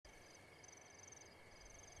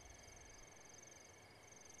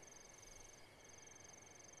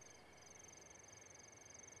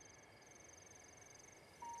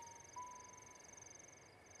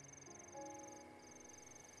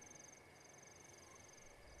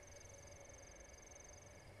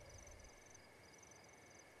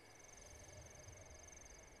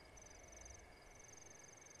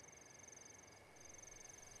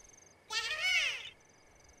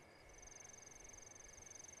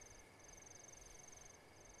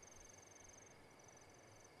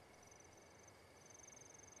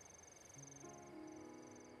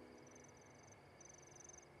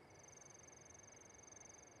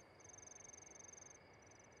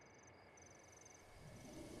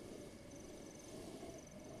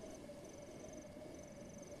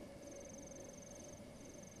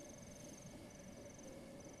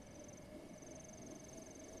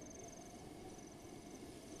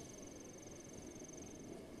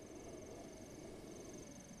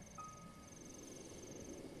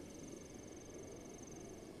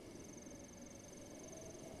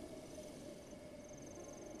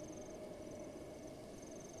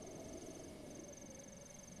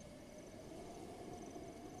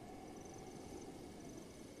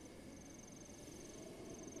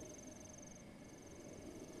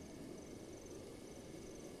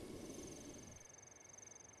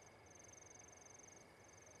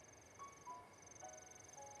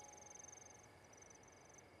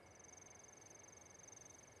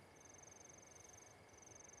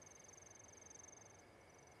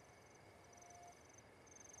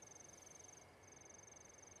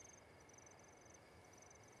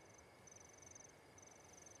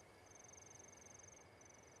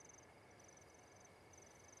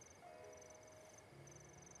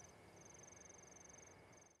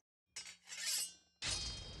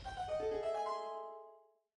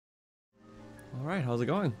Alright, how's it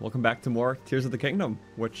going? Welcome back to more Tears of the Kingdom,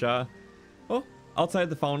 which, well,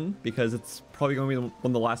 outside the fountain, because it's probably going to be one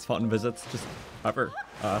of the last fountain visits just ever.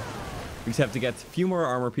 We just have to get a few more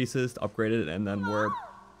armor pieces to upgrade it, and then we're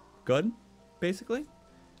good, basically.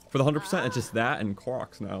 For the 100%, it's just that and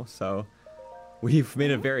Koroks now, so we've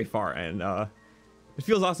made it very far, and it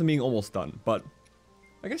feels awesome being almost done. But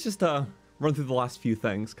I guess just run through the last few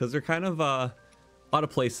things, because they're kind of out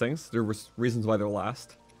of place things. There were reasons why they're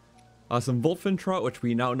last. Some Voltfin trout, which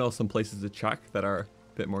we now know some places to check that are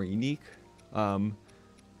a bit more unique. Have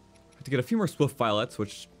to get a few more Swift Violets,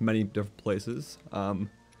 which many different places. A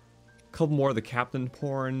couple more of the Captain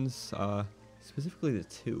Porns, specifically the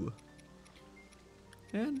 2.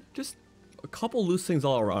 And just a couple loose things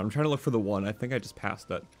all around. I'm trying to look for the 1. I think I just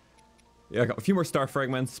passed it. Yeah, I got a few more Star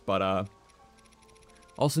Fragments, but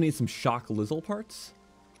also need some Shock Lizzle parts.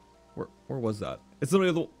 Where was that? It's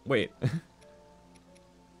literally the... Wait.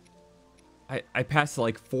 I passed it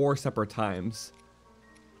like 4 separate times.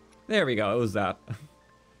 There we go, it was that.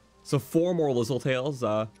 So 4 more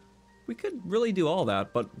Lizzletails. We could really do all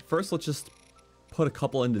that, but first let's just put a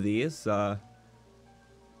couple into these. I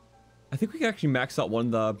think we can actually max out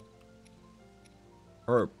one of the...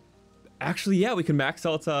 Or, actually, yeah, we can max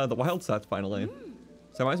out the wild set finally.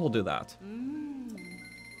 So I might as well do that.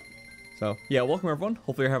 So, yeah, welcome everyone.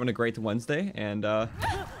 Hopefully you're having a great Wednesday, and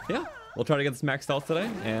yeah, we'll try to get this maxed out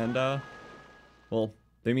today, and well,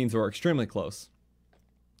 that means we're extremely close.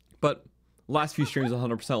 But last few streams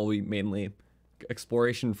 100% will be mainly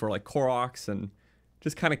exploration for like Koroks and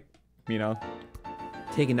just kind of, you know,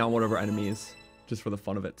 taking down whatever enemies just for the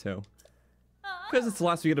fun of it too. Because it's the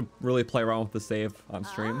last we get to really play around with the save on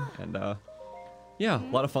stream, and yeah,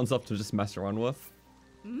 a lot of fun stuff to just mess around with.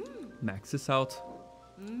 Max this out.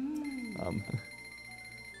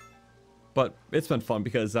 But it's been fun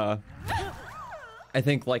because I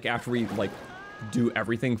think like after we like do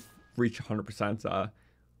everything, reach 100%,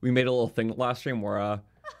 we made a little thing last stream where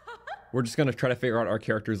we're just gonna try to figure out our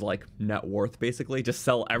character's like net worth, basically just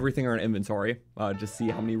sell everything in our inventory, just see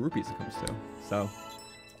how many rupees it comes to. So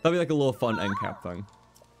that'll be like a little fun end cap thing,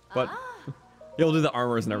 but you'll do the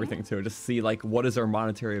armors and everything too, just see like what is our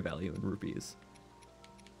monetary value in rupees,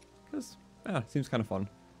 because yeah, it seems kind of fun.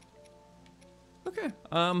 Okay,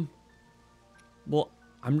 well,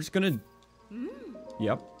 I'm just gonna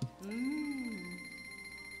yep,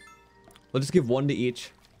 let's just give 1 to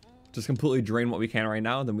each. Just completely drain what we can right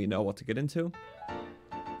now, then we know what to get into.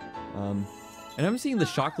 And I'm seeing the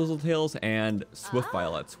Shock Lizzletails and Swift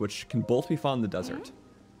Violets, which can both be found in the desert.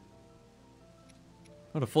 I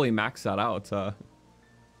want to fully max that out.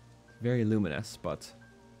 Very luminous, but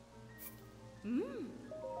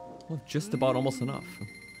well, just about almost enough.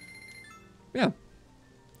 Yeah,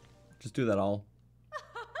 just do that all.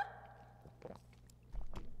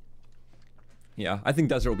 Yeah, I think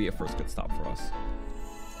desert will be a first good stop for us.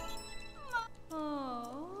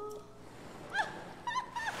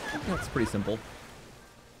 That's pretty simple.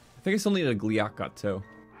 I think I still need a Gliok gut too.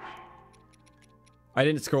 I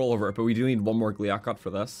didn't scroll over it, but we do need 1 more Gliok gut for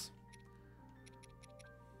this.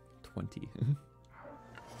 20.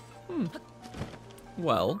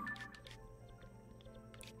 Well,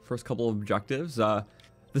 first couple of objectives. The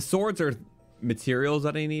swords are materials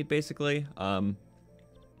that I need, basically.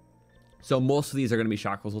 So most of these are going to be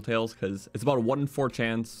Shock Lizzletails, because it's about a 1 in 4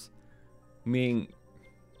 chance. Meaning,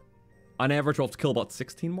 on average, we'll have to kill about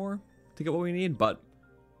 16 more to get what we need, but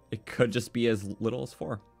it could just be as little as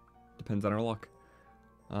 4. Depends on our luck.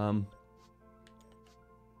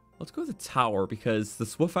 Let's go to the tower, because the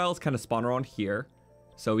Swift Violets kind of spawn around here.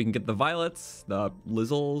 So we can get the Violets, the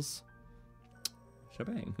Lizzles.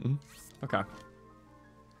 Shebang. Okay.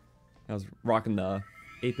 I was rocking the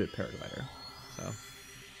 8-bit paraglider, so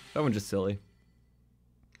that one's just silly.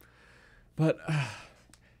 But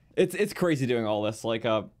it's crazy doing all this. Like,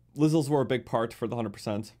 Lizzles were a big part for the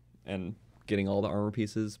 100% and getting all the armor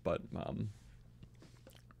pieces, but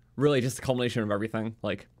really just a culmination of everything.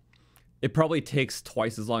 Like, it probably takes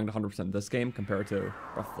twice as long to 100% this game compared to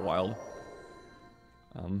Breath of the Wild.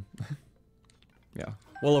 Yeah,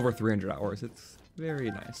 well over 300 hours. It's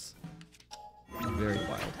very nice. Very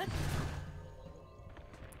wild.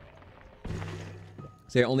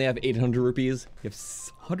 So you only have 800 rupees. You have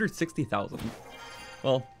 160,000.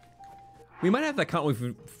 Well, we might have that count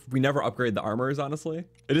if we never upgrade the armors, honestly.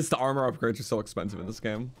 It is the armor upgrades are so expensive in this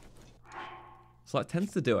game. So that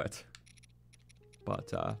tends to do it.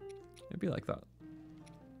 But, it'd be like that.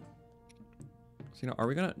 So, you know, are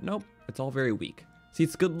we gonna... Nope. It's all very weak. See,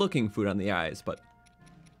 it's good looking food on the eyes, but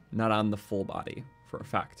not on the full body for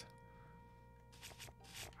effect.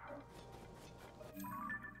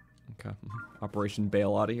 Okay. Operation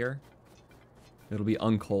bail out of here. It'll be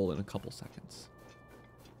uncold in a couple seconds.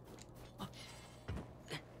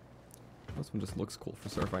 This one just looks cool for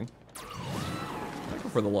surfing. I go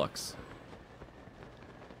for the looks.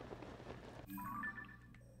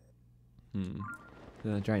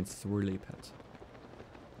 The giant swirly pet.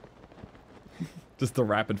 Just the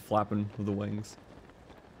rapid flapping of the wings.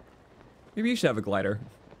 Maybe you should have a glider.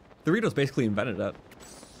 Doritos basically invented it.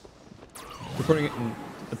 We're putting it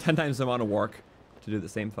in 10 times the amount of work to do the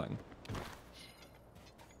same thing.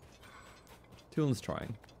 Tulin's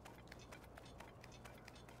trying.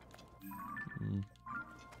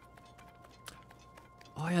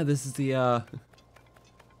 Oh yeah, this is the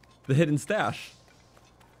hidden stash.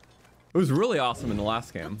 It was really awesome in the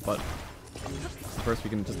last game, but first we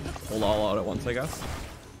can just hold all out at once, I guess.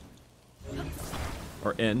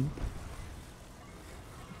 Or in.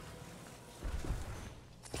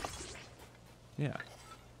 Yeah.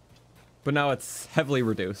 But now it's heavily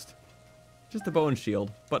reduced. Just the bow and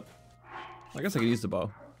shield, but I guess I could use the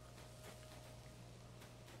bow.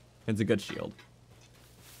 It's a good shield.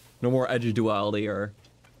 No more edge of duality or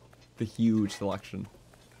the huge selection.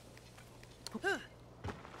 I'd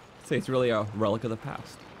say it's really a relic of the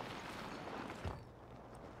past.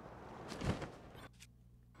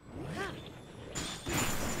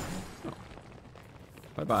 Oh.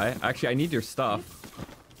 Bye-bye. Actually, I need your stuff.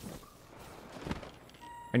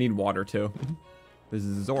 I need water too. This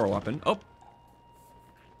is a Zora weapon. Oh!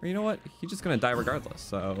 Or you know what? He's just gonna die regardless,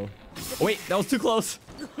 so... Oh, wait, that was too close!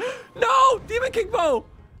 No! Demon King Bow!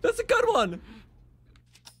 That's a good one!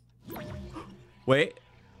 Wait.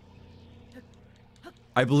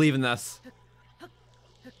 I believe in this.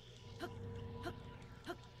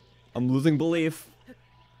 I'm losing belief.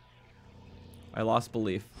 I lost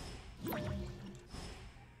belief.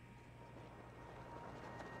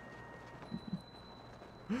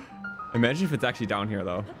 Imagine if it's actually down here,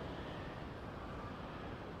 though.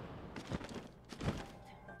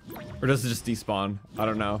 Or does it just despawn? I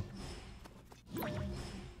don't know.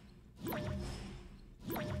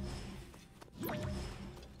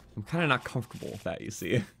 I'm kind of not comfortable with that, you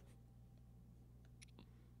see.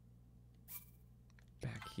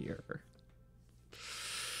 Back here.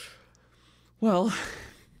 Well,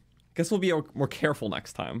 guess we'll be more careful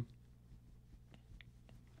next time.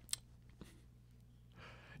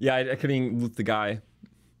 Yeah, I couldn't even loot the guy.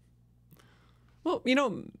 Well, you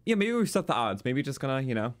know, yeah, maybe we set the odds. Maybe just gonna,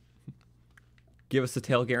 you know, give us the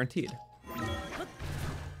tail guaranteed.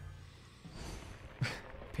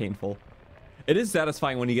 Painful. It is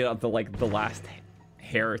satisfying when you get out the last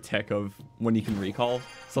hair tick of when you can recall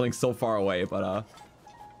something so far away, but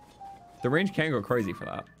the range can go crazy for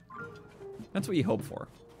that. That's what you hope for.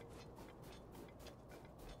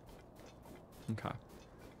 Okay.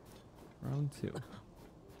 Round 2.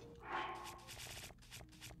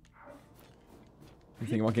 You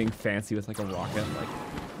think about getting fancy with like a rocket, like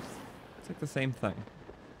it's like the same thing.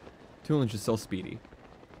 Tulin's just so speedy.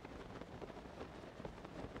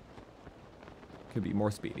 Could be more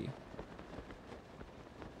speedy.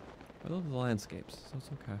 I love the landscapes, so it's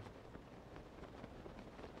okay.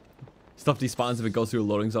 Stuff despawns if it goes through a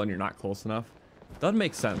loading zone, you're not close enough. That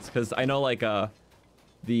makes sense, because I know like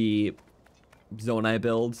the Zonai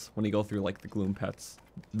builds, when you go through like the gloom pits,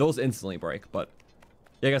 those instantly break, but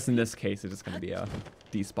yeah, I guess in this case it's just gonna be a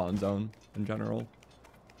despawn zone in general.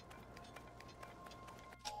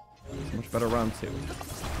 It's much better round 2.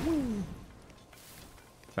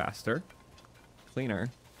 Faster. Cleaner.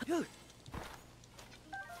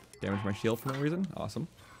 Damage my shield for no reason. Awesome.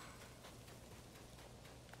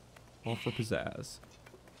 All for pizzazz.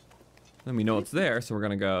 Then we know it's there, so we're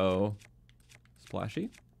gonna go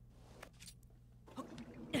splashy.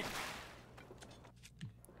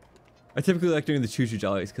 I typically like doing the choo-choo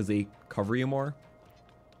jellies because they cover you more.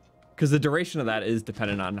 Because the duration of that is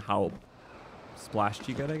dependent on how splashed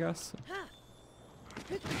you get, I guess.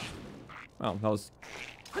 Oh, that was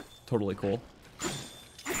totally cool.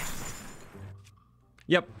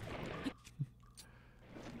 Yep.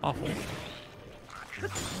 Awful.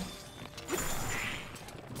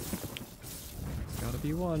 It's gotta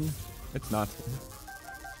be one. It's not.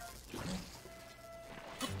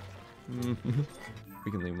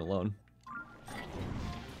 We can leave him alone.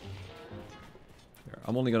 Here,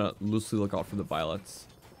 I'm only gonna loosely look out for the violets.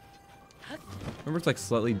 Remember, it's like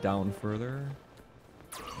slightly down further.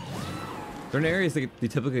 They're in areas they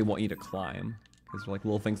typically want you to climb, because they're like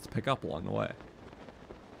little things to pick up along the way.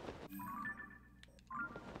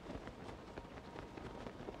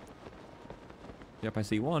 Yep, I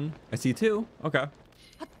see one. I see 2. Okay.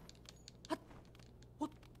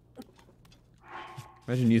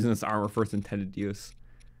 Imagine using this armor for its intended use.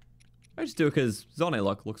 I just do it because Zonai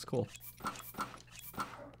looks cool.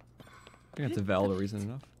 I think that's a valid reason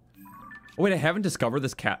enough. Oh, wait, I haven't discovered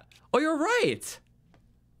this cat. Oh, you're right.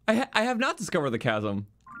 I have not discovered the chasm.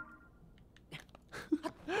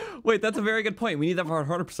 Wait, that's a very good point. We need that for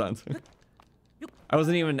 100%. I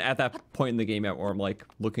wasn't even at that point in the game yet where I'm like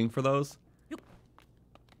looking for those.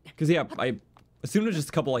 Cause yeah, I assumed there's just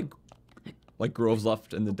a couple like groves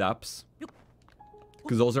left in the depths.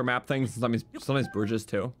 Cause those are map things. Sometimes bridges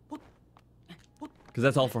too. Cause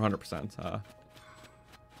that's all for 100%.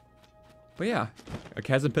 But yeah, a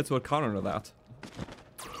chasm pits would counter to that.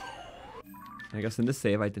 I guess in this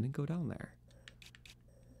save I didn't go down there.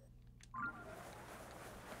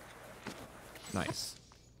 Nice.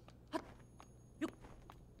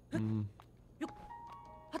 Mm.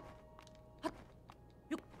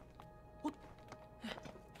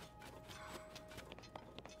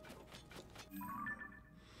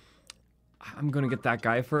 I'm gonna get that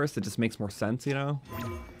guy first. It just makes more sense, you know?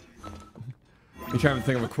 I'm trying to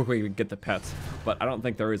think of a quick way to get the pets, but I don't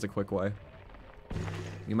think there is a quick way.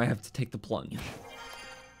 You might have to take the plunge.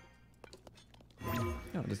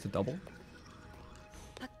 No, just a double.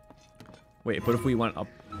 Wait, but if we went up,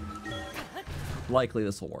 likely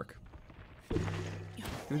this will work.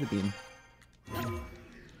 Through the beam.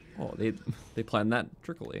 Oh, they planned that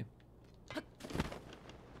trickily.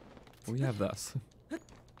 We have this.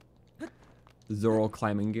 Zoro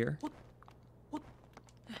climbing gear.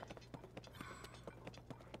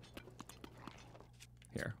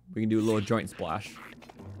 Here, we can do a little joint splash.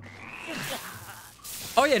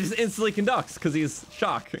 Oh yeah, just instantly conducts because he's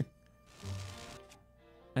shocked.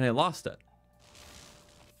 And I lost it.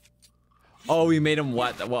 Oh, we made him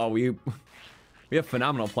wet. Well, we have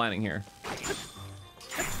phenomenal planning here.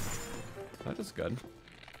 That is good.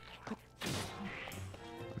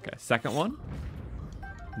 Okay, second one.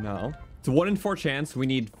 No. It's a 1 in 4 chance. We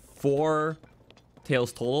need 4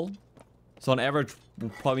 tails total. So on average, we'll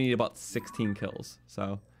probably need about 16 kills.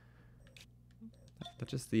 So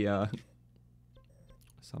that's just the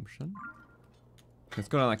assumption. Let's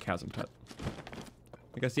go down that chasm pit.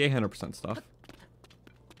 I guess the 800% stuff.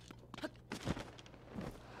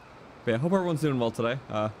 But yeah, I hope everyone's doing well today.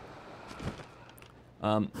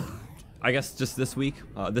 I guess just this week,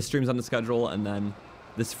 this stream's on the schedule, and then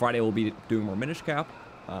this Friday we'll be doing more Minish Cap.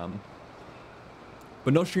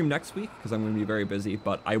 But no stream next week because I'm going to be very busy,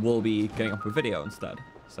 but I will be getting up a video instead.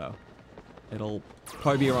 So it'll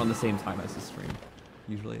probably be around the same time as the stream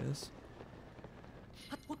usually is.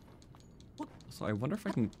 So I wonder if I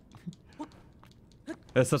can...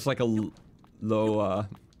 It's such like a low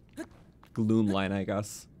gloom line, I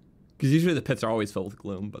guess. Because usually the pits are always filled with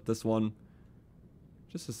gloom, but this one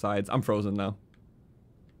just decides. I'm frozen now.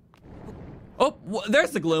 Oh, there's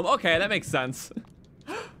the gloom. Okay, that makes sense.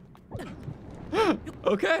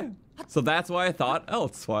 Okay, so that's why I thought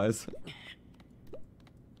elsewise.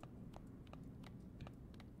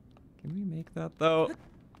 Can we make that though?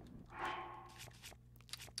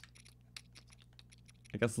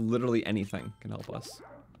 I guess literally anything can help us.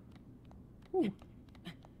 Ooh.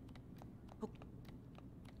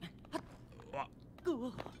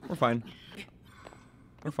 We're fine.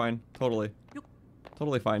 We're fine. Totally.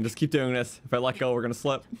 Totally fine. Just keep doing this. If I let go, we're gonna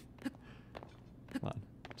slip. Come on.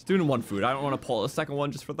 Just doing one food. I don't want to pull a second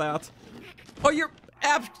one just for that. Oh, you're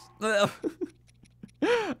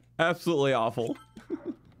absolutely awful.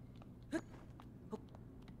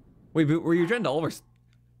 Wait, but were you trying to all of our...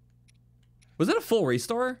 Was it a full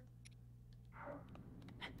restore?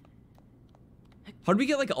 How did we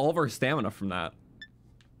get like all of our stamina from that?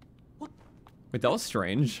 Wait, that was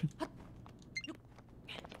strange.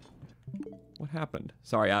 What happened?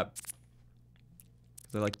 Sorry, because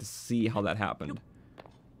I like to see how that happened.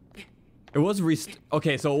 It was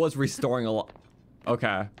okay, so it was restoring a lot.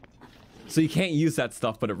 Okay. So you can't use that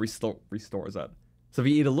stuff, but it restores it. So if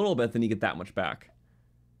you eat a little bit, then you get that much back.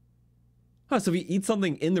 Huh, so if you eat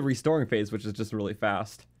something in the restoring phase, which is just really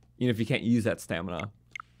fast, even if you can't use that stamina,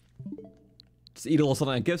 just eat a little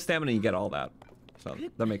something that gives stamina and you get all that. So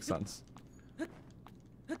that makes sense.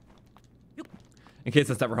 In case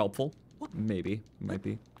that's ever helpful. Maybe. Might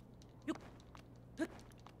be.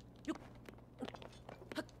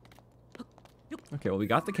 Okay, well we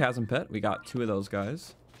got the chasm pit. We got 2 of those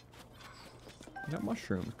guys. We got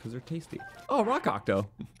mushrooms, because they're tasty. Oh, rock octo.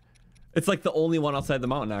 It's like the only one outside the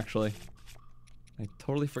mountain, actually. I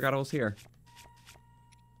totally forgot I was here.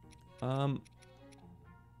 Flame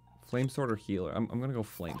sword or healer? I'm gonna go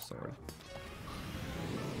flame sword.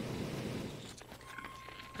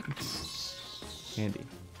 Handy.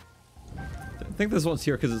 I think this one's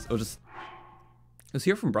here because it was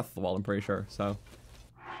here from Breath of the Wild, I'm pretty sure, so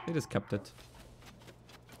they just kept it.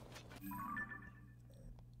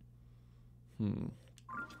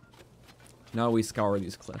 Now we scour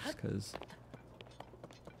these cliffs, because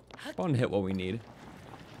I want to hit what we need.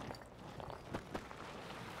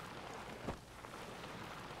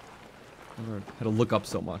 Never had to look up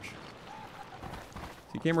so much.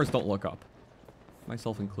 See, gamers don't look up.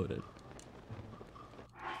 Myself included.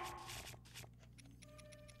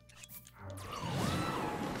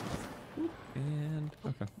 And,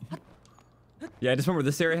 okay. Yeah, I just remember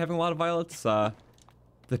this area having a lot of violets. The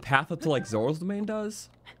path up to, like, Zoro's domain does.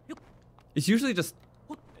 It's usually just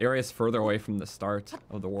areas further away from the start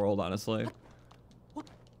of the world, honestly.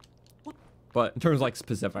 But in terms of, like,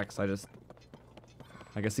 specifics,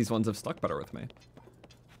 I guess these ones have stuck better with me.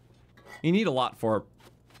 You need a lot for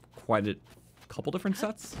quite a couple different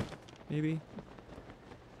sets, maybe.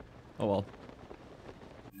 Oh well.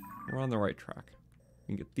 We're on the right track.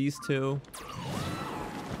 We can get these two.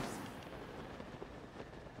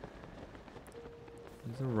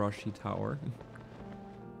 There's a Rushy Tower.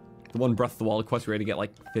 The one Breath of the Wild quest, we're ready to get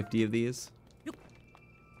like 50 of these.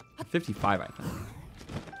 55, I think.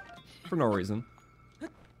 For no reason.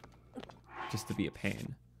 Just to be a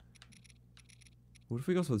pain. What if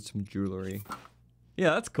we go with some jewelry?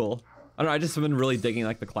 Yeah, that's cool. I don't know, I just have been really digging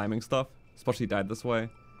like the climbing stuff, especially dyed this way.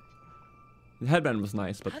 The headband was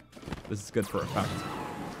nice, but this is good for effect.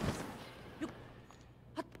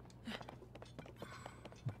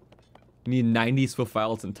 You need 90 swift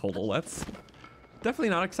violets in total. That's definitely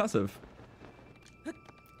not excessive.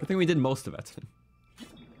 I think we did most of it.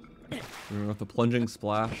 We're going with the plunging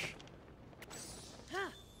splash.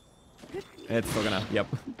 It's still gonna, yep.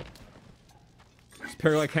 Just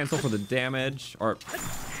parallel cancel for the damage, or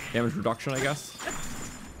damage reduction, I guess.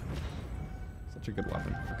 Such a good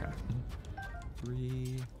weapon. Okay.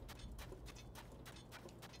 3.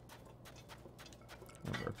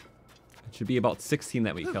 Whatever. It should be about 16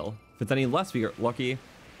 that we kill. If it's any less, we get lucky.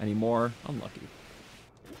 Any more, unlucky.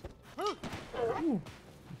 Ooh.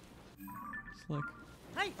 Slick.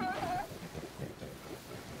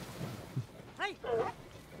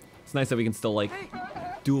 It's nice that we can still like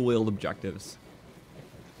dual wield objectives.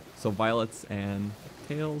 So violets and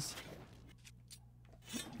tails.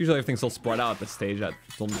 Usually everything's still spread out at this stage. That's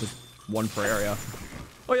only just one per area.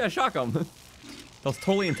 Oh yeah, shock 'em. That was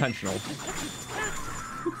totally intentional.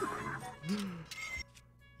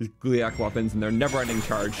 These Gliak weapons and their never-ending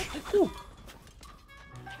charge. Whew.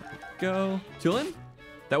 Go. Tulin?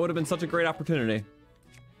 That would have been such a great opportunity.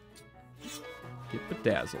 Get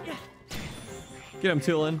bedazzled. Get him,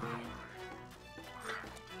 Tulin.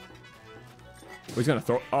 Oh, he's gonna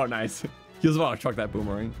throw. Oh, nice. He was about to chuck that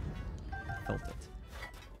boomerang. Felt it.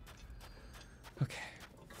 Okay.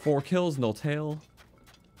 4 kills, no tail.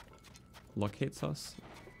 Luck hates us.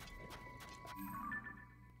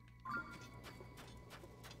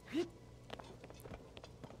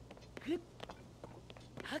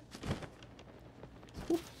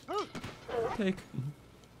 Take.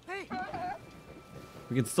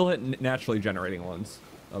 We can still hit naturally generating ones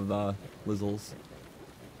of the Lizzles.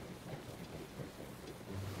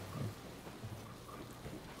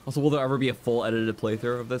 Also, will there ever be a full edited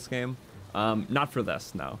playthrough of this game? Not for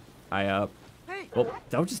this, no. Well,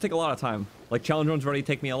 that would just take a lot of time. Like, challenge runs already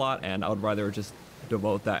take me a lot, and I would rather just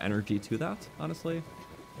devote that energy to that, honestly.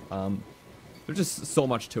 There's just so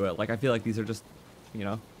much to it. Like, I feel like these are just, you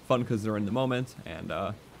know, fun because they're in the moment, and,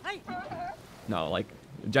 no, like,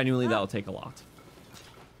 genuinely that'll take a lot.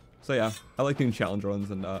 So yeah, I like doing challenge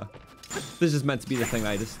runs, and, this is meant to be the thing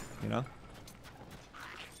I just, you know,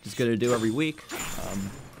 just gonna do every week.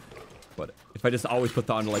 But if I just always put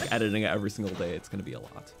on to like editing it every single day, it's gonna be a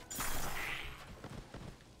lot.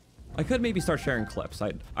 I could maybe start sharing clips.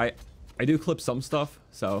 I do clip some stuff,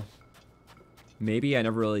 so maybe I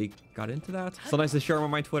never really got into that. It's so nice to share them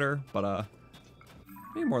on my Twitter, but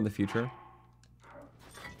maybe more in the future.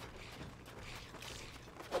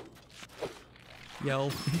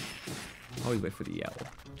 Yell. Always wait for the yell.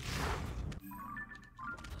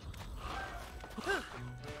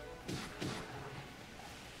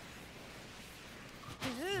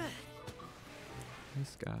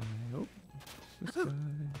 This guy. Oh, this guy.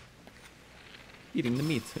 Eating the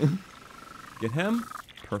meat. Get him.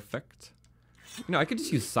 Perfect. You know, I could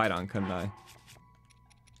just use Sidon, couldn't I?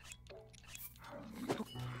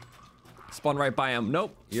 Spawn right by him.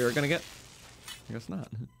 Nope. You're gonna get. I guess not.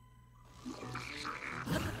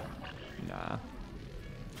 Nah.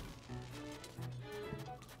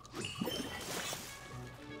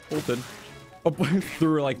 Bolted. Oh,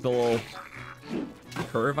 through like the little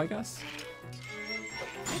curve, I guess.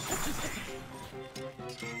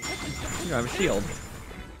 You have a shield.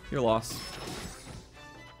 You're lost.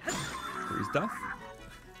 Freeze death.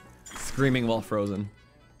 Screaming while frozen.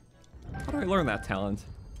 How do I learn that talent?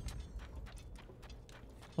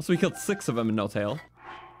 Also, we killed 6 of them in no tail.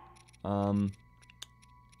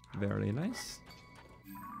 Very nice.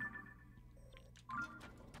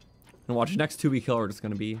 And watch, the next 2 we kill are just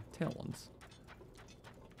gonna be tail ones.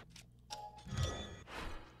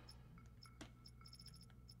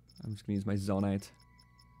 I'm just gonna use my zonite.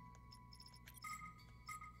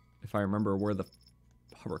 If I remember where the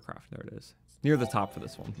hovercraft, there it is. It's near the top for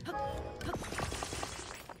this one.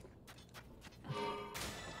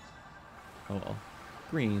 Oh well.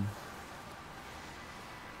 Green.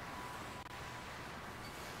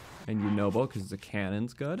 And Unobo, because the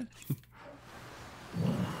cannon's good.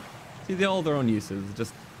 See, they all have their own uses.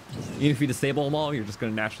 Just, even if you disable them all, you're just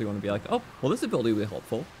going to naturally want to be like, oh, well, this ability will be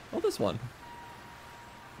helpful. Oh, this one.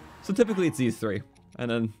 So typically it's these 3.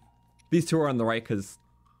 And then these 2 are on the right because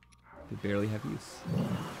they barely have use.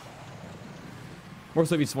 More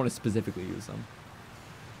so if you just want to specifically use them.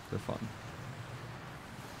 They're fun.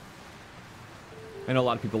 I know a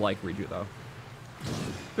lot of people like Reju though.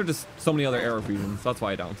 There are just so many other arrow fusions. That's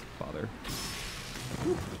why I don't bother.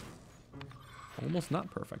 Almost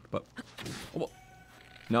not perfect, but... Oh, well.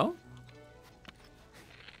 No?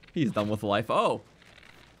 He's done with life. Oh!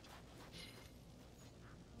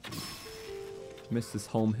 Missed his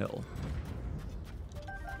home hill.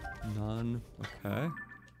 None. Okay.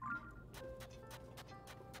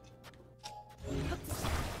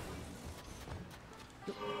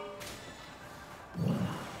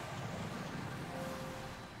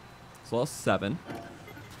 So that's 7.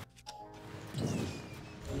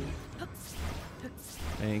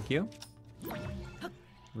 Thank you.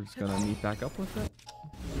 We're just gonna meet back up with it.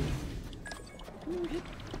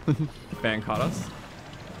 Fan caught us.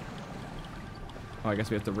 Oh, I guess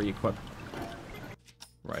we have to re-equip.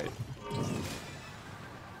 Right.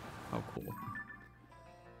 How cool.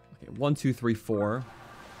 Okay, 1, 2, 3, 4.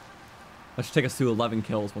 That should take us to 11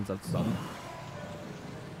 kills once that's done.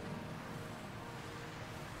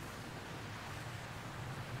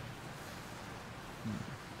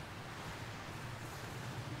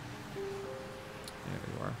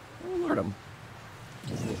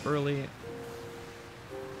 Early.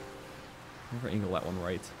 Never angle that one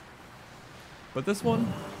right. But this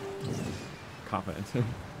one, confident.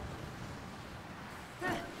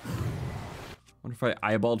 Wonder if I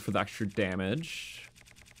eyeballed for the extra damage.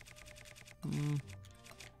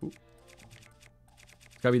 It's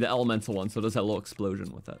gotta be the elemental one, so it does that little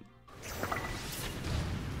explosion with it.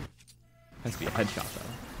 Has to be a headshot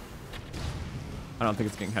though. I don't think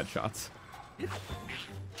it's getting headshots.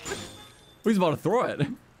 Oh, he's about to throw it.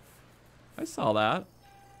 I saw that.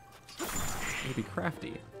 Maybe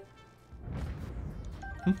crafty.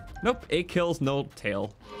 Nope, 8 kills, no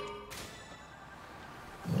tail.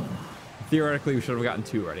 Theoretically, we should have gotten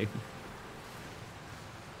 2 already.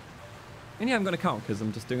 And yeah, I'm gonna count because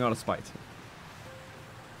I'm just doing it out of spite.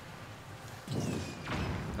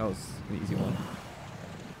 That was an easy one.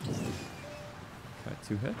 Okay,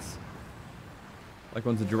 2 hits. Like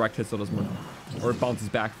one's a direct hit, so it doesn't work. Or it bounces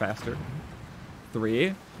back faster.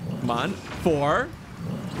 3. Come on. 4.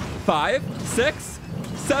 5. 6.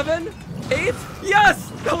 7. 8. Yes!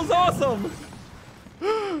 That was awesome!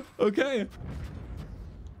 Okay.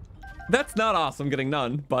 That's not awesome getting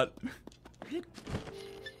none, but...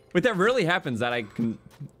 Wait, that rarely happens that I can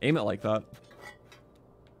aim it like that.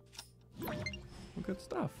 Well, good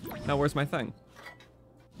stuff. Now where's my thing?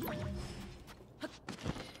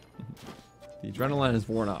 The adrenaline is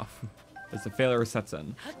worn off as the failure sets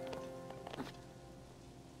in.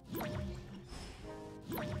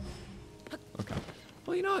 Okay.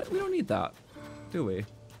 Well, you know what? We don't need that, do we?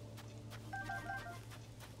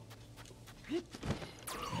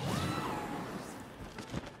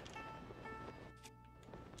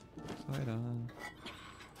 Slide on.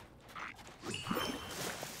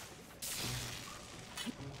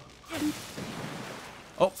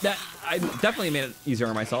 Oh, that I definitely made it easier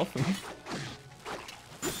on myself.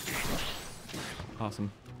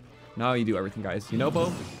 Awesome. Now you do everything, guys.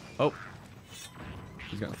 Unobo. Oh.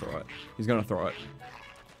 He's gonna throw it. He's gonna throw it.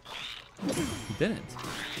 He didn't.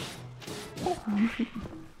 Oh.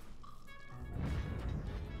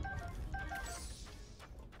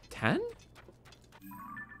 10?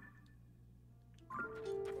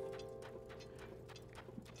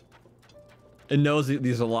 It knows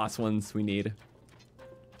these are the last ones we need.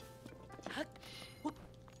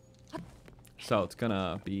 So it's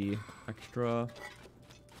gonna be extra.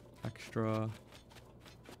 Okay.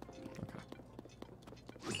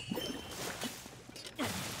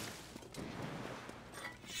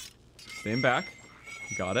 Stand back.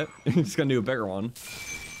 Got it. Just gonna do a bigger one.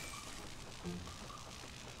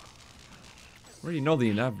 Where do you know the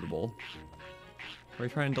inevitable? Why are you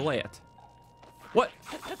trying to delay it? What?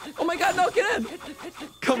 Oh my god, no, get in!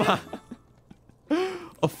 Come on.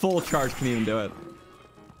 A full charge can even do it.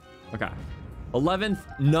 Okay. 11th,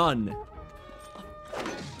 none.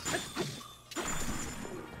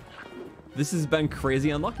 This has been crazy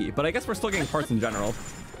unlucky, but I guess we're still getting parts in general.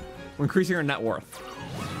 We're increasing our net worth.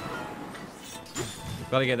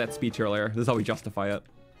 Gotta get that speech earlier. This is how we justify it.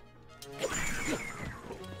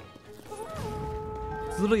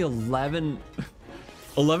 It's literally 11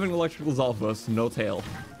 electrical Zolfos, no tail.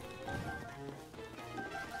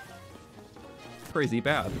 Crazy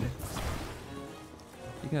bad.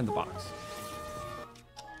 You can have the box.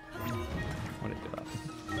 Why did I do that?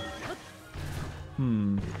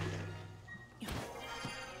 I'm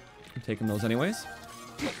taking those anyways.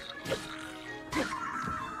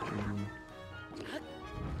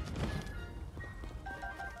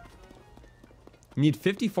 Need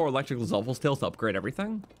 54 electrical Zolfos tails to upgrade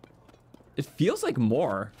everything? It feels like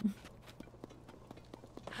more.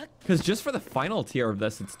 Because just for the final tier of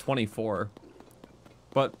this, it's 24.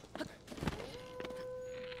 But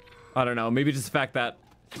I don't know, maybe just the fact that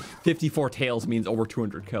 54 tails means over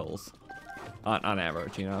 200 kills on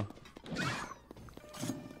average, you know?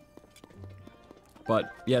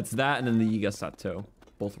 But yeah, it's that and then the Yiga set too.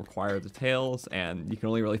 Both require the tails and you can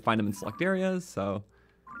only really find them in select areas, so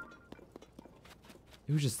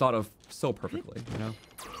it was just thought of so perfectly, you know?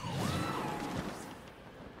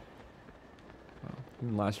 Well,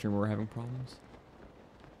 even last stream we were having problems.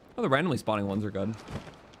 Oh, the randomly spawning ones are good.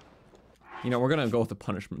 You know, we're gonna go with the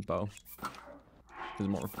punishment bow. There's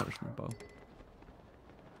more of a punishment bow.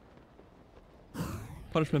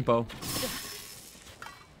 Punishment bow.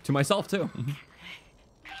 To myself too.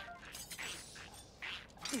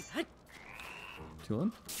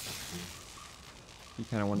 Tulin? He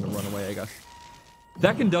kind of wanted to run away, I guess.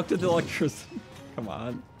 That conducted the electricity. Come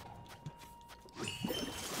on.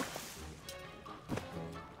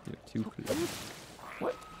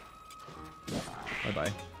 What?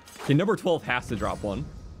 Bye-bye. Okay, number 12 has to drop one.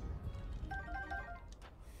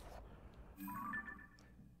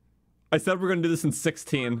 I said we're gonna do this in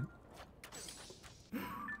 16.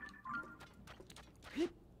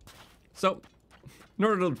 So, in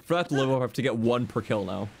order for that to live up, I have to get 1 per kill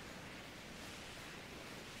now.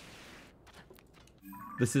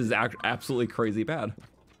 This is absolutely crazy bad.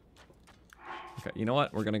 Okay, you know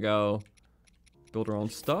what? We're gonna go build our own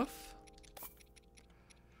stuff.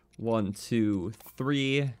 1, 2,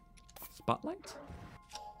 3. Spotlight?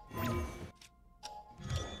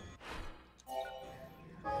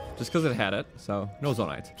 Just because it had it, so no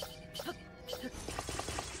zonite.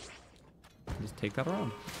 Just take that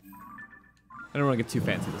around. I don't want to get too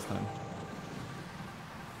fancy this time.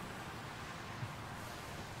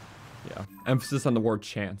 Yeah, emphasis on the word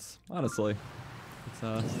chance. Honestly, it's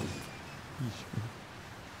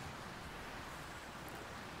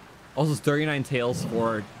also 39 tails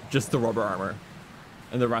for just the rubber armor,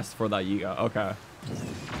 and the rest for that Yiga. Okay.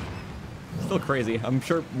 Still crazy. I'm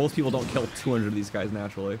sure most people don't kill 200 of these guys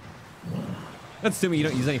naturally. That's assuming you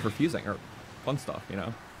don't use any for fusing or fun stuff, you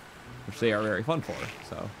know, which they are very fun for.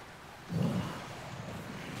 So,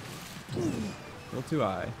 a little too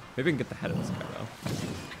high. Maybe I can get the head of this guy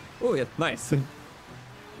though. Oh yeah, nice.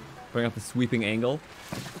 Bring out the sweeping angle.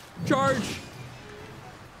 Charge.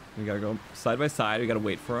 We gotta go side by side. We gotta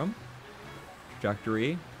wait for him.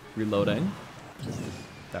 Trajectory. Reloading.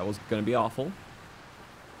 That was gonna be awful.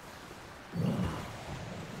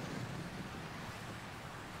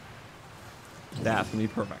 That's gonna be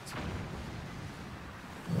perfect.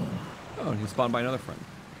 Oh, and he's spawned by another friend.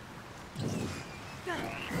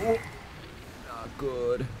 Oh, not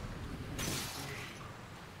good.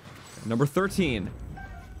 Okay, number 13.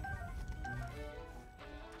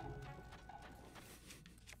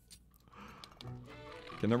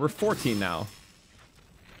 Okay, number 14 now.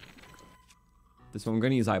 This one I'm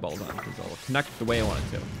gonna use eyeballs on because I'll connect the way I want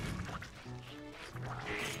it to.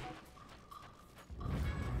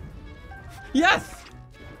 Yes!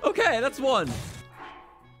 Okay, that's 1.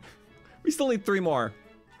 We still need 3 more.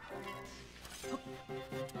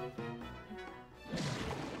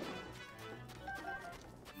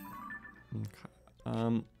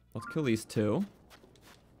 Okay. Let's kill these 2.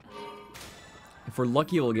 If we're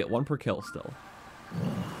lucky, we'll get 1 per kill still.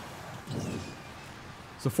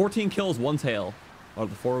 So 14 kills, 1 tail out of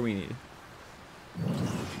the 4 we need.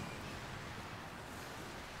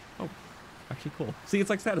 Oh, actually cool. See, it's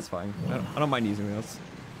like satisfying. I don't mind using this.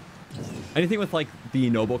 Anything with like the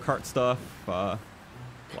noble cart stuff, I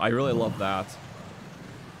really love that.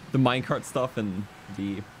 The minecart stuff and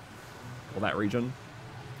that region.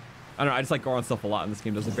 I don't know, I just like Goron stuff a lot and this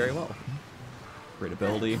game does it very well. Great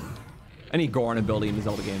ability. Any Goron ability in the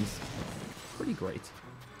Zelda games pretty great.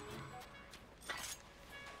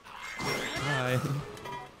 Hi.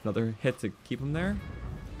 Another hit to keep him there.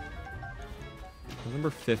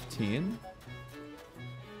 Number 15.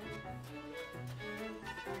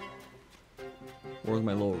 Where's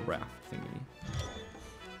my little raft thingy?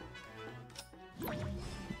 I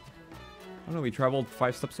don't know, we traveled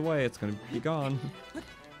 5 steps away, it's gonna be gone.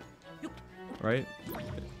 Right?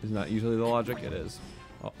 Isn't that usually the logic? It is.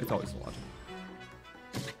 Oh, it's always the logic.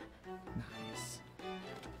 Nice.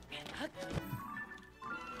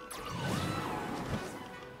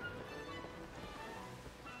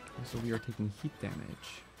 So we are taking heat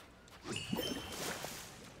damage.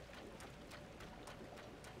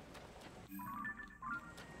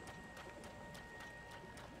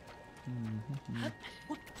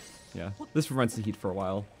 Yeah, this prevents the heat for a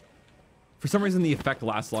while. For some reason, the effect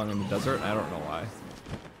lasts long in the desert. I don't know why.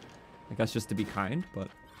 I guess just to be kind, but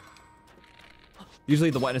usually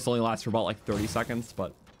the wetness only lasts for about like 30 seconds,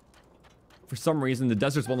 but for some reason, the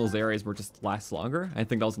desert's one of those areas where it just lasts longer. I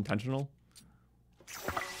think that was intentional.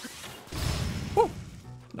 Woo!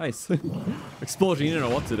 Nice. Explosion, you don't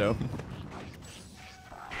know what to do.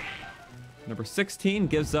 Number 16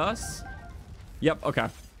 gives us... Yep, okay.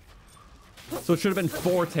 So it should have been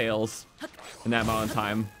 4 tails in that amount of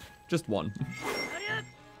time. Just 1.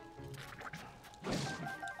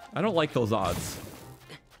 I don't like those odds.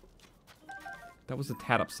 That was a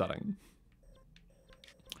tad upsetting.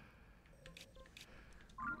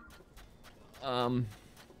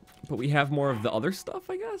 But we have more of the other stuff,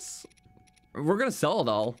 I guess? We're gonna sell it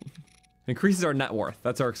all. Increases our net worth.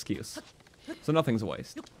 That's our excuse. So nothing's a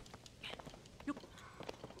waste.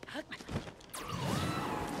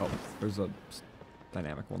 Oh, there's a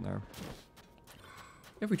dynamic one there.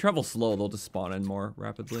 If we travel slow, they'll just spawn in more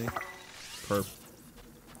rapidly per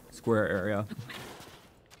square area.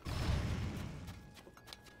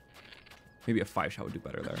 Maybe a 5-shot would do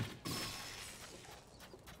better there.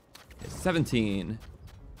 Okay, 17.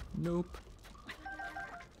 Nope.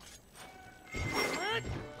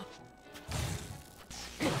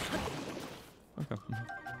 Okay.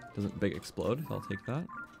 Doesn't big explode. I'll take that.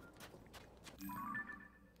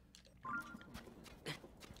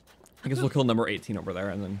 I guess we'll kill number 18 over there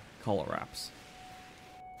and then call it wraps.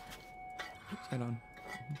 Head on.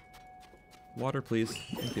 Water, please.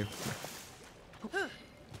 Thank you.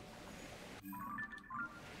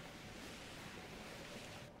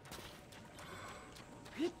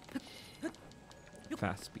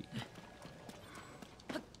 Fast speed.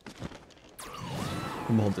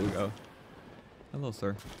 Moldugo. Hello,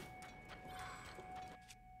 sir.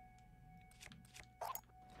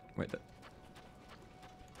 Wait.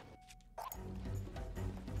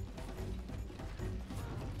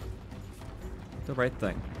 The right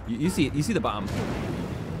thing. You see it. You see the bomb.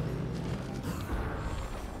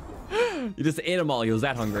 You just ate them all. He was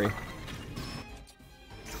that hungry.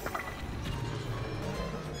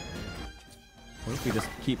 What if we just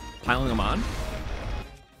keep piling them on?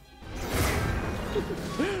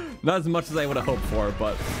 Not as much as I would have hoped for,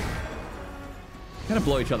 but kind of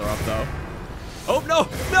blow each other up though. Oh no!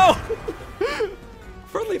 No!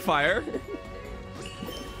 Friendly fire.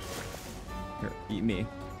 Here, eat me.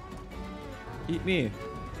 Eat me.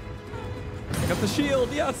 I got the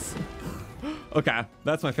shield, yes! Okay,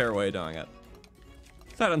 that's my favorite way of doing it.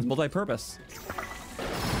 Saturn's multi-purpose.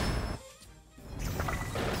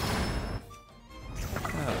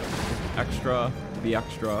 Extra, be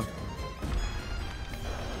extra.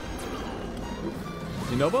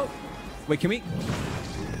 Unobo? Wait, can we?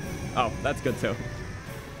 Oh, that's good too.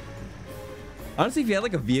 Honestly, if you had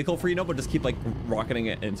like a vehicle for Unobo, just keep like rocketing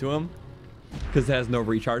it into him. Because it has no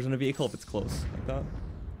recharge in a vehicle if it's close like that.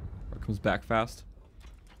 Or it comes back fast.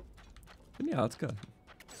 But yeah, that's good.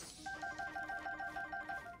 I'm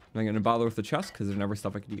not going to bother with the chest because there's never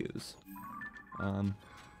stuff I could use.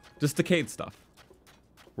 Just decayed stuff.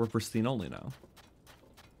 We're pristine only now.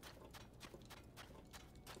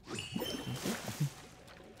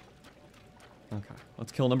 Okay,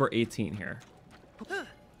 let's kill number 18 here.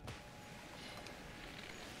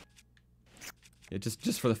 Yeah,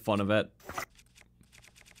 just for the fun of it.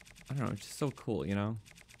 I don't know, it's just so cool, you know?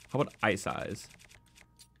 How about Ice Eyes?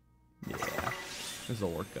 Yeah, this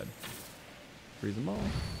will work good. Freeze them all.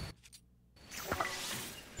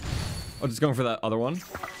 Oh, just going for that other one.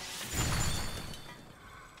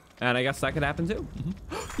 And I guess that could happen too.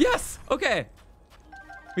 Yes! Okay!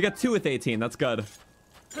 We got 2 with 18, that's good.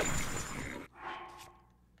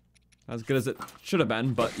 As good as it should have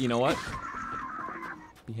been, but you know what?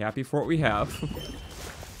 Be happy for what we have.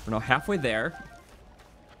 We're now halfway there.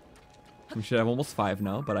 We should have almost 5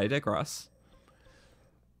 now, but I digress.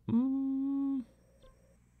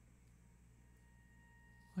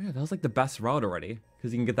 Oh yeah, that was like the best route already.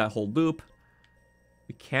 Because you can get that whole loop.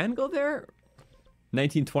 We can go there?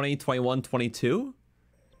 19, 20, 21, 22?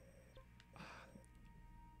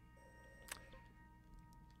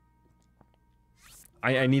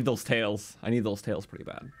 I need those tails. I need those tails pretty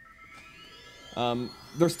bad.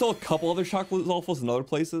 There's still a couple other chocolate Zolfos in other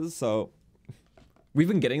places, so we've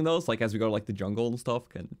been getting those like as we go to like the jungle and stuff.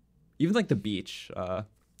 Even like the beach,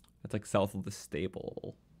 it's like south of the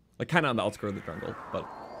stable, like kind of on the outskirts of the jungle. But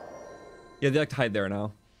yeah, they like to hide there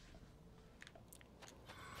now.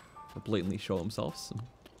 Or blatantly show themselves.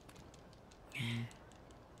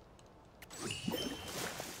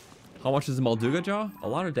 How much is the Malduga jaw? A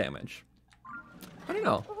lot of damage. I don't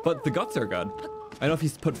know, but the guts are good. I know if you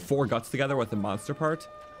put 4 guts together with the monster part,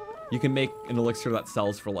 you can make an elixir that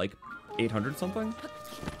sells for like 800 something.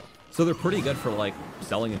 So they're pretty good for like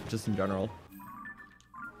selling it just in general.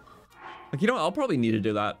 Like, you know, I'll probably need to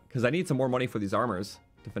do that because I need some more money for these armors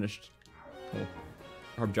to finish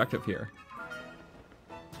our objective here.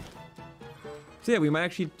 So yeah, we might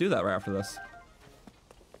actually do that right after this.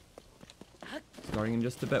 Starting in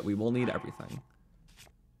just a bit, we will need everything.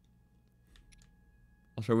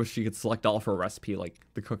 I sure wish you could select all for a recipe, like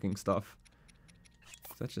the cooking stuff.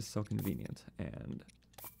 That's just so convenient. And,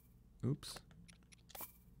 oops.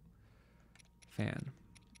 Fan.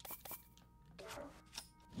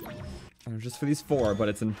 And just for these 4, but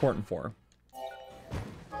it's an important 4.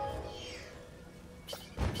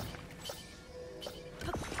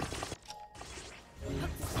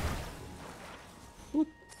 Oop.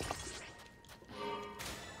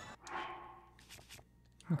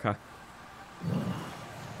 Okay.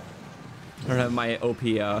 I don't have my OP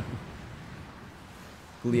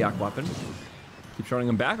Gliak weapon. Keep showing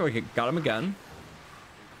him back. Okay, got him again.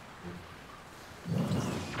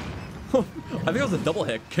 I think it was a double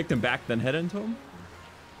hit. Kicked him back, then hit into him.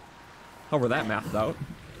 However, that mathed out.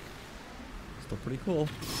 Still pretty cool.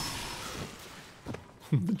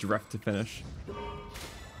 The drift to finish.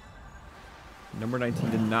 Number 19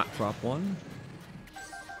 did not drop one.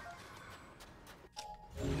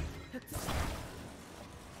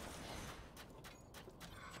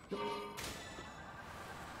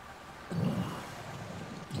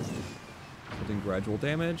 Gradual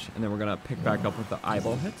damage, and then we're gonna pick back up with the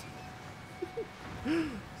eyeball hit.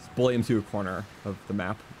 Just bully him to a corner of the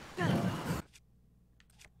map.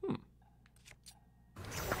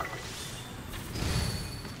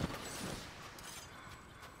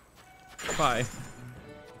 Bye.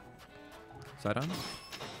 Side on.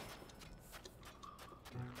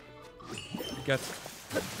 Get.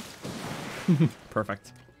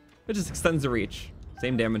 Perfect. It just extends the reach.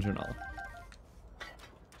 Same damage and all.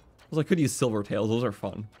 I could use silver tails, those are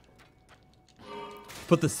fun.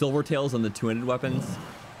 Put the silver tails on the two-handed weapons.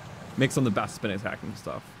 Makes them the best spin attacking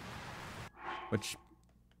stuff. Which,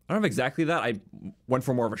 I don't have exactly that. I went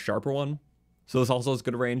for more of a sharper one. So this also has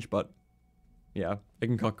good range, but yeah, it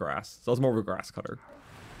can cut grass. So it's more of a grass cutter.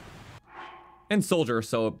 And soldier,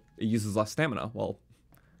 so it uses less stamina. Well,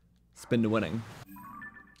 spin to winning.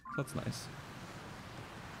 So that's nice.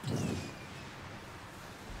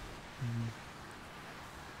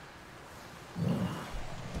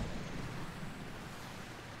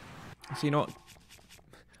 So you know what? I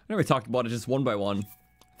know we talked about it just one by one.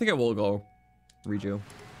 I think I will go redo.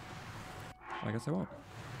 I guess I won't.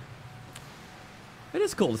 It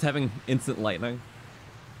is cool just having instant lightning.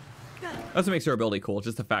 That's what makes your ability cool,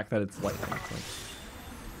 just the fact that it's lightning. It's like,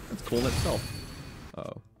 that's cool in itself.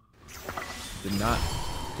 Uh-oh. Did not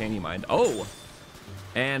can you mind. Oh!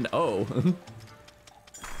 And oh.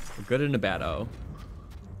 A good and a bad oh.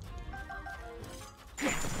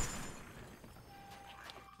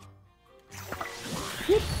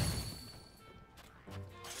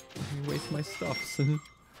 Waste my stuff. So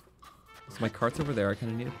my cart's over there. I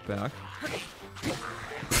kind of need it back.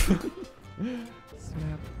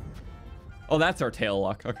 Snap. Oh, that's our tail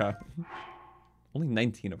luck. Okay. Only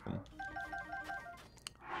 19 of them.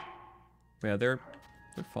 Yeah, they're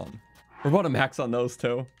fun. We're about to max on those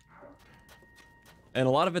too. And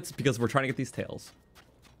a lot of it's because we're trying to get these tails.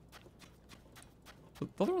 The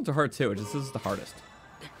other ones are hard too. This is the hardest.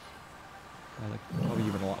 I like probably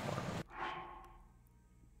even a lot more.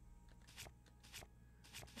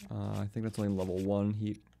 I think that's only level 1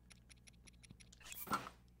 heat.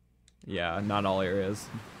 Yeah, not all areas.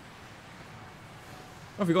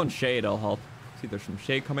 Oh, if we go in shade, it'll help. See, there's some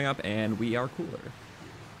shade coming up, and we are cooler.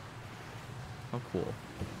 How cool.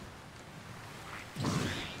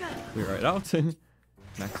 Clear right out.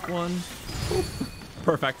 Next one. Oop.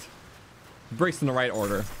 Perfect. Braced in the right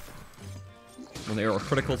order. When they are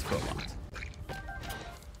criticals for a lot.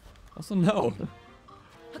 Also, no.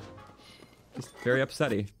 Just very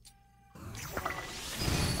upsetty. I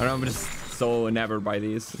don't know, I'm just so enamored by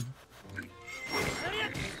these.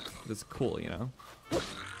 It's cool, you know?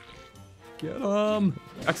 Get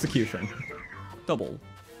execution. Double.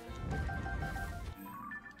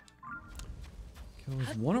 Okay,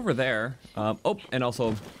 there's one over there. Oh, and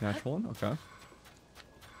also natural one, okay.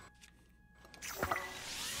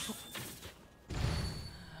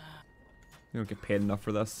 We don't get paid enough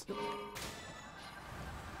for this.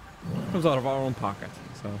 Comes out of our own pocket,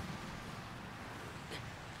 so.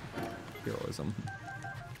 Heroism.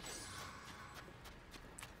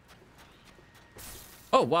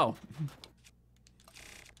 Oh, wow.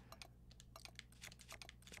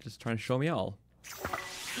 Just trying to show me all.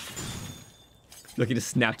 Look, he just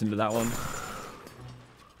snapped into that one.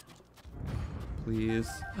 Please.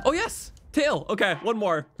 Oh, yes! Tail! Okay, one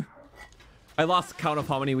more. I lost count of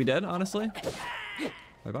how many we did, honestly.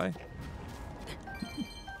 Bye-bye.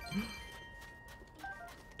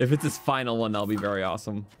 If it's his final one, that'll be very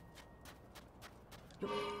awesome.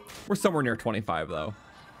 We're somewhere near 25, though.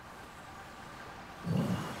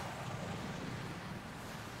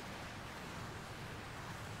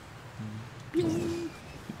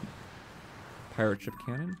 Pirate ship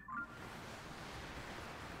cannon.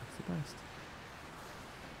 That's the best.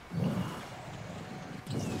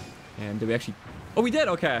 And did we actually... Oh, we did!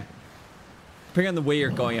 Okay. Depending on the way you're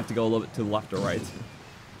going, you have to go a little bit to the left or right.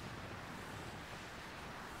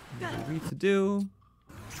 What we need to do...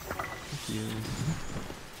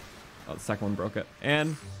 Oh, the second one broke it.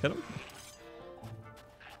 And hit him.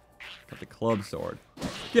 Got the club sword.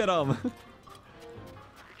 Get him!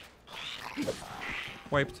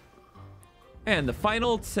 Wiped. And the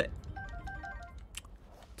final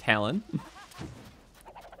Talon.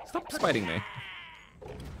 Stop spiting me.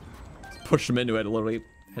 Just push him into it and literally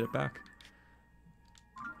hit it back.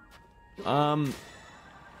 So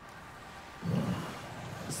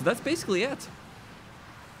that's basically it.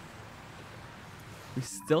 We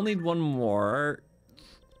still need one more.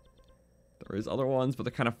 There is other ones, but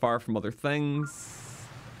they're kind of far from other things.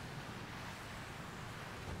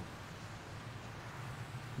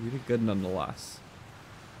 Really good nonetheless.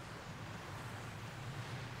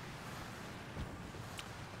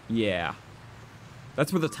 Yeah.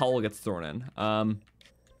 That's where the towel gets thrown in.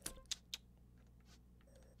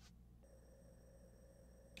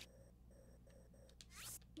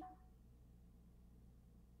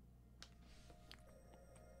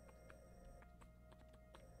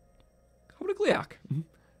 Gliak.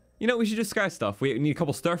 You know, we should do sky stuff. We need a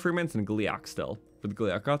couple star fragments and a Gliak still for the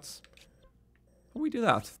Gliak guts. How do we do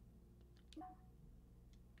that? Well,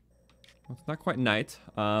 it's not quite night.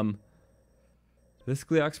 This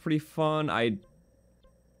Gliak's pretty fun. Oh, I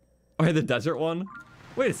had the desert one.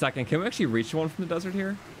 Wait a second. Can we actually reach one from the desert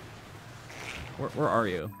here? Where are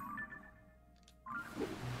you?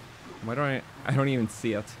 Why don't I don't even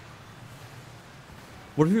see it.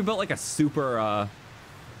 What if we built like a super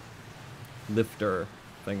lifter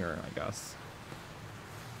thinger, I guess.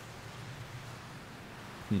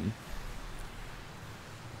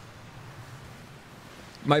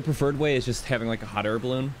 My preferred way is just having like a hot air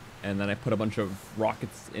balloon, and then I put a bunch of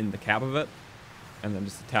rockets in the cap of it, and then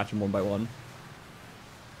just attach them one by one.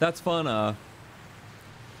 That's fun.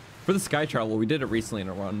 For the sky travel, we did it recently in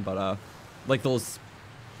a run, but like those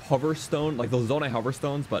hover stone, like those Zonai hover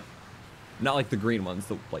stones, but not like the green ones,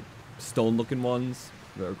 the like stone looking ones.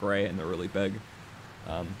 They're gray and they're really big.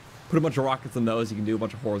 Put a bunch of rockets in those, you can do a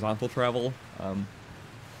bunch of horizontal travel,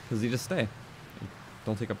 because you just stay.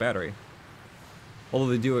 Don't take up battery. Although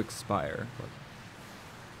they do expire. But...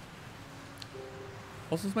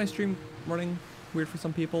 Also, is my stream running weird for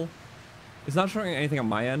some people? It's not showing anything on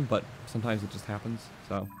my end, but sometimes it just happens,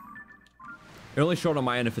 so. It only showed on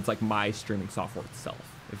my end if it's like my streaming software itself.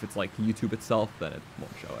 If it's like YouTube itself, then it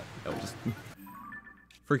won't show it. It'll just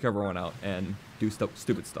freak everyone out and do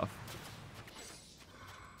stupid stuff.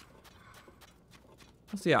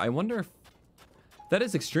 So yeah, I wonder if... That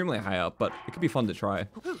is extremely high up, but it could be fun to try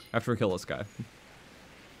after we kill this guy.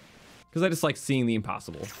 Because I just like seeing the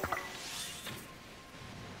impossible.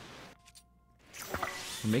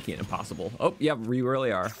 We're making it impossible. Oh, yeah, we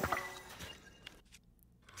really are.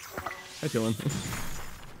 Hi, Dylan.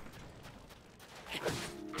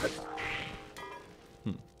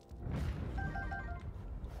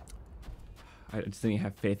 I just didn't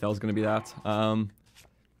have faith that was going to be that.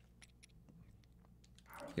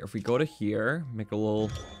 Here, if we go to here, make a little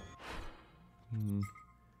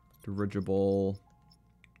dirigible.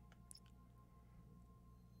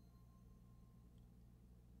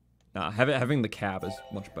 Nah, having the cab is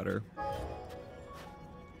much better.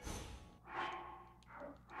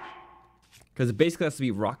 Because it basically has to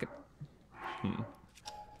be rocket.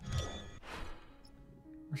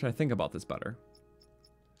 Or should I think about this better?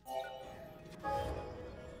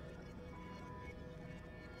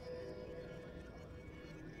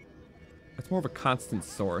 It's more of a constant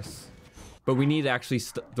source. But we need actually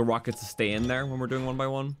the rockets to stay in there when we're doing one by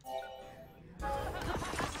one.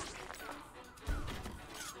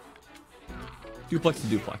 Duplex to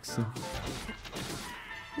duplex.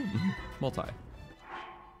 Multi.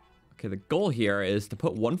 Okay, the goal here is to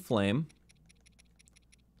put one flame.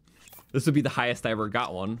 This would be the highest I ever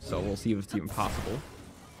got one, so we'll see if it's even possible.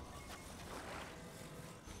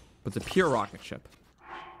 But it's a pure rocket ship.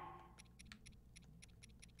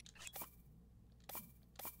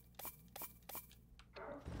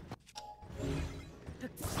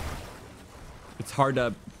 It's hard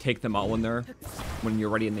to take them out when you're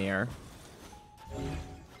already in the air.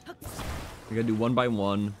 We gotta do one by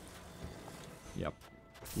one. Yep.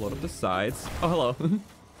 Load up the sides. Oh, hello.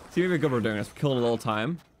 See, maybe good we're doing this. We're killing a little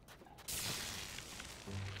time.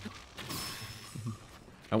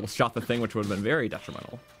 I almost shot the thing, which would have been very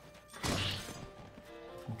detrimental.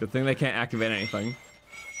 Good thing they can't activate anything.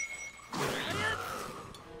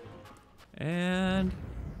 And...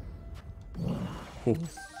 oh,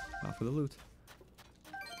 not for the loot.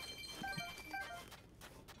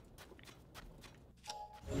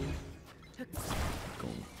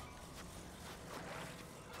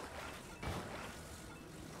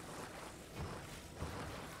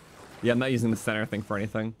 Yeah, I'm not using the center thing for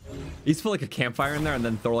anything. You used to put like a campfire in there and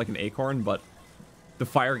then throw like an acorn, but the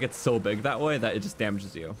fire gets so big that way that it just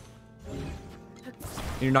damages you.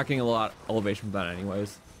 And you're not getting a lot of elevation from that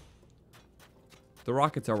anyways. The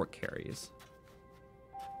rockets are what carries.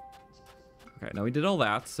 Okay, now we did all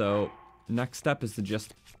that, so next step is to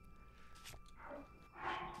just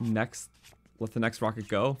let the next rocket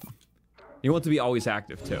go. You want it to be always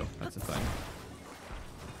active too. That's the thing.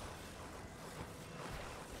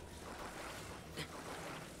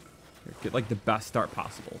 Get like the best start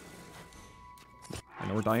possible. I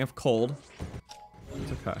know we're dying of cold.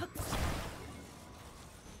 It's okay.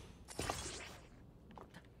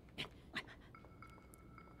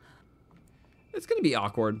 It's gonna be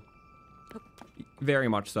awkward. Very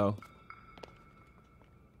much so.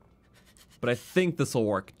 But I think this will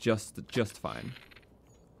work just fine.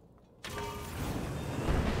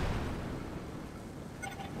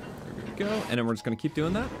 There we go. And then we're just gonna keep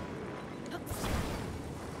doing that.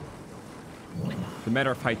 The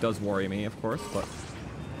matter of height does worry me, of course, but...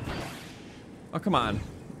 oh, come on.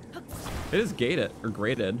 It is gated, or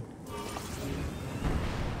graded.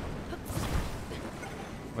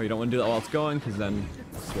 Oh, you don't want to do that while it's going, because then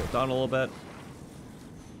slow it down a little bit.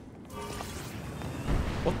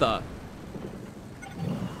 What the?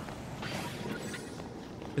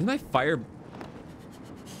 Is my fire...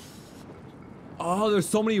 oh, there's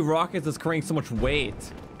so many rockets that's carrying so much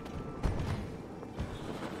weight.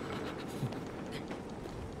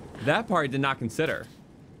 That part I did not consider.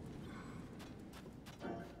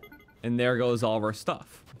 And there goes all of our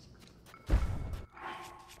stuff.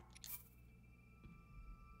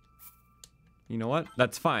 You know what?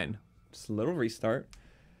 That's fine. Just a little restart.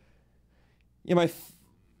 Yeah, my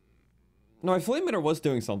flame emitter was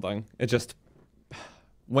doing something. It just...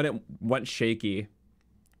 when it went shaky...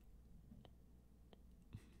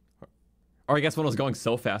 or I guess when it was going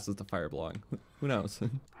so fast as the fire blowing. Who knows?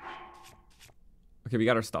 Okay, we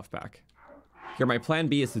got our stuff back. Here, my plan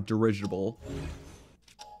B is the dirigible.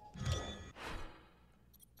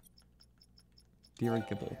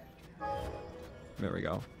 Dirigible. There we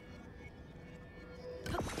go.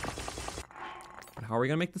 But how are we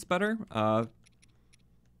gonna make this better?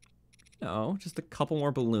 No, just a couple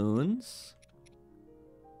more balloons.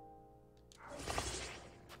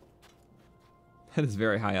 That is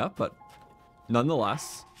very high up, but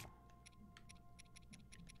nonetheless.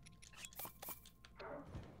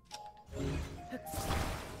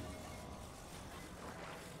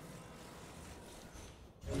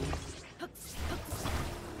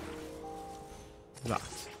 That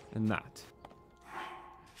and that.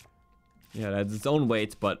 Yeah, it has its own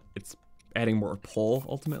weight, but it's adding more pull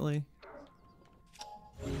ultimately.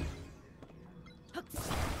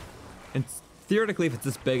 And theoretically, if it's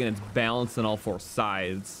this big and it's balanced on all four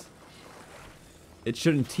sides, it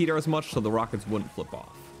shouldn't teeter as much, so the rockets wouldn't flip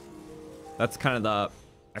off. That's kind of the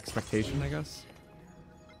expectation, I guess.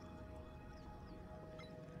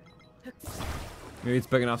 Maybe it's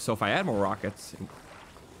big enough so if I add more rockets,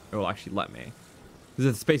 it will actually let me. Because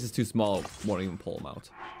if the space is too small, it won't even pull them out.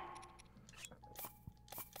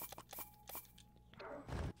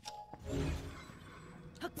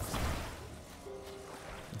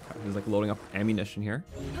 Okay, there's like loading up ammunition here.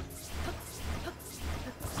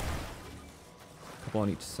 couple on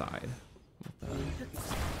each side.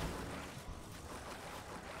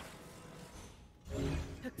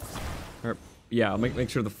 Or, yeah, I'll make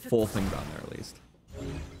sure the full thing's on there at least.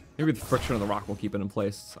 Maybe the friction of the rock will keep it in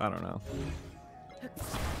place. I don't know.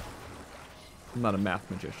 I'm not a math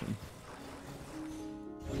magician.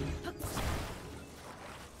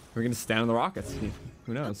 We're gonna stand on the rockets.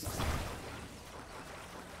 Who knows?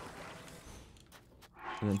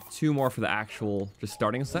 And then 2 more for the actual just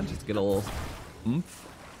starting ascent, just to get a little oomph,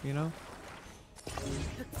 you know?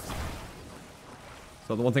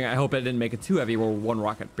 So the one thing I hope I didn't make it too heavy where 1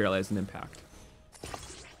 rocket barely has an impact.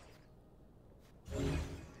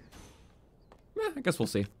 I guess we'll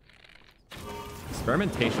see.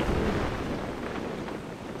 Experimentation.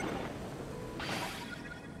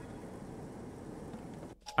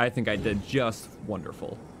 I think I did just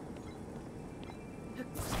wonderful.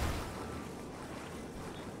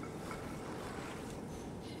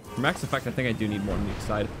 For max effect, I think I do need more on each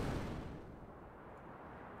side.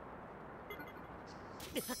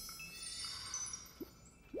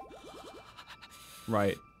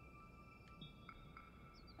 Right.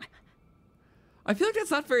 I feel like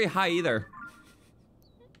that's not very high either.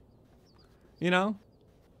 You know?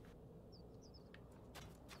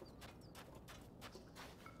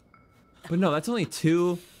 But no, that's only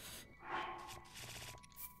 2.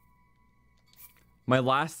 My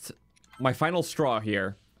final straw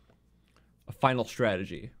here. A final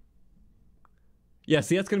strategy. Yeah,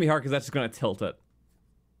 see, that's gonna be hard because that's just gonna tilt it.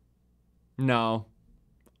 No.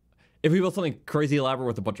 If we build something crazy elaborate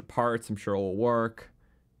with a bunch of parts, I'm sure it will work.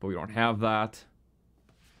 But we don't have that.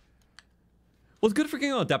 Well, it's good for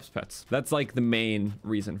getting on depth pits. That's like the main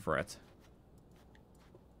reason for it.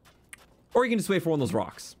 Or you can just wait for one of those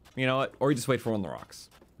rocks. You know what? Or you just wait for one of the rocks.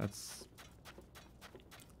 That's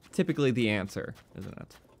typically the answer, isn't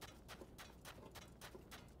it?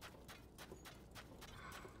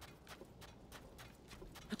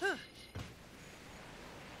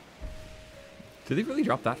 Did they really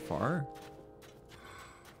drop that far?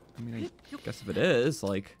 I mean, I guess if it is,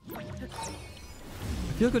 like... I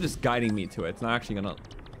feel like they're just guiding me to it. It's not actually gonna...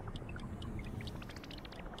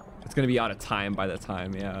 It's gonna be out of time by the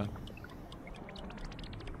time, yeah.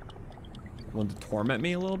 Want to torment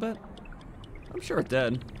me a little bit? I'm sure it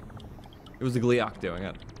did. It was the Gliok doing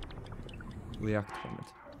it. Gliok torment.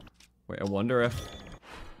 Wait, I wonder if...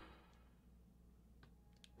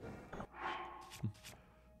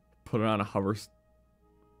 Put it on a hover...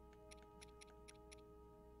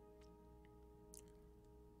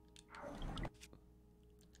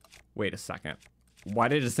 Wait a second. Why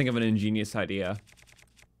did I just think of an ingenious idea?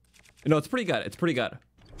 No, it's pretty good. It's pretty good.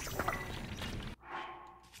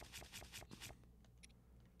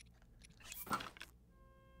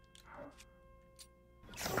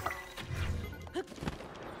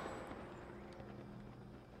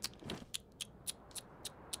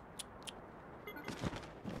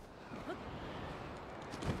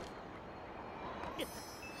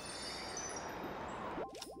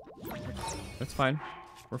 That's fine.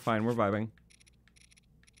 We're fine. We're vibing.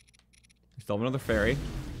 We still have another ferry.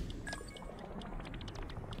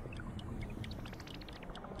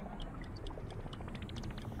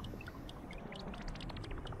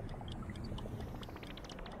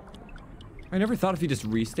 I never thought if you just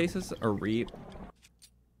restasis or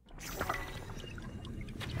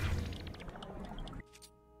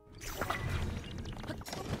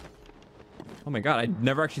Oh my god, I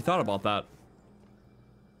never actually thought about that.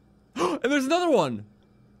 And there's another one!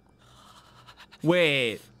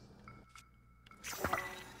 Wait.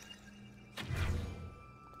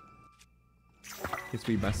 Guess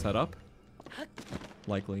we messed that up.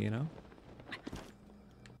 Likely, you know?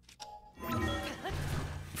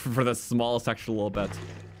 For the smallest extra little bit.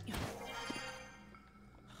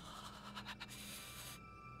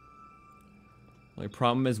 The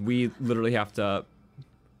problem is we literally have to...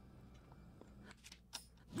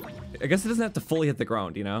 I guess it doesn't have to fully hit the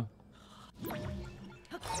ground, you know?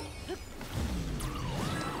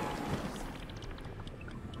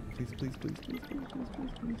 Please, please, please, please, please, please,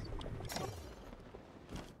 please, please.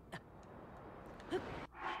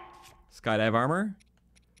 Skydive armor.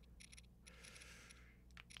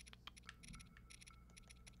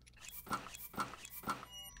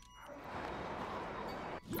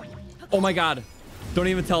 Oh my god. Don't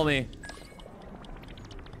even tell me.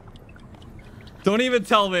 Don't even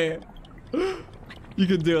tell me. You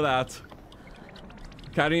can do that.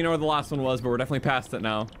 Okay, I don't even know where the last one was, but we're definitely past it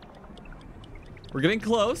now. We're getting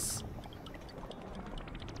close.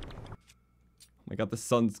 Oh my god, the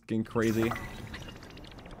sun's getting crazy.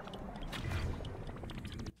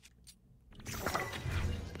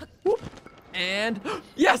 Whoop. And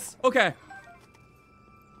yes, okay.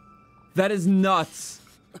 That is nuts.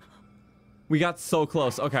 We got so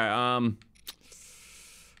close. Okay,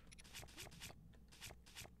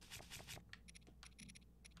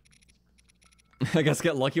 I guess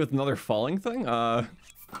get lucky with another falling thing? What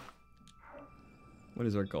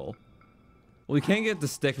is our goal? Well, we can't get the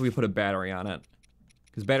stick if we put a battery on it.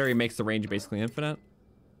 Because battery makes the range basically infinite.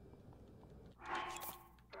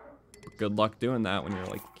 Good luck doing that when you're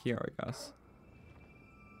like here, I guess.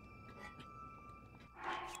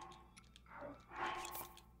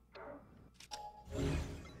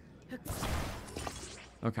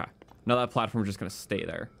 Okay. Now that platform is just gonna stay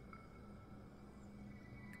there.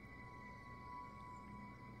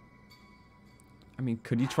 I mean,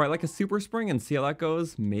 could you try like a super spring and see how that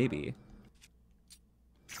goes? Maybe.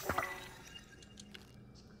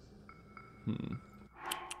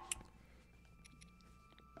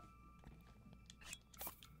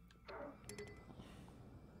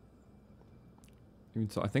 Even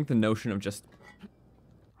so, I think the notion of just...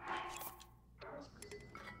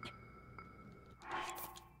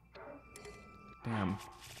 Damn.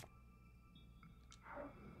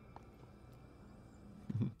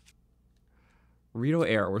 Rito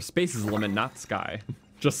air, where space is the limit, not sky.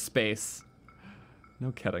 Just space.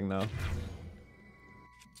 No kidding, though.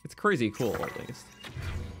 It's crazy cool, at least.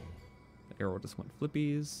 The arrow just went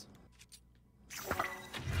flippies.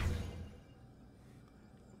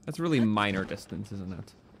 That's really minor distance, isn't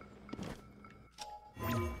it?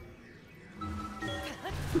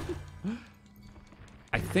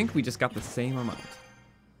 I think we just got the same amount.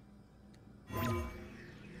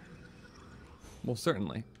 Well,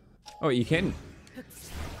 certainly. Oh, you can...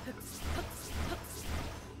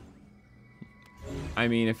 I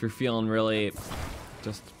mean, if you're feeling really...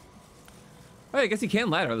 just... Oh, I guess you can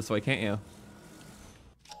ladder this way, can't you?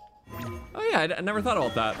 Oh yeah, I never thought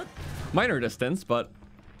about that. Minor distance, but...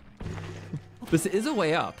 this is a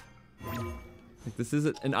way up. Like, this is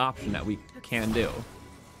an option that we can do.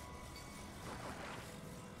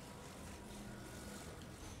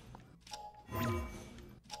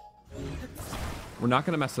 We're not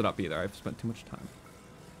gonna mess it up either. I've spent too much time.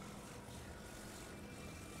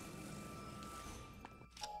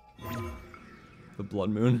 The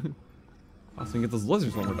blood moon. Also, we can get those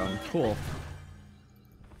lizards when we're done. Cool.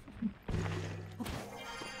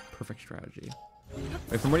 Perfect strategy.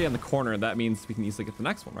 If I'm already on the corner, that means we can easily get the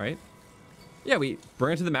next one, right? Yeah, we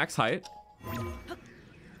bring it to the max height.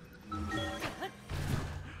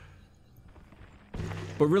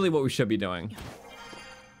 But really what we should be doing.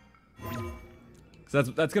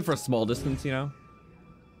 Because that's good for a small distance, you know?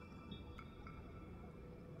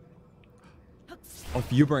 Oh,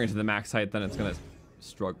 if you bring it to the max height, then it's gonna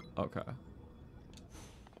struggle. Okay.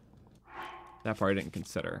 That part I didn't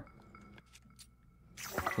consider.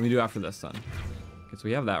 What do we do after this, then? Okay, so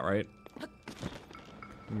we have that, right?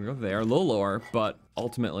 We go there, a little lower, but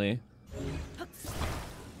ultimately,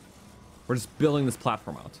 we're just building this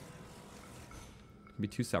platform out. It can be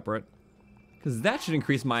two separate. Because that should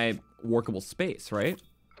increase my workable space, right?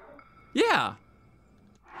 Yeah!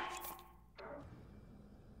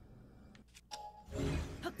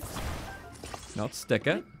 Now let's stick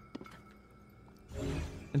it.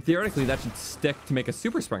 And theoretically, that should stick to make a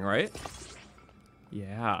super spring, right?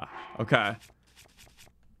 Yeah. Okay.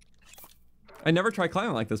 I never tried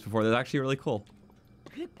climbing like this before. That's actually really cool.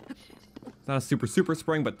 It's not a super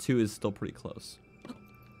spring, but 2 is still pretty close.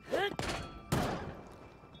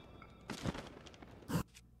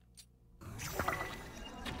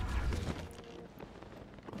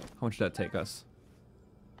 How much did that take us?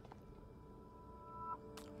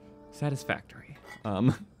 Satisfactory.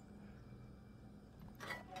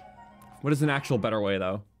 What is an actual better way,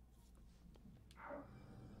 though?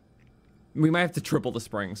 We might have to triple the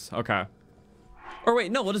springs. Okay. Or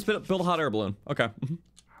wait, no, we'll just build a hot air balloon. Okay.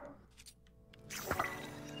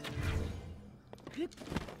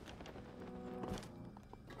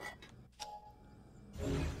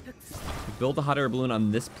 Build the hot air balloon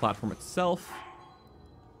on this platform itself.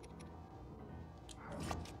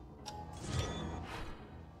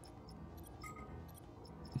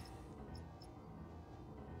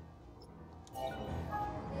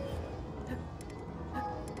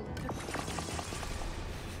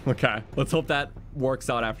 Okay, let's hope that works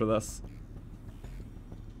out after this.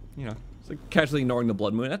 You know, it's like casually ignoring the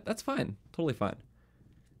blood moon. That's fine. Totally fine.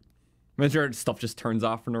 Imagine stuff just turns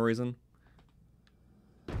off for no reason.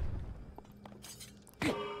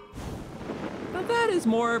 Now that is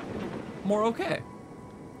more okay.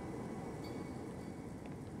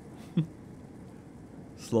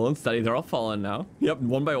 Slow and steady. They're all falling now. Yep,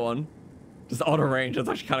 one by one. Just out of range. That's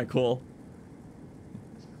actually kind of cool.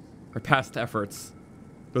 Our past efforts.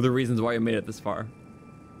 They're the reasons why we made it this far.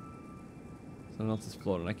 Something else is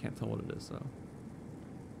floating. I can't tell what it is though.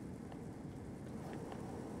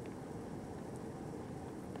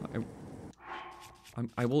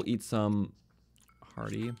 I will eat some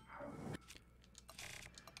hearty.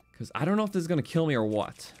 Because I don't know if this is going to kill me or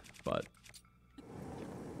what, but...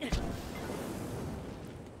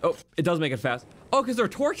 Oh, it does make it fast. Oh, because they're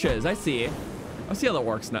torches. I see. I see how that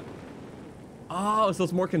works now. Oh, so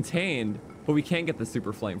it's more contained. But we can't get the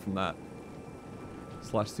super flame from that.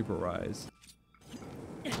 / super rise.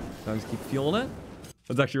 So I just keep fueling it.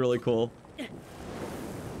 That's actually really cool. Okay,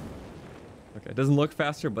 it doesn't look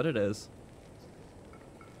faster, but it is.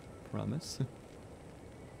 Promise.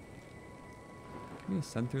 Can we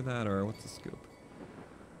ascend through that, or what's the scoop?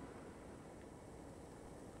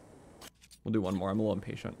 We'll do one more. I'm a little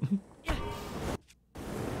impatient.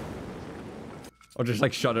 Or just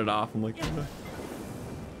like shut it off. I'm like,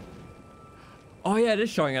 oh yeah, it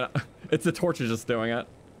is showing it. It's the torch is just doing it,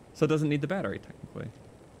 so it doesn't need the battery technically.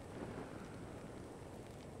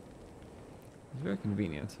 It's very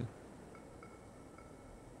convenient.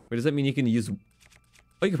 Wait, does that mean you can use?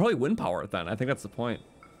 Oh, you can probably wind power it then. I think that's the point.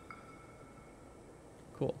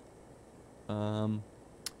 Cool. No,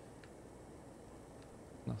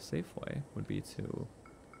 safe way would be to...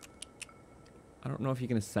 I don't know if you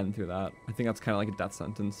can ascend through that. I think that's kind of like a death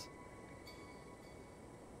sentence.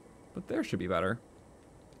 But there should be better.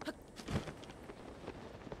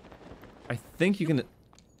 I think you can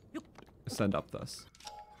ascend up this.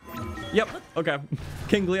 Yep, okay.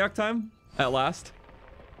 King Gliok time, at last.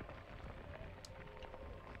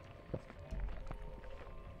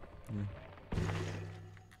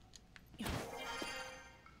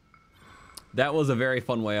 That was a very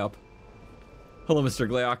fun way up. Hello, Mr.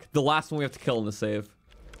 Gliok. The last one we have to kill in the save.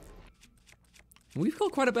 We've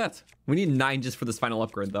killed quite a bit. We need 9 just for this final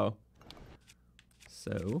upgrade, though.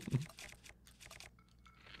 So...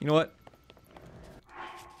 You know what?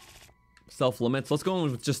 Self-limits. Let's go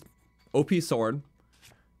in with just OP sword.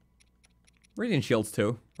 Radiant shields,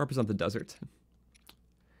 too. Represent the desert.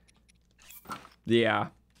 Yeah.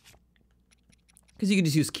 Because you can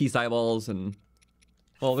just use key eyeballs and...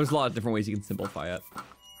 Well, there's a lot of different ways you can simplify it.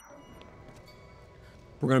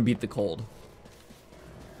 We're gonna beat the cold.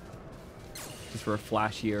 Just for a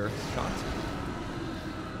flashier shot.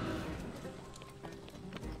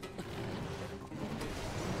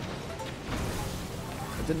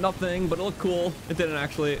 It did nothing, but it looked cool. It didn't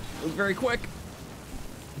actually. It was very quick.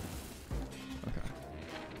 Okay.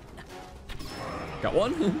 Got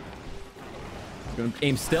one. Gonna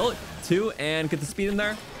aim still. 2 and get the speed in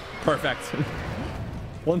there. Perfect.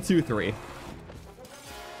 1, 2, 3.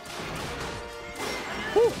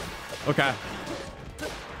 Whew. Okay.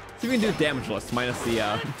 See if we can do a damage list minus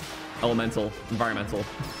the elemental, environmental.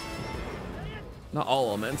 Not all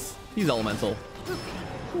elements. He's elemental.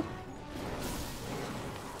 Whew.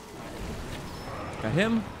 Got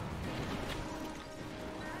him.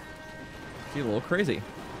 He's a little crazy.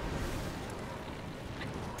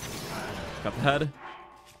 Got the head.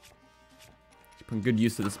 He's putting good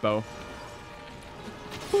use to this bow.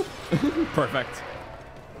 Perfect.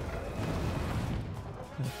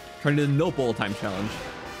 Trying to do the no bowl time challenge.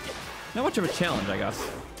 Not much of a challenge, I guess.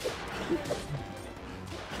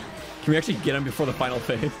 Can we actually get him before the final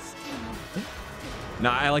phase?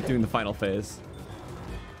 Nah, I like doing the final phase.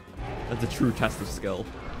 That's a true test of skill.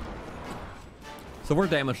 So we're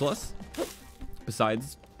damageless.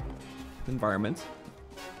 Besides the environment.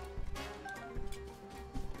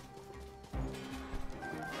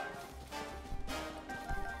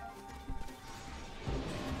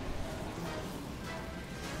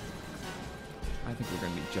 I think we're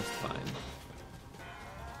gonna be just fine.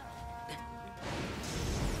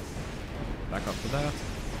 Back up to that.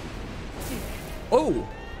 Oh!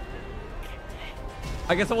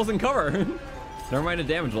 I guess I wasn't cover. Never mind, a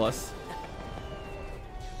damage less.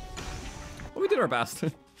 Well, we did our best.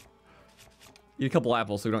 Eat a couple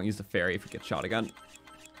apples so we don't use the fairy if we get shot again.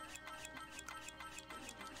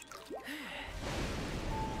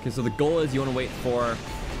 Okay, so the goal is you want to wait for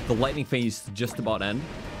the lightning phase to just about end.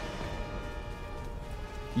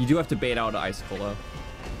 You do have to bait out an icicle though.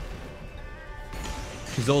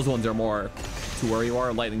 Because those ones are more to where you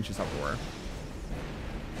are, lightning's just everywhere.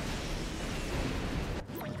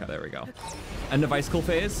 Okay, there we go. End of icicle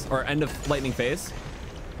phase, or end of lightning phase.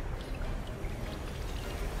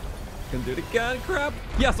 Gonna do it again, crap.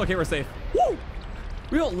 Yes, okay, we're safe. Woo!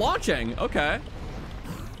 We don't launching, okay.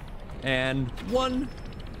 And 1,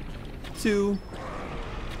 2,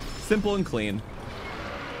 simple and clean.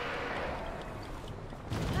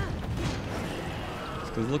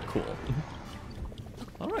 Just because look cool.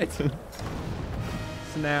 All right.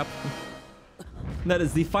 Snap. And that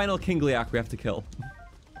is the final King Gliak we have to kill.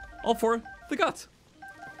 All for the gut.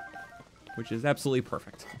 Which is absolutely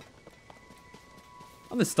perfect.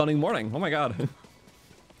 On this stunning morning. Oh my god.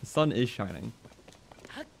 The sun is shining.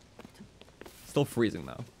 Still freezing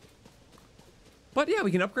though. But yeah,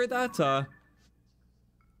 we can upgrade that. I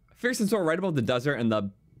figure since we're right above the desert and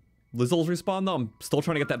the Lizzles respawn though, I'm still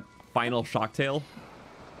trying to get that final shock tail.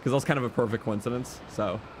 Because that was kind of a perfect coincidence,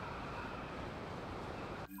 so.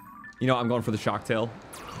 You know, I'm going for the shock tail.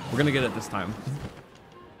 We're gonna get it this time.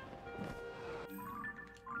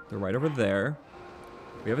 They're right over there.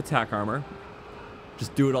 We have attack armor.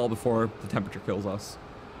 Just do it all before the temperature kills us.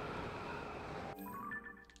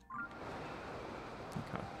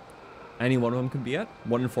 Okay. Any one of them can be it.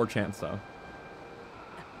 1 in 4 chance though.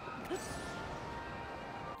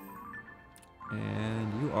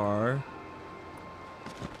 And you are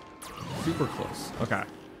super close. Okay.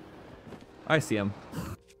 I see him.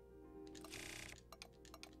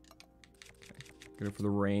 Okay. Get it for the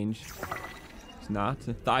range. He's not.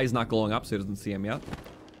 The eye's not glowing up, so he doesn't see him yet.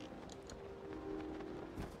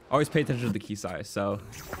 Always pay attention to the key size, so.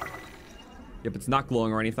 Yep, it's not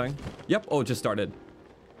glowing or anything. Yep, oh, it just started.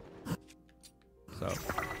 So.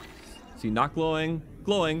 See, not glowing,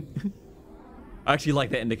 glowing. I actually like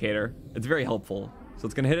the indicator. It's very helpful. So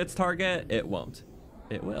it's gonna hit its target. It won't.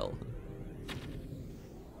 It will.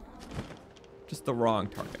 Just the wrong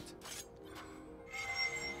target.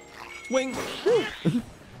 Swing!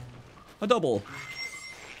 A double.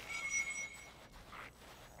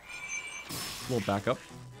 A little backup.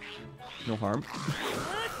 No harm.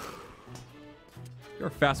 You're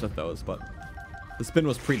fast with those, but the spin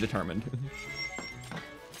was predetermined.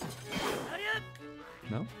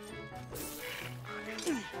 No?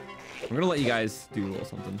 I'm gonna let you guys do a little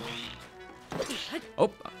something.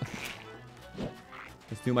 Oh!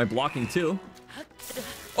 Let's do my blocking too.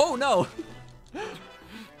 Oh no! I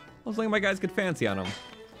was thinking my guys get fancy on them.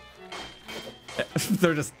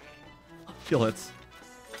 They're just kill hits.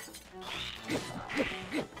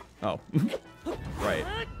 Oh. Right.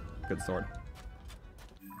 Good sword.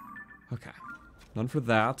 Okay. None for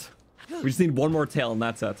that. We just need one more tail and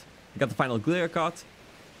that's it. We got the final Gliakot.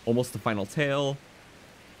 Almost the final tail.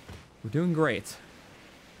 We're doing great.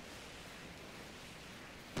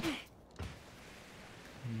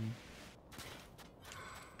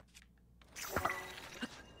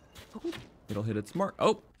 It'll hit its mark.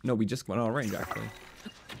 Oh, no, we just went out of range, actually.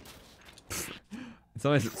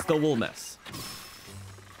 Sometimes it still will miss.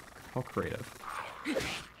 How creative.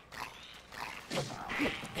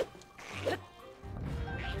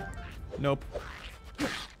 Nope.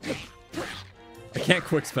 I can't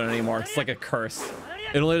quick spin anymore. It's like a curse.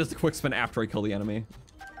 It only does the quick spin after I kill the enemy.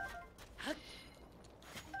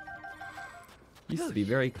 Used to be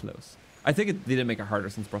very close. I think they did make it harder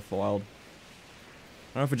since Breath of the Wild.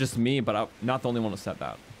 I don't know if it's just me, but I'm not the only one who said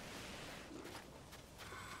that.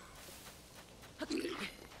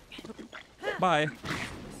 Bye.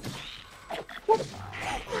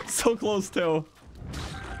 So close too.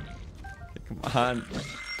 Okay, come on.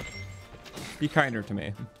 Be kinder to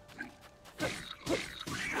me.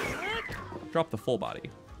 Drop the full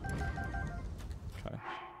body. Okay.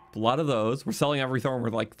 A lot of those. We're selling everything. We're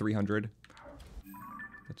like 300.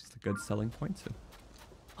 That's just a good selling point too.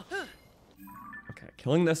 Okay,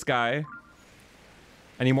 killing this guy.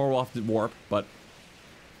 Any more we'll have to warp, but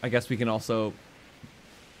I guess we can also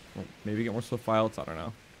well, maybe get more swift files. I don't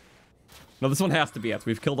know. No, this one has to be it.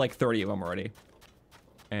 We've killed like 30 of them already.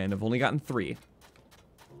 And I've only gotten 3.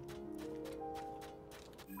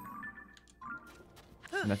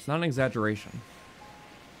 And that's not an exaggeration.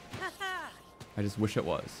 I just wish it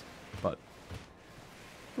was. But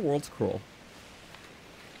the world's cruel.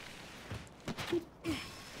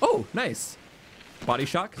 Oh, nice. Body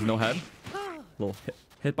shot, 'cause no head. Little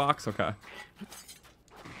hitbox, okay.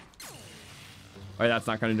 Alright, that's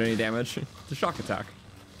not going to do any damage. It's a shock attack.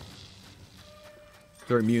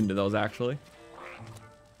 They're immune to those, actually.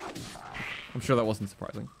 I'm sure that wasn't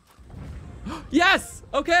surprising. Yes!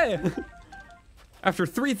 Okay! After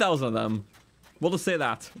 3,000 of them. We'll just say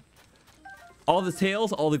that. All the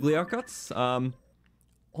tails, all the Gliakots.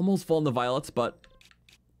 Almost fall into violets, but...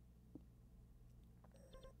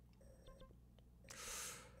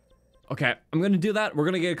 Okay, I'm going to do that. We're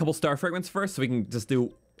going to get a couple star fragments first, so we can just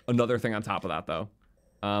do another thing on top of that, though.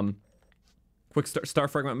 Quick star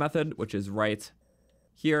fragment method, which is right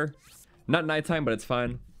here. Not nighttime, but it's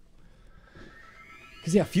fine.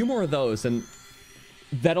 Because, yeah, a few more of those, and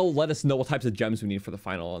that'll let us know what types of gems we need for the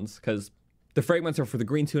final ones. Because the fragments are for the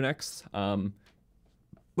green tunics.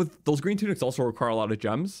 With those green tunics also require a lot of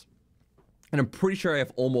gems. And I'm pretty sure I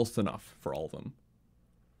have almost enough for all of them.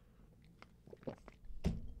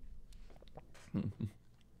 We're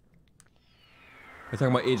talking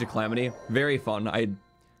about Age of Calamity. Very fun. I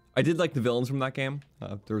did like the villains from that game.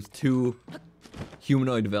 There was 2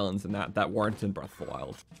 humanoid villains in that weren't in Breath of the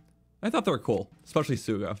Wild. I thought they were cool, especially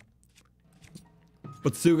Suga.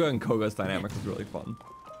 But Suga and Koga's dynamic was really fun.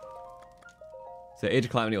 So Age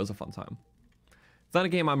of Calamity was a fun time. It's not a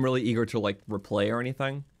game I'm really eager to like replay or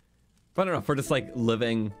anything. But I don't know, for just like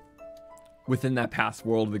living within that past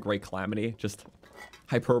world of the Great Calamity, just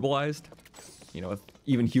hyperbolized, you know, with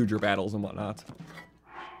even huger battles and whatnot.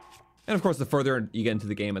 And of course, the further you get into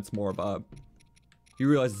the game, it's more of a, you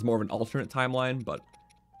realize it's more of an alternate timeline, but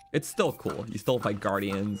it's still cool. You still fight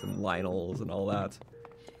Guardians and Lionels and all that.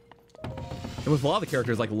 And with a lot of the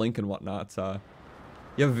characters like Link and whatnot,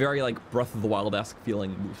 you have a very like Breath of the Wild-esque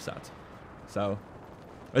feeling moveset. So,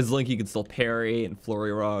 as Link, you can still parry and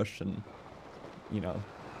Flurry Rush and, you know,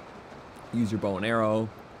 use your bow and arrow.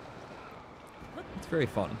 It's very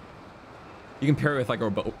fun. You can parry with like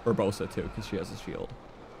Urbosa too, because she has a shield.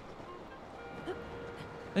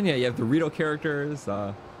 And yeah, you have the Rito characters.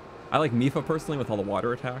 I like Mipha personally with all the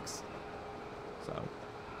water attacks. So,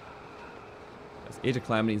 yes, Age of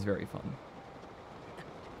Calamity is very fun.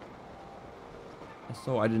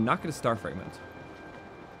 Also, I did not get a star fragment.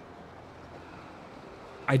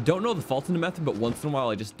 I don't know the fault in the method, but once in a while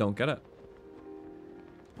I just don't get it.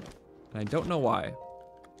 And I don't know why.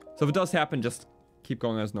 So if it does happen, just keep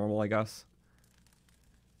going as normal, I guess.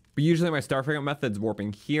 But usually my star fragment method's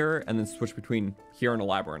warping here and then switch between here and a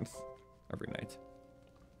labyrinth every night.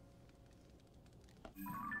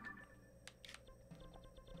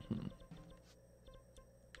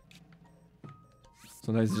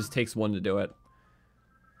 Sometimes it just takes one to do it.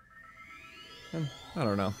 And I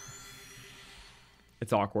don't know.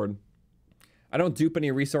 It's awkward. I don't dupe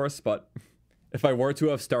any resource, but if I were to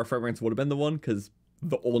have, star fragments would have been the one, because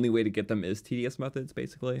the only way to get them is tedious methods,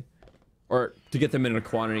 basically. Or to get them in a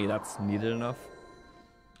quantity that's needed enough.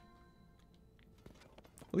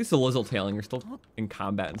 At least the Lizzle tailing, you're still in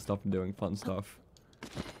combat and stuff and doing fun stuff.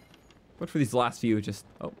 But for these last few, just,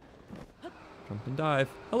 oh. Jump and dive.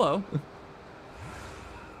 Hello.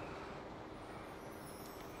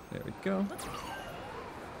 There we go.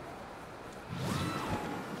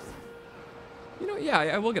 You know, yeah,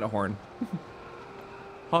 I will get a horn.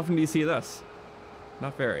 How often do you see this?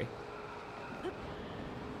 Not very.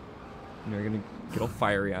 You're gonna get all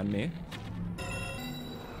fiery on me.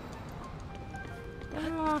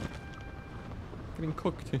 Ah, getting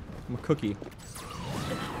cooked. I'm a cookie.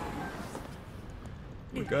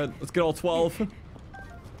 We're good. Let's get all 12.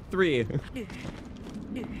 3,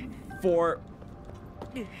 4,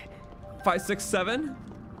 5, 6, 7.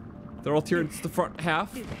 They're all tiered to the front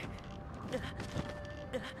half.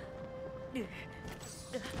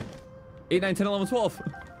 8, 9, 10, 11, 12.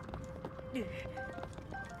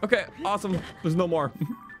 Okay, awesome. There's no more.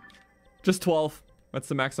 Just 12. That's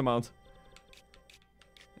the max amount.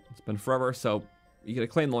 It's been forever, so you gotta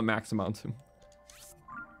claim the max amount.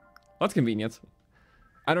 That's convenient.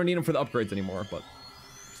 I don't need them for the upgrades anymore, but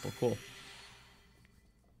still cool.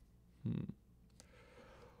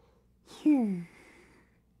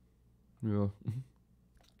 Yeah.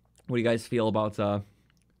 What do you guys feel about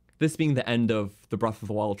this being the end of the Breath of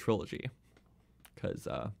the Wild trilogy? Because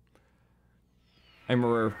I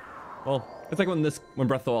remember, well, it's like when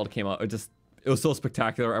Breath of the Wild came out, it was so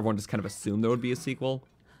spectacular, everyone just kind of assumed there would be a sequel,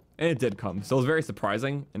 and it did come. So it was very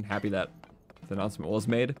surprising and happy that the announcement was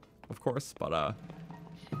made, of course, but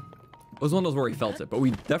it was one of those where we felt it, but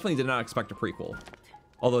we definitely did not expect a prequel.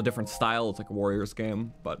 Although a different style, it's like a Warriors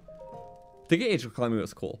game, but to get Age of Calamity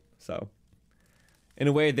was cool. So in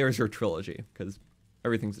a way, there's your trilogy, because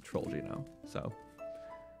everything's a trilogy now. So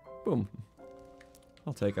boom,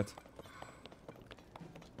 I'll take it.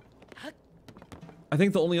 I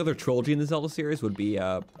think the only other trilogy in the Zelda series would be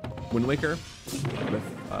Wind Waker with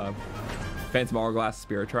Phantom Hourglass,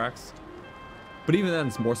 Spirit Tracks. But even then,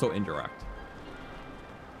 it's more so indirect.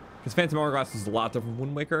 Because Phantom Hourglass is a lot different from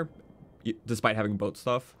Wind Waker, despite having boat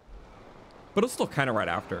stuff. But it's still kind of right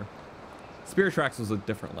after. Spirit Tracks was a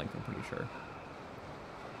different Link, I'm pretty sure.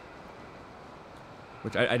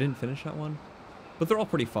 Which I didn't finish that one. But they're all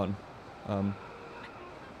pretty fun.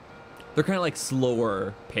 They're kind of like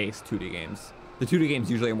slower paced 2D games. The 2D games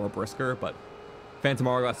usually are more brisker, but Phantom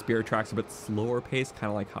Hourglass, Spirit Tracks are a bit slower paced, kind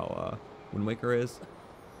of like how Wind Waker is.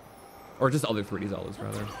 Or just other 3D Zeldas,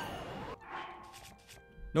 rather.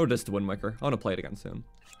 No diss to Wind Waker. I want to play it again soon.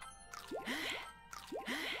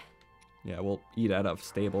 Yeah, we'll eat out of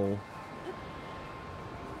stable.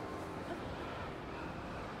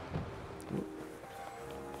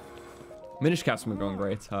 Minish Cap's been going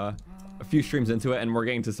great. A few streams into it, and we're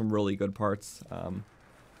getting to some really good parts.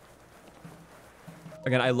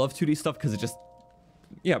 Again, I love 2D stuff because it just,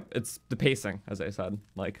 yeah, it's the pacing, as I said.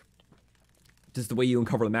 Like, just the way you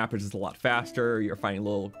uncover the map is just a lot faster. You're finding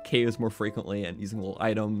little caves more frequently and using little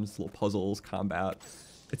items, little puzzles, combat.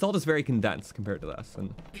 It's all just very condensed compared to this.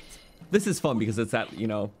 And this is fun because it's that, you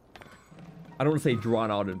know, I don't want to say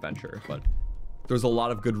drawn out adventure, but there's a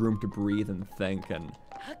lot of good room to breathe and think, and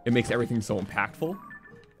it makes everything so impactful.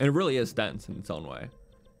 And it really is dense in its own way.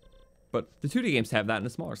 But the 2D games have that in a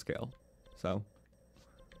smaller scale. So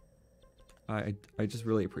I just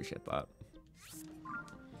really appreciate that.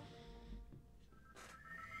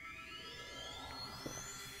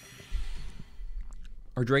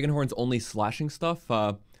 Are Dragon Horns only slashing stuff?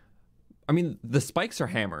 I mean, the spikes are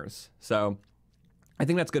hammers, so I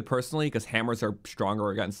think that's good personally, because hammers are stronger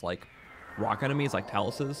against, like, rock enemies, like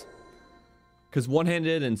taluses. Because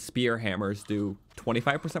one-handed and spear hammers do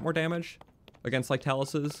 25% more damage against, like,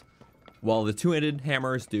 taluses, while the two-handed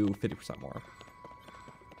hammers do 50% more.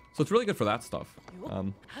 So it's really good for that stuff.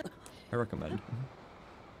 I recommend.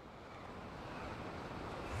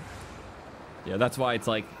 Yeah, that's why it's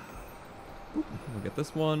like, we'll get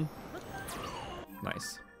this one.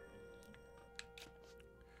 Nice.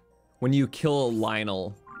 When you kill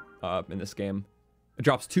Lionel in this game, it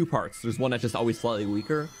drops 2 parts. There's one that's just always slightly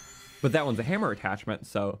weaker, but that one's a hammer attachment,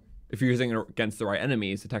 so if you're using it against the right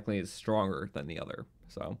enemies, it technically is stronger than the other.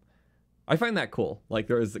 So I find that cool. Like,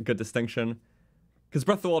 there is a good distinction, because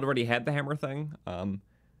Breath of the Wild already had the hammer thing,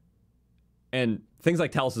 and things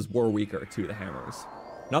like taluses were weaker to the hammers.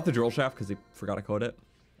 Not the drill shaft, because they forgot to code it.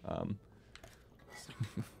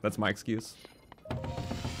 That's my excuse.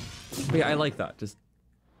 But yeah, I like that. Just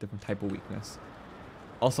different type of weakness.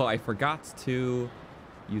 Also, I forgot to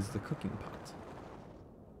use the cooking pot.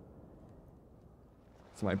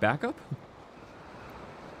 So my backup?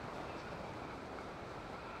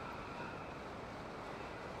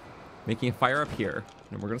 Making a fire up here,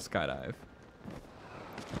 and we're gonna skydive.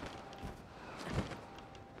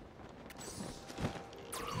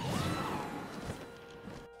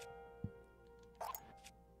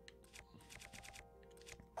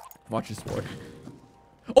 Watch this boy.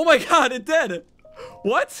 Oh my god, it did!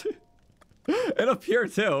 What? And up here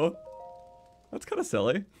too. That's kind of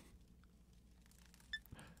silly.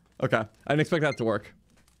 Okay, I didn't expect that to work.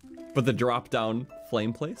 But the drop down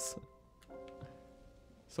flame place.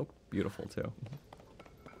 So beautiful too.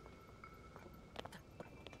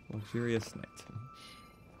 Luxurious night.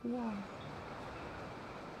 Wow.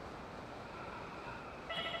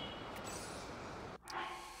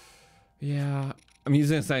 Yeah, I'm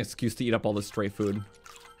using this as an excuse to eat up all this stray food.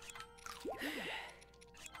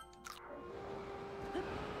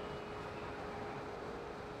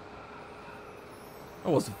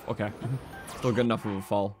 Oh, was okay. Still good enough of a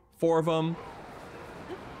fall. 4 of them.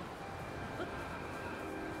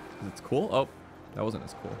 It's cool. Oh, that wasn't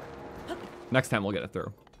as cool. Next time we'll get it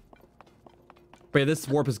through. But yeah, this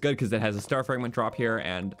warp is good because it has a star fragment drop here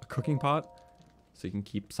and a cooking pot, so you can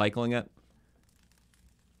keep cycling it.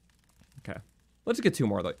 Okay, let's just get 2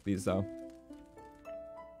 more like these though,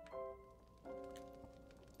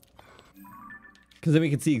 because then we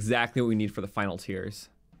can see exactly what we need for the final tiers.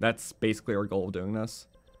 That's basically our goal of doing this.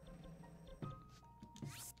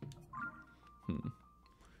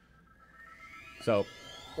 So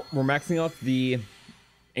we're maxing out the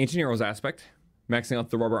Ancient Heroes aspect, maxing out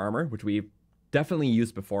the rubber armor, which we've definitely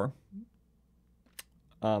used before.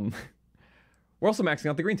 We're also maxing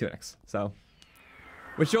out the green tunics, so,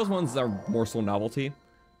 which those ones are more so novelty.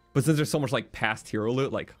 But since there's so much like past hero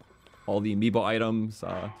loot, like all the amiibo items,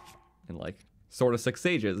 and like Sword of 6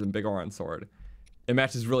 Sages and Big Oran Sword, it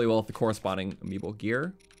matches really well with the corresponding amiibo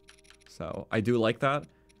gear. So I do like that.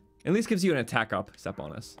 At least gives you an attack up step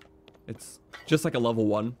bonus. It's just like a level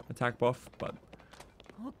 1 attack buff, but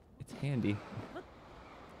it's handy.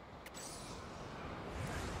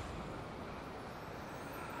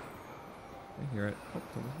 I hear it. Oh,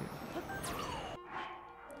 it's over here.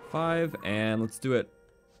 5, and let's do it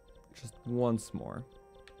just once more.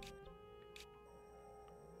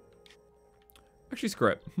 Actually, screw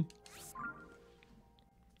it.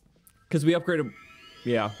 Because we upgraded,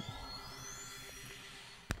 yeah.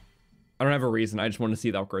 I don't have a reason. I just want to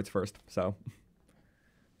see the upgrades first, so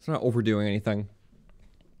it's not overdoing anything.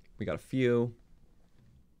 We got a few.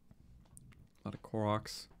 A lot of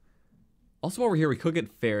Koroks. Also, while we're here, we could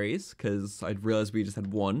get fairies, because I'd realized we just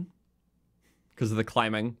had 1. Because of the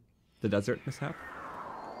climbing the desert mishap.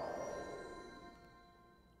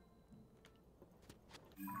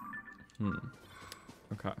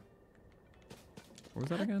 Okay. What was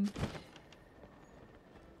that again?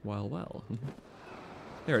 Well.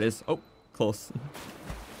 There it is. Oh, close.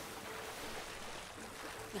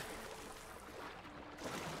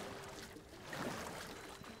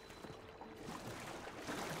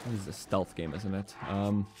 This is a stealth game, isn't it?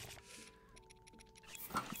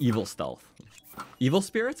 Evil stealth. Evil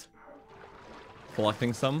spirits?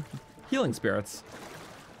 Collecting some healing spirits.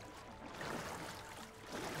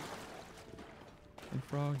 And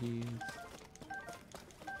froggies.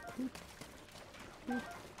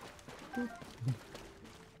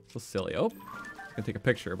 So silly. Oh, he's gonna take a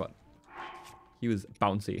picture, but he was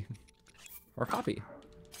bouncy. Or happy.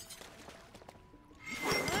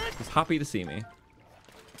 He's happy to see me.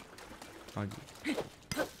 Froggy.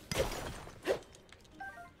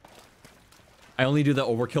 I only do the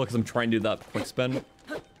overkill because I'm trying to do that quick spin.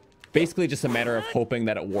 Basically just a matter of hoping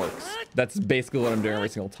that it works. That's basically what I'm doing every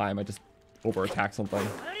single time. I just over attack something.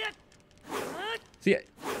 See,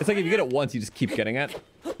 it's like if you get it once, you just keep getting it.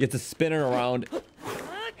 You have to spin it around.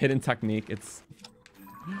 Hidden technique. It's...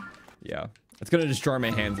 Yeah. It's going to destroy my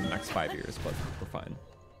hands in the next 5 years, but we're fine.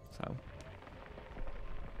 So...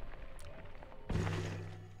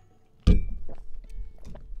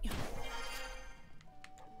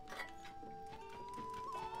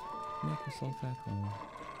 Make yourself at home.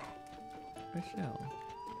 I shall.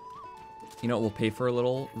 You know what? We'll pay for a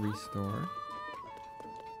little restore.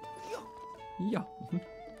 Yeah.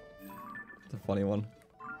 It's a funny one.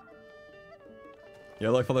 Yeah,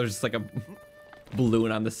 I like how there's just like a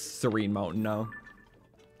balloon on this serene mountain now.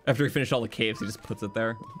 After we finish all the caves, he just puts it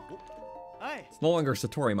there. It's no longer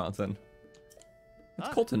Satori Mountain. It's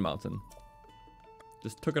Colton Mountain.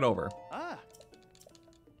 Just took it over.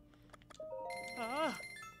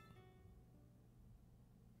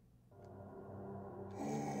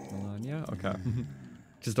 Yeah, okay.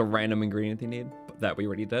 Just a random ingredient you need that we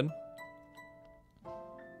already did. I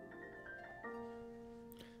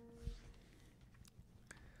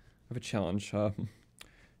have a challenge.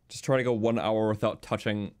 Just try to go 1 hour without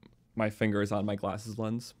touching my fingers on my glasses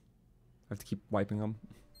lens. I have to keep wiping them.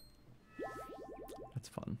 That's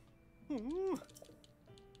fun.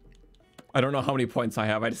 I don't know how many points I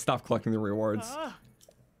have. I just stopped collecting the rewards.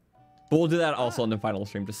 But we'll do that also in the final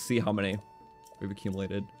stream. Just see how many we've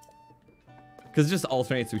accumulated. Because it just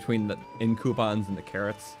alternates between the coupons and the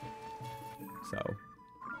carrots. So,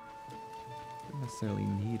 don't necessarily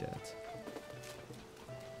need it.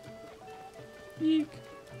 Eek.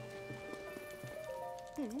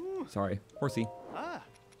 Sorry, horsey.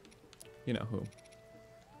 You know who.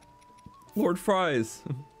 Lord Fries.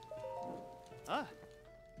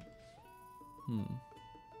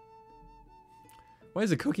 Why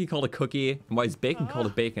is a cookie called a cookie? And why is bacon called a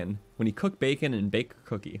bacon? When you cook bacon and bake a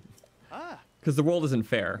cookie. Because the world isn't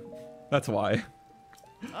fair. That's why.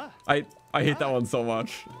 I hate that one so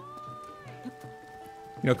much.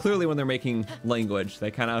 You know, clearly when they're making language,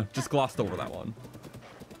 they kind of just glossed over that one.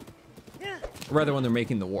 Or rather, when they're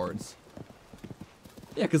making the words.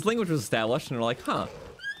 Yeah, because language was established, and they're like, huh.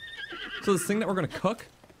 So this thing that we're going to cook?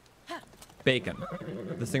 Bacon.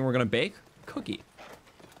 This thing we're going to bake? Cookie.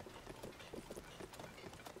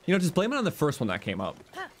 You know, just blame it on the first one that came out.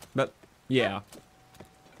 But, yeah.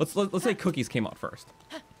 Let's say cookies came out first.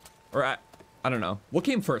 Or I don't know. What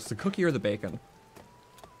came first, the cookie or the bacon?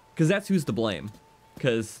 Because that's who's to blame.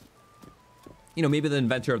 Because, you know, maybe the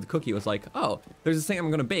inventor of the cookie was like, oh, there's this thing I'm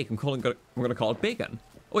going to bake. I'm going to call it bacon.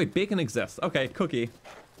 Oh, wait, bacon exists. Okay, cookie.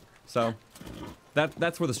 So,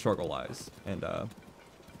 that's where the struggle lies. And,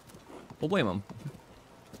 we'll blame them.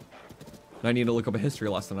 And I need to look up a history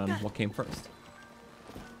lesson on what came first.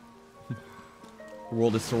 The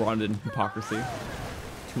world is surrounded in hypocrisy.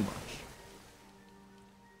 Too much.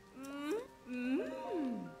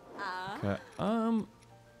 Okay,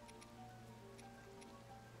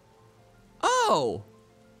 Oh!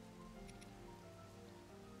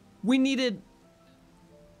 We needed...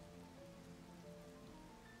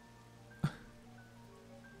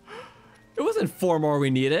 It wasn't 4 more we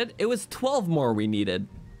needed. It was 12 more we needed.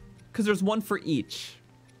 Because there's 1 for each.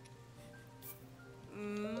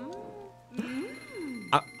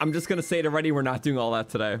 I'm just gonna say it already, we're not doing all that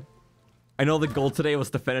today. I know the goal today was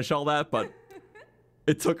to finish all that, but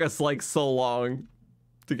it took us like so long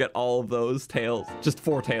to get all of those tails. Just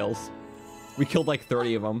 4 tails. We killed like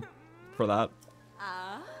 30 of them for that.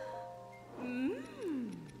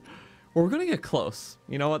 Well, we're gonna get close.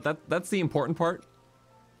 You know what? That's the important part.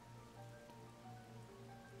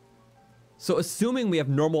 So assuming we have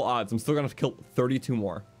normal odds, I'm still gonna have to kill 32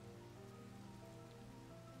 more.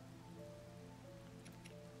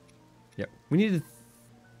 Yep, we needed...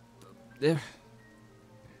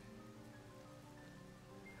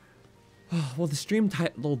 Well, the stream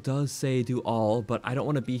title does say do all, but I don't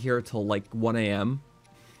want to be here till like 1 a.m.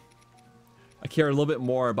 I care a little bit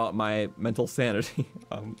more about my mental sanity.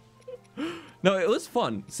 No, it was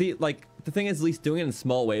fun. See, like, the thing is, at least doing it in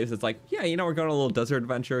small waves, it's like, yeah, you know, we're going on a little desert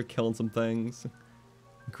adventure, killing some things,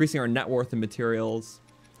 increasing our net worth and materials.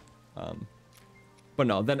 But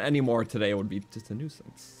no, then any more today would be just a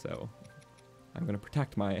nuisance. So I'm going to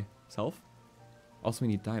protect myself. Also, we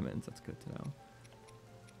need diamonds. That's good to know.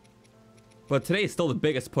 But today is still the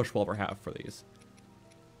biggest push we'll ever have for these.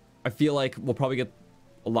 I feel like we'll probably get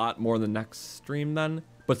a lot more in the next stream then.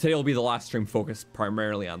 But today will be the last stream focused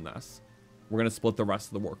primarily on this. We're going to split the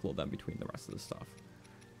rest of the workload then between the rest of the stuff.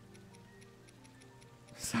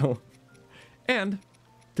 So, and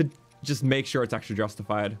to just make sure it's extra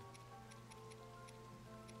justified.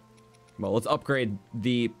 Well, let's upgrade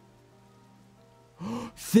the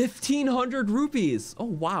 1,500 rupees. Oh,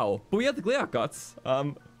 wow. But we have the Gliok guts.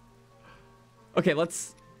 Okay,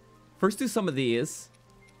 let's first do some of these.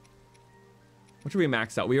 What should we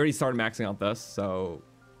max out? We already started maxing out this, so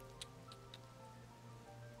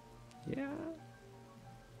yeah.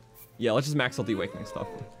 Yeah, let's just max out the awakening stuff.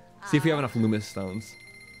 See if we have enough luminous stones.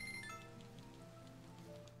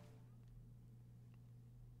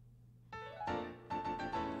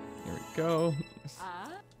 Here we go.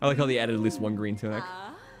 I like how they added at least one green tunic.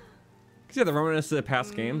 Because yeah, the reminiscence of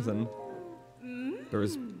past games, and there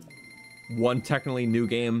was one technically new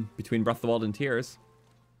game between Breath of the Wild and Tears.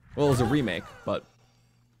 Well, it was a remake, but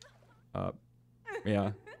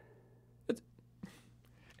yeah. It's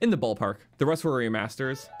in the ballpark. The rest were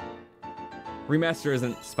remasters. Remaster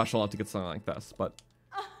isn't special enough to get something like this, but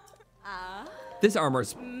this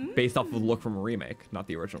armor's based off of the look from a remake, not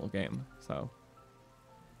the original game. So,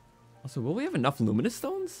 also, will we have enough luminous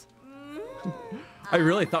stones? I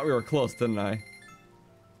really thought we were close, didn't I?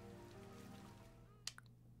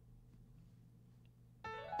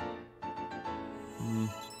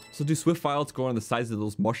 So do swift files go on the sides of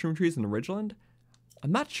those mushroom trees in the Ridgeland?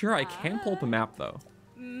 I'm not sure. I can pull up a map though.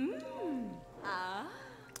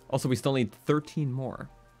 Also, we still need 13 more.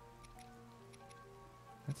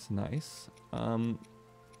 That's nice.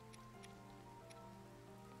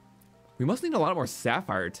 We must need a lot more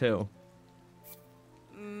sapphire too.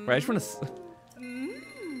 Right, I just want to.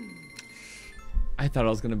 I thought it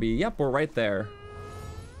was gonna be. Yep, we're right there.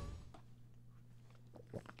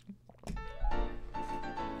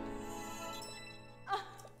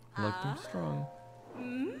 I like them strong.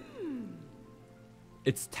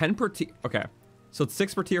 It's 10 per tier. Okay, so it's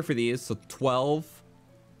 6 per tier for these. So 12.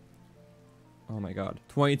 Oh my god.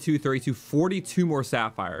 22, 32, 42 more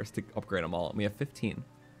sapphires to upgrade them all. And we have 15.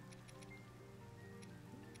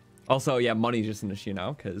 Also, yeah, money's just an issue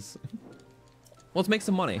now, because well, let's make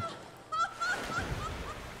some money.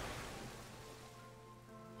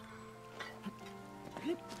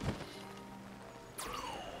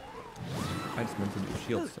 I just meant to do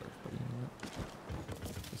shield surf, but you know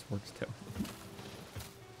what? This works too.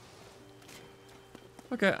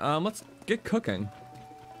 Okay, let's get cooking.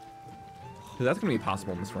 Because that's gonna be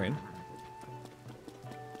possible in this rain.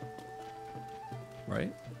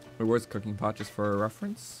 Right? Wait, where's the cooking pot, just for a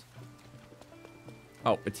reference?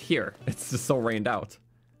 Oh, it's here. It's just so rained out.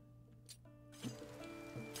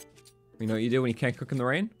 You know what you do when you can't cook in the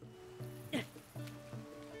rain?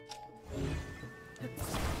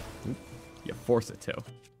 You force it to.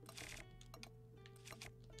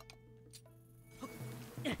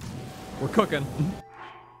 We're cooking.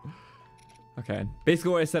 Okay,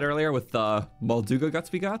 basically what I said earlier with the Molduga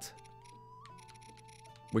guts we got,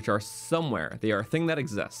 which are somewhere. They are a thing that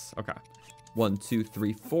exists. Okay, 1, 2,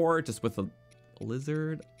 3, 4, just with a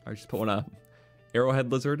lizard. I just put one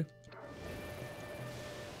arrowhead lizard.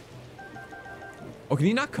 Oh, can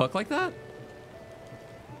you not cook like that?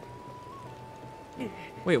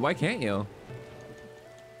 Wait, why can't you?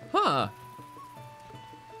 Huh.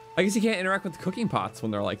 I guess you can't interact with the cooking pots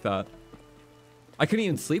when they're like that. I couldn't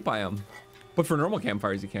even sleep by them. But for normal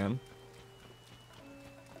campfires, you can.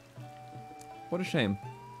 What a shame.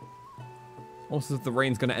 Almost as if the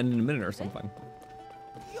rain's gonna end in a minute or something.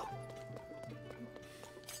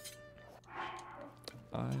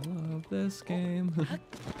 I love this game.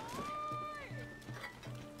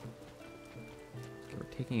 We're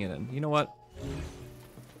taking it in. You know what?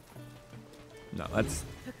 No, that's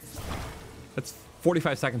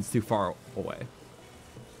 45 seconds too far away.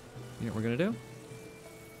 You know what we're gonna do?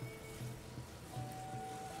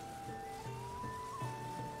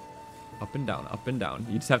 Up and down, up and down.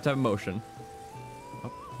 You just have to have motion.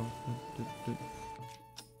 Up,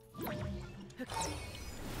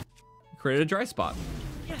 created a dry spot.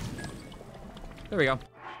 There we go.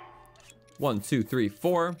 1, 2, 3,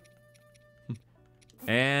 4.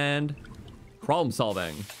 And problem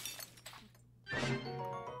solving.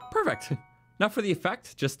 Perfect. Not for the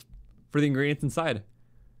effect, just for the ingredients inside.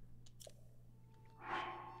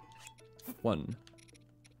 1,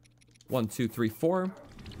 2, 3, 4.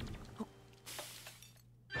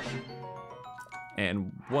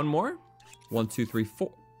 And one more. 1, 2, 3,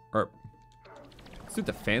 4. Or let's do it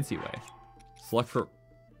the fancy way. Select for.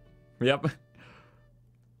 Yep.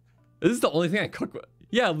 This is the only thing I cook with.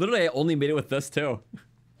 Yeah, literally, I only made it with this too.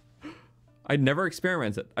 I never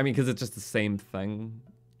experimented. I mean, because it's just the same thing.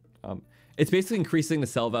 It's basically increasing the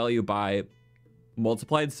sell value by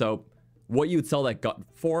multiplied. So what you would sell that gut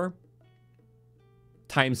for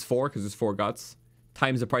times 4, because there's 4 guts,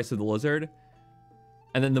 times the price of the lizard.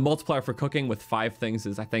 And then the multiplier for cooking with 5 things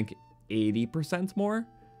is, I think, 80% more.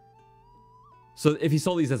 So if you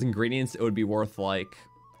sold these as ingredients, it would be worth like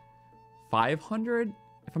 500,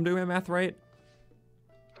 if I'm doing my math right.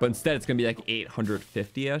 But instead, it's going to be like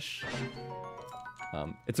 850-ish.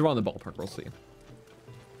 It's around the ballpark, we'll see.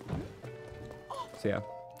 So yeah,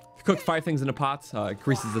 if you cook 5 things in a pot,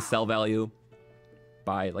 increases the sell value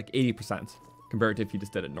by like 80% compared to if you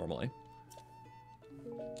just did it normally.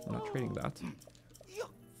 I'm not trading that.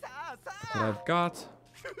 Look what I've got.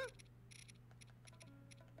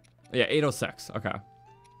 Yeah, 806. Okay.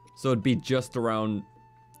 So it'd be just around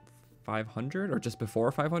 500 or just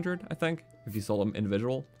before 500, I think, if you sold them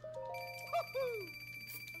individual.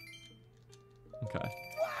 Okay.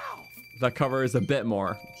 That covers a bit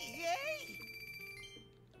more.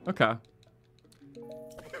 Okay.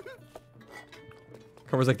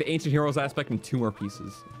 Covers like the ancient heroes aspect and 2 more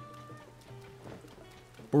pieces.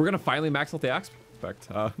 But we're gonna finally max out the aspect,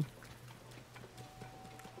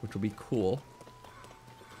 which will be cool.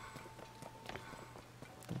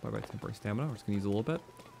 Bye-bye temporary stamina. We're just gonna use a little bit.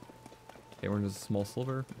 Okay, we're in just a small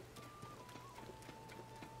silver.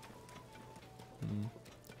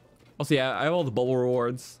 Also, yeah, I have all the bubble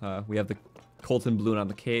rewards. We have the Colton balloon on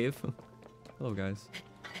the cave. Hello, guys.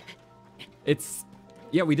 It's...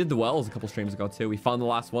 Yeah, we did the wells a couple streams ago, too. We found the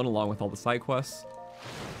last one along with all the side quests.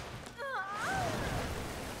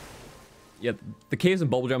 Yeah, the caves and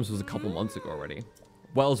bubble gems was a couple months ago already.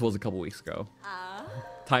 Wells was a couple weeks ago.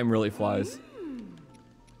 Time really flies.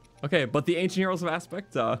 Okay, but the Ancient Heroes of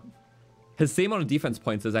Aspect has the same amount of defense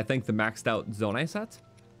points as, I think, the maxed out Zonai set.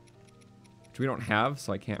 Which we don't have,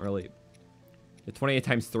 so I can't really... The 28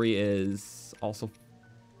 times 3 is also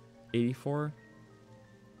 84.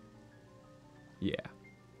 Yeah.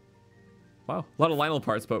 Wow, a lot of Lionel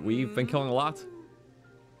parts, but we've been killing a lot.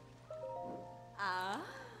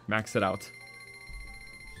 Max it out.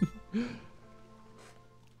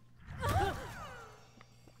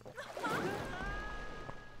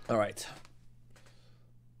 All right.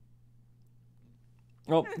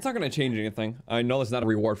 Well, it's not going to change anything. I know there's not a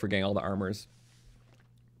reward for getting all the armors.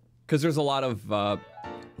 Because there's a lot of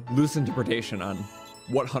loose interpretation on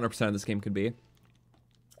what 100% of this game could be.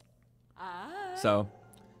 So,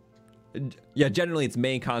 yeah, generally it's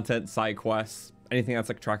main content, side quests, anything that's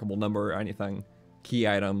like trackable number or anything. Key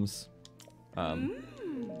items.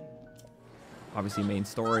 Obviously main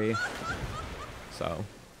story. So,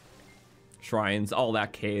 shrines, all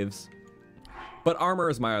that, caves. But armor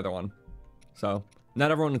is my other one. So, not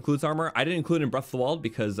everyone includes armor. I didn't include it in Breath of the Wild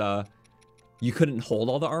because you couldn't hold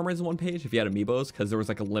all the armors in one page if you had amiibos because there was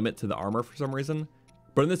like a limit to the armor for some reason.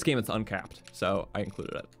 But in this game, it's uncapped, so I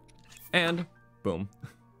included it. And boom.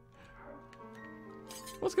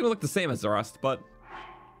 Well, it's gonna look the same as the rest, but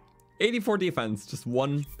 84 defense, just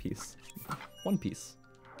 1 piece. 1 piece.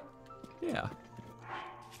 Yeah.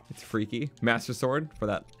 It's freaky. Master Sword for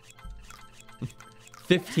that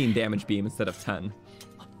 15 damage beam instead of 10.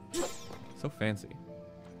 So fancy.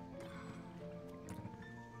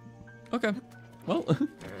 Okay. Well,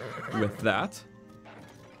 with that,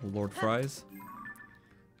 Lord Fries.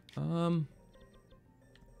 I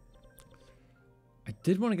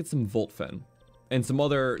did want to get some Voltfin and some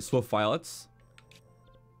other Swift Violets.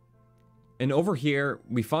 And over here,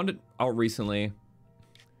 we found it out recently.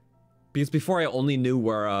 Because before I only knew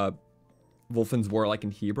where Voltfins were, like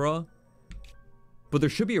in Hebra. But there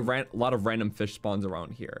should be a lot of random fish spawns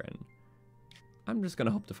around here. And I'm just going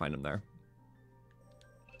to hope to find them there.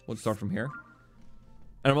 We'll start from here.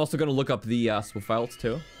 And I'm also going to look up the Swift Violets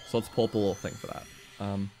too. So let's pull up a little thing for that.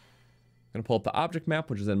 I'm going to pull up the object map,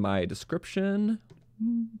 which is in my description.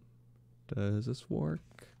 Does this work?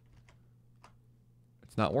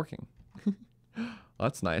 It's not working. Well,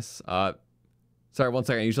 that's nice. Sorry, 1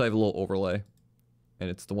 second. I usually have a little overlay. And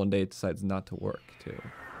it's the one day it decides not to work, too.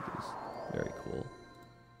 Which is very cool.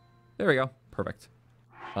 There we go. Perfect.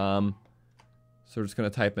 So we're just going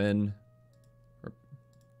to type in... Or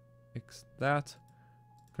fix that.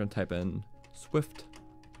 We're going to type in Swift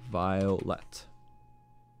Violet.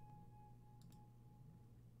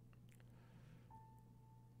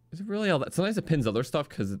 Is it really all that? Sometimes it pins other stuff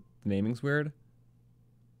because The naming's weird.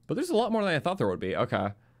 But there's a lot more than I thought there would be. Okay.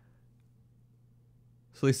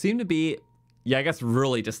 So they seem to be, yeah, I guess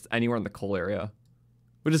really just anywhere in the coal area.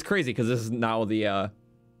 Which is crazy because this is now the,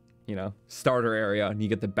 you know, starter area and you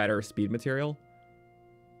get the better speed material.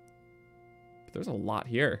 But there's a lot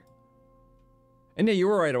here. And yeah, you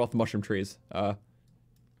were right about the mushroom trees.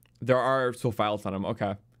 There are sulfites on them.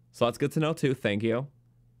 Okay. So that's good to know too. Thank you.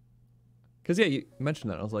 Because yeah, you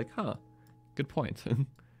mentioned that. I was like, huh. Good point. A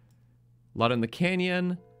lot in the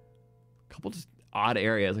canyon. A couple just odd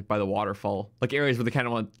areas like by the waterfall. Like areas where they kind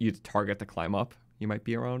of want you to target to climb up. You might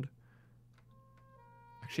be around.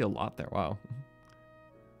 Actually a lot there. Wow.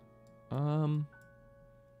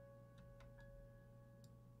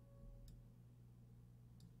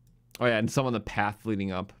 Oh yeah, and some on the path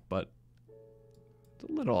leading up, but it's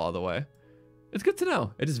a little all the way. It's good to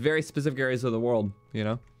know. It is very specific areas of the world, you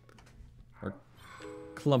know? Or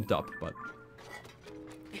clumped up, but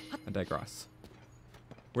I digress.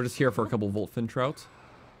 We're just here for a couple Voltfin trout.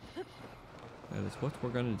 That is what we're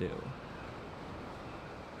gonna do.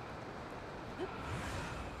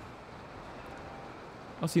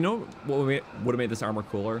 Oh, so you know what would have made this armor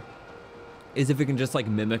cooler? Is if it can just like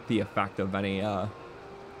mimic the effect of any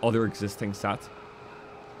other existing set.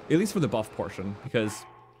 At least for the buff portion, because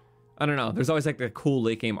I don't know, there's always like the cool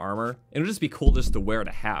late game armor. It would just be cool just to wear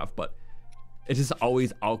to have, but it's just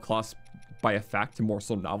always outclassed by effect and more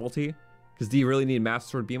so novelty. Because do you really need Master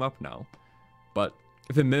Sword Beam Up? No. But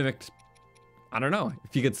if it mimicked, I don't know,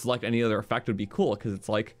 if you could select any other effect, it would be cool, because it's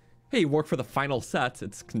like, hey, you work for the final set,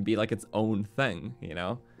 it can be like its own thing, you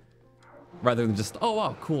know? Rather than just, oh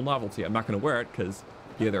wow, cool novelty, I'm not going to wear it because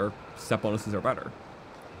the other set bonuses are better.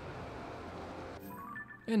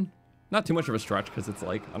 And not too much of a stretch because it's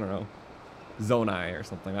like, I don't know, Zonai or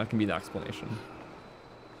something. That can be the explanation.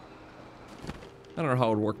 I don't know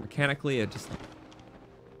how it would work mechanically. It just,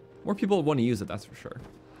 more people would want to use it, that's for sure.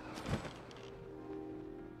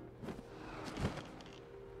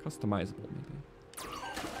 Customizable, maybe.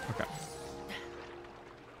 Okay.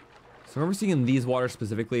 So I remember seeing in these waters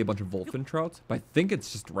specifically a bunch of Voltfin trout, but I think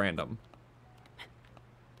it's just random.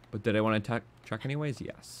 But did I want to check anyways?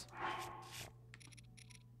 Yes.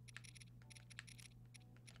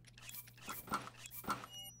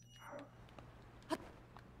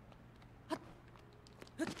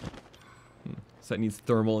 That needs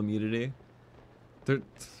thermal immunity. There's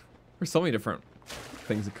so many different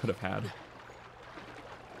things it could have had.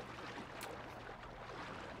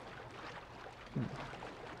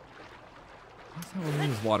 That's how in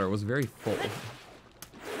this water was very full.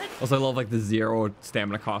 Also, I love like the 0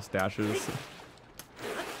 stamina cost dashes.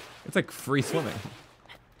 It's like free swimming.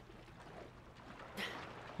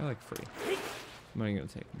 I like free. I'm not even gonna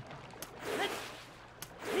take them.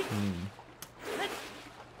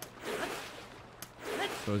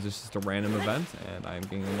 So is this just a random event and I'm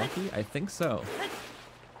getting unlucky? I think so.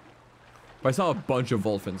 But I saw a bunch of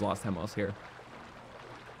Voltfins last time I was here.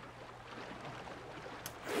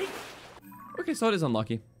 Okay, so it is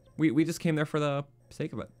unlucky. We just came there for the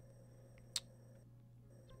sake of it.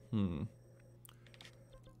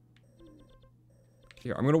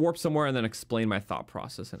 Here, I'm gonna warp somewhere and then explain my thought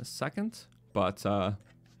process in a second. But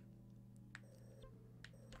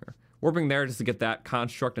warping there just to get that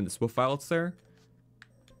construct and the Swift Violets there.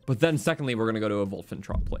 But then secondly, we're gonna go to a Voltfin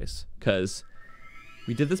trout place because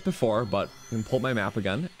we did this before, but we can pull up my map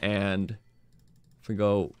again. And if we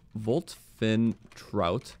go Voltfin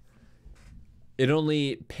trout, it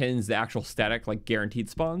only pins the actual static, like guaranteed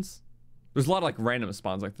spawns. There's a lot of like random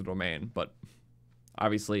spawns like the domain, but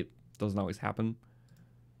obviously it doesn't always happen.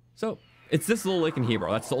 So it's this little lake in Hebrew.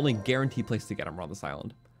 That's the only guaranteed place to get them around this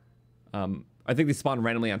island. I think they spawn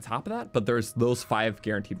randomly on top of that, but there's those 5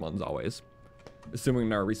 guaranteed ones always. Assuming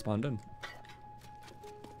they're respawned in.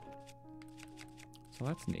 So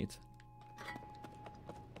that's neat.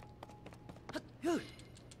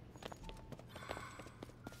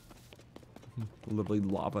 Literally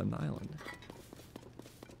lava in the island.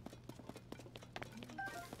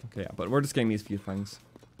 Okay, yeah, but we're just getting these few things.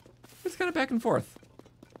 It's kind of back and forth.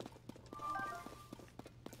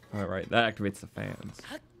 Alright, that activates the fans.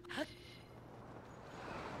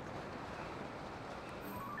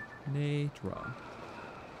 Natra.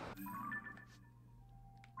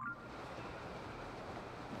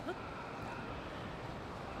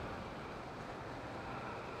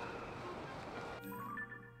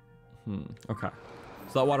 Okay.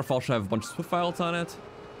 So that waterfall should have a bunch of Swift Violets on it.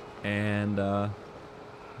 And I'm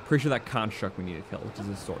pretty sure that construct we need to kill, which is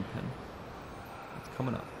a sword pin. It's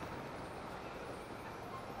coming up.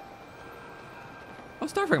 Oh,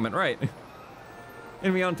 Star Fragment, right.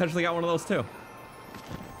 And we unintentionally got one of those too.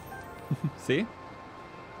 See?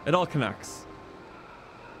 It all connects.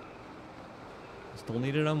 Still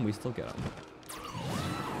needed them, we still get them.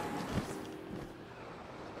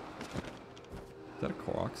 Is that a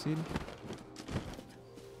korok seed?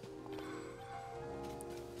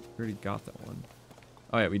 We already got that one.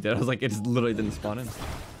 Oh yeah, we did. I was like, it just literally didn't spawn in.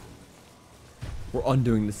 We're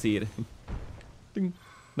undoing the seed. Ding.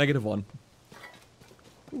 -1.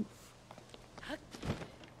 Oof. I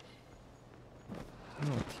don't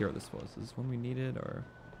know what tier this was. Is this one we needed or?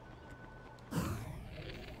 I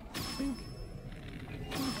think.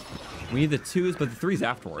 We need the 2s, but the 3s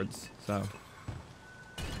afterwards. So.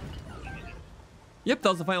 Yep, that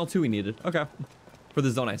was the final 2 we needed. Okay. For the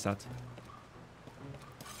Zonai set.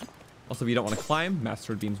 Also, if you don't want to climb,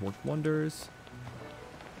 Master Beams work wonders.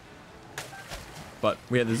 But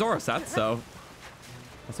we had the Zora set, so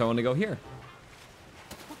that's why I want to go here.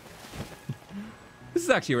 This is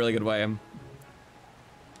actually a really good way. I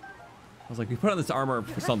was like, we put on this armor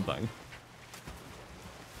for something.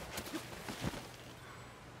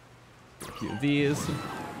 A few of these.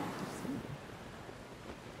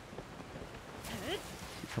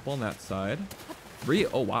 A couple on that side. 3.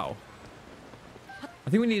 Oh, wow. I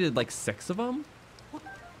think we needed like 6 of them.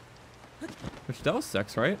 Which that was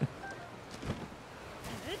 6, right?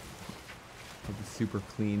 With the super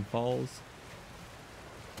clean falls.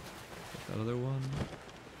 That other one.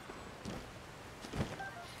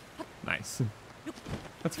 Nice.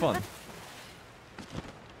 That's fun.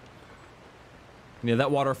 And yeah,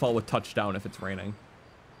 that waterfall would touch down if it's raining.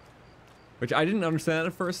 Which I didn't understand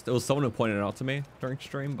at first. It was someone who pointed it out to me during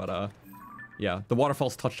stream, but yeah, the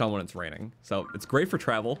waterfalls touch down when it's raining. So it's great for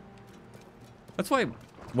travel. That's why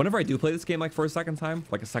whenever I do play this game like for a second time,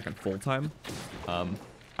 like a second full time,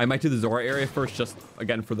 I might do the Zora area first, just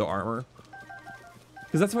again for the armor.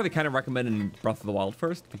 Because that's why they kind of recommend in Breath of the Wild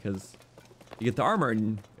first, because you get the armor,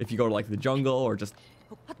 and if you go to like the jungle or just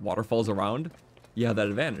waterfalls around, you have that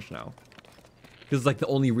advantage now. Because it's like the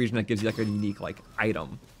only region that gives you like a unique like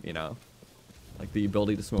item, you know, like the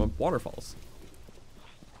ability to swim up waterfalls.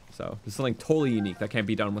 So there's something totally unique that can't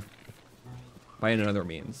be done with by any other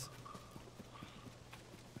means.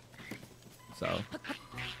 So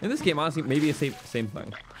in this game, honestly, maybe a same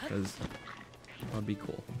thing, because that would be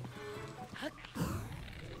cool.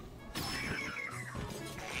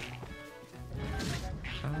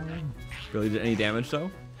 Really did any damage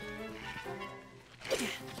though?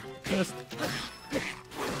 Just.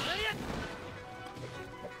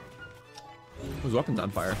 His weapon's on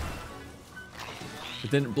fire.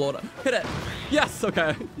 It didn't blow it up. Hit it! Yes!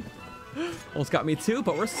 Okay. Almost got me too,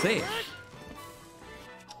 but we're safe.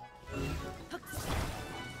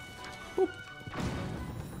 Boop.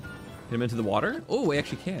 Hit him into the water? Oh, we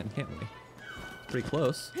actually can, can't we? It's pretty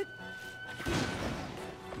close.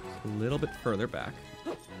 A little bit further back.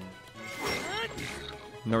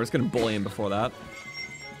 No, we're just gonna bully him before that.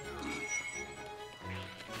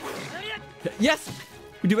 Yes!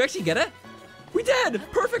 Did we actually get it? We did!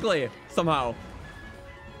 Perfectly! Somehow.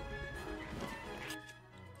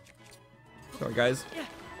 Sorry, guys.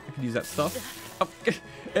 I could use that stuff. Oh,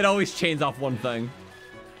 it always chains off one thing.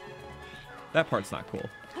 That part's not cool.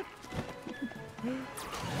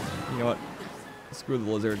 You know what? Screw the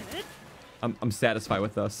lizard. I'm satisfied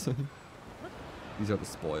with this. These are the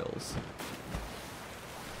spoils.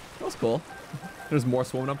 That was cool. There's more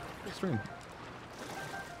swimming up the stream.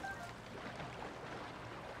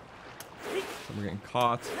 So we're getting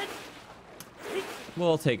caught.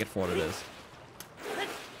 We'll take it for what it is.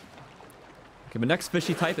 Okay, my next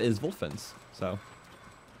fishy type is Wolfins, so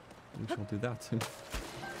we shall do that too.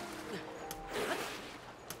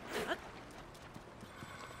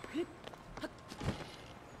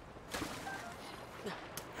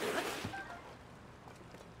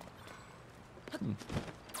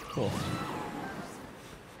 Cool.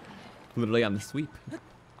 Literally on the sweep.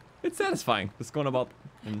 It's satisfying. Just going about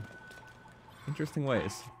in interesting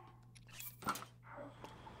ways.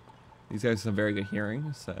 These guys have very good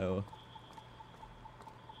hearing, so.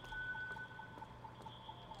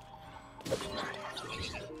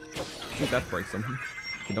 I think that breaks them.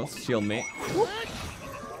 Okay, don't shield me.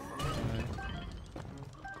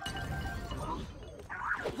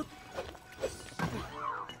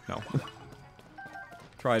 No.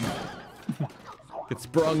 Tried. Get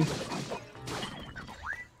sprung.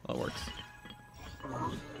 Oh, it works.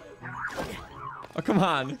 Oh, come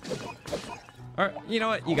on. Alright, you know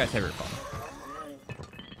what? You guys have your fun.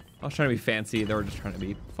 I was trying to be fancy. They were just trying to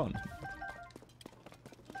be fun.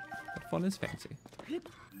 But fun is fancy.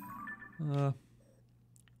 Well,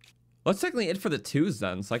 that's technically it for the 2s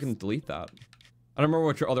then, so I can delete that. I don't remember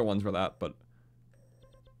what your other ones were that, but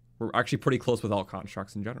we're actually pretty close with all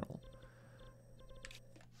constructs in general.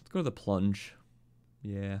 Go to the plunge.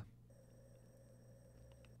 Yeah.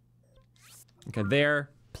 Okay, there.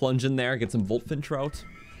 Plunge in there. Get some Voltfin trout.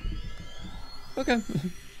 Okay.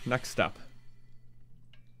 Next step.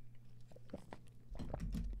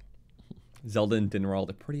 Zelda and Dinner are all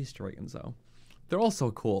the prettiest dragons, though. They're all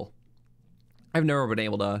so cool. I've never been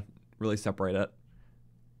able to really separate it.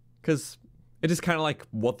 Because it is kind of like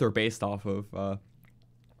what they're based off of.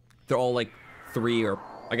 They're all like 3 or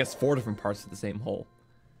I guess 4 different parts of the same whole.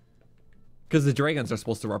 Because the dragons are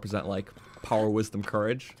supposed to represent like power, wisdom,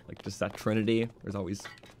 courage. Like just that trinity. There's always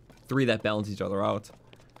 3 that balance each other out.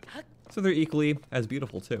 So they're equally as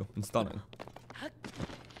beautiful too and stunning.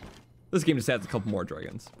 This game just adds a couple more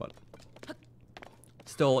dragons, but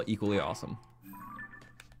still equally awesome.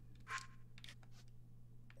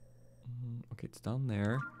 Okay, it's down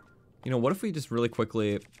there. You know, what if we just really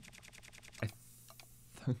quickly...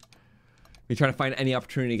 we try to find any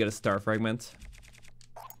opportunity to get a star fragment.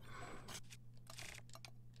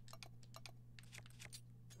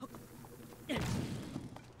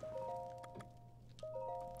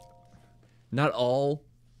 Not all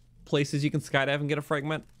places you can skydive and get a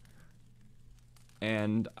fragment.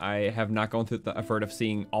 And I have not gone through the effort of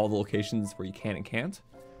seeing all the locations where you can and can't.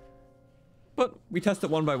 But we test it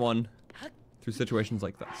one by one through situations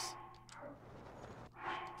like this.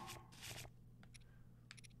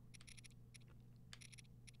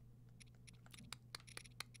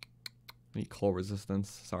 I need coal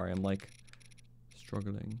resistance. Sorry, I'm like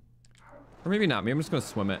struggling. Or maybe not. Maybe I'm just gonna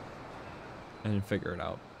swim it and figure it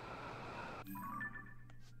out.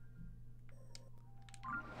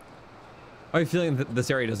 I have a feeling that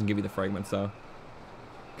this area doesn't give you the fragments though.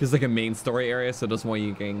 Because it's like a main story area, so it doesn't want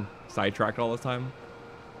you getting sidetracked all the time.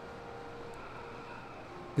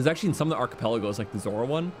 Because actually in some of the archipelagos, like the Zora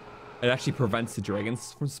one, it actually prevents the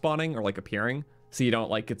dragons from spawning or like appearing. So you don't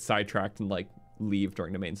like get sidetracked and like leave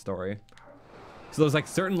during the main story. So there's like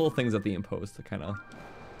certain little things that they impose to kind of,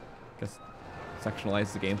 I guess,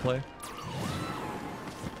 sectionalize the gameplay.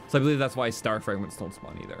 So I believe that's why star fragments don't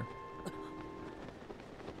spawn either.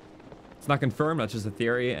 It's not confirmed, that's just a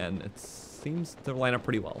theory, and it seems to line up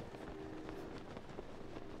pretty well.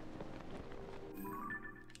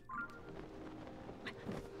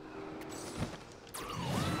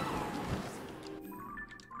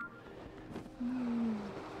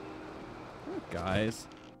 Oh, guys.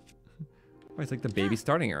 Oh, it's like the baby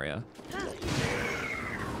starting area.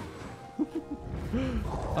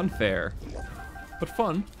 Unfair, but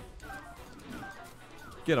fun.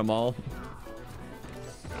 Get them all.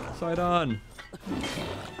 Side on.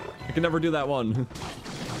 I can never do that one.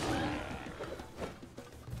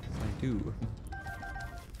 I do.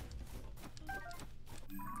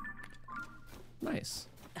 Nice.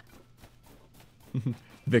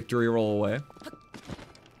 Victory roll away.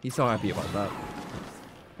 He's so happy about that.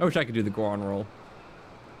 I wish I could do the Goron roll.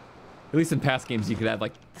 At least in past games you could add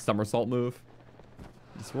like somersault move.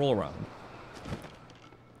 Just roll around.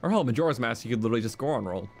 Or hell, Majora's Mask you could literally just Goron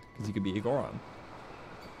roll. Because you could be a Goron.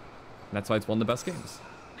 And that's why it's one of the best games.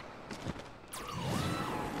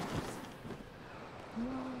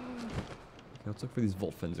 Okay, let's look for these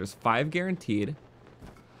Voltfins. There's 5 guaranteed.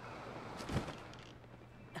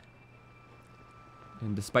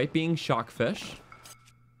 And despite being shockfish,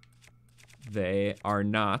 they are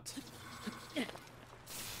not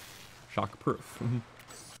shock-proof.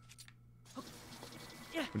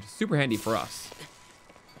 Which is super handy for us.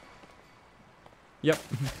 Yep,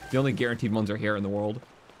 the only guaranteed ones are here in the world.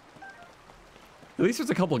 At least there's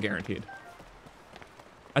a couple guaranteed.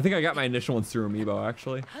 I think I got my initial ones through Amiibo,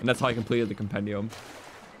 actually. And that's how I completed the Compendium.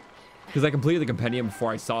 Because I completed the Compendium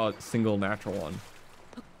before I saw a single natural one.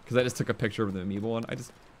 Because I just took a picture of the Amiibo one. I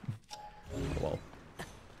just... Oh, well.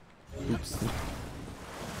 Oops.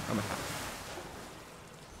 I'm a hack.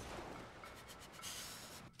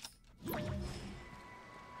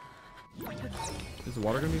 Is the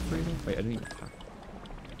water going to be freezing? Wait, I didn't even...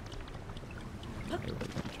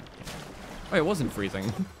 Oh, it wasn't freezing.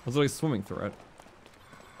 I was literally swimming through it.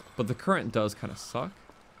 But the current does kind of suck.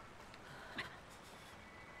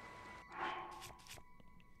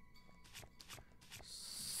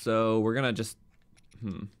 So we're gonna just...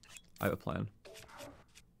 I have a plan.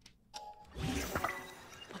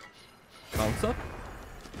 Bounce up.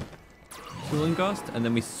 Cooling gust, and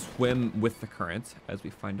then we swim with the current as we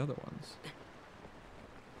find other ones.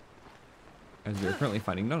 As we are currently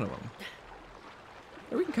finding none of them.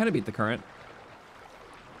 Yeah, we can kind of beat the current.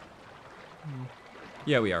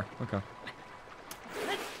 Yeah, we are. Okay.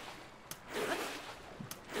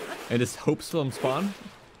 And just hope some spawn.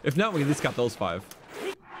 If not, we at least got those 5.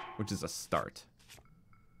 Which is a start.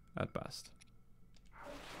 At best.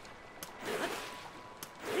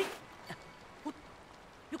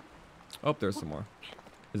 Oh, there's some more.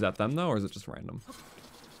 Is that them though, or is it just random?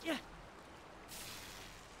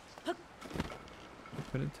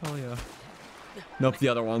 Couldn't tell ya. Nope, the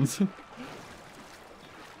other ones.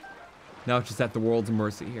 Now it's just at the world's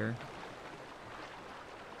mercy here.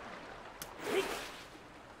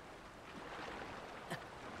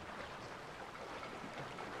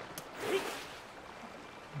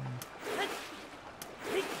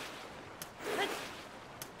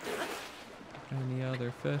 Any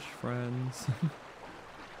other fish friends?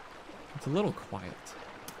 It's a little quiet.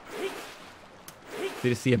 They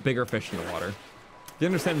just see a bigger fish in the water. They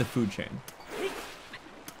understand the food chain.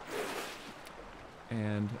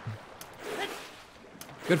 And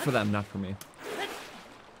good for them, not for me.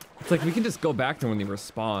 It's like we can just go back to when they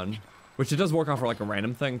respawn, which it does work out for like a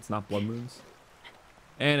random thing. It's not blood moons.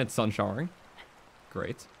 And it's sun showering.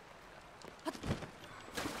 Great.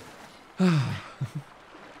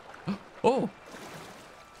 Oh!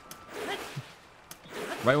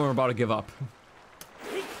 Right when we're about to give up.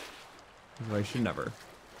 I should never.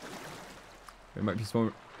 We might be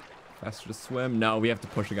faster to swim. No, we have to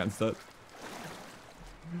push against it.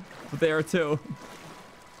 But they are too.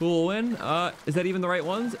 Cool win. Is that even the right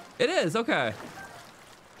ones? It is, okay.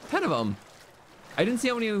 10 of them. I didn't see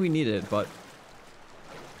how many we needed, but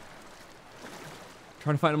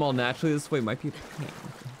trying to find them all naturally this way might be a pain.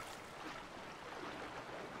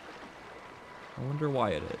 I wonder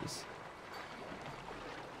why it is.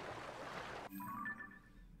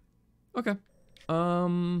 Okay.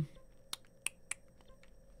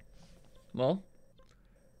 Well,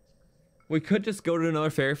 we could just go to another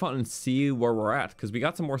fairy fountain and see where we're at, because we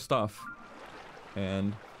got some more stuff.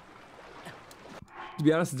 And to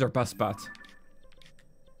be honest, it's our best bet.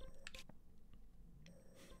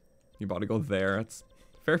 You're about to go there. It's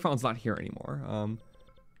fairy fountain's not here anymore.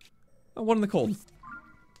 Oh, one in the cold.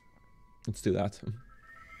 Let's do that.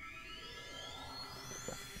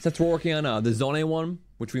 Since we're working on the Zone one,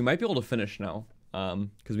 which we might be able to finish now,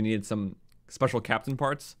 because we needed some special captain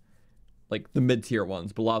parts, like the mid-tier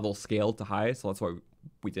ones, but a lot of those scaled to high, so that's why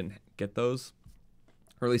we didn't get those,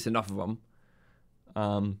 or at least enough of them.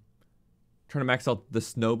 Trying to max out the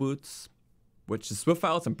snow boots, which the Swift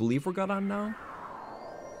Violets I believe we're good on now,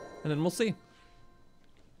 and then we'll see.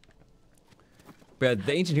 But yeah,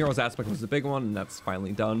 the Ancient Heroes aspect was the big one, and that's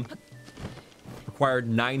finally done. Required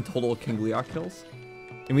 9 total King Leok kills.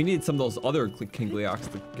 And we needed some of those other King Leoks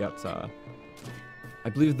to get, I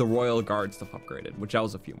believe, the Royal Guard stuff upgraded, which that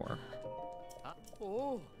was a few more.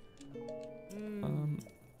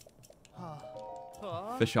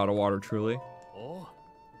 Fish out of water, truly.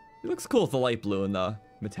 It looks cool with the light blue and the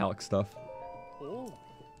metallic stuff. I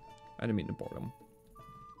didn't mean to board him.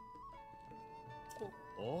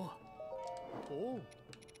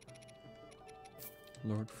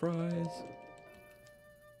 Lord Fries.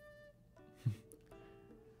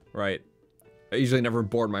 Right. I usually never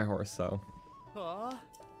board my horse, so.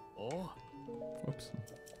 Whoops.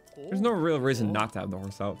 There's no real reason not to have the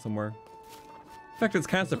horse out somewhere. In fact, it's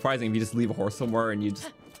kind of surprising if you just leave a horse somewhere and you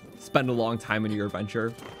just spend a long time in your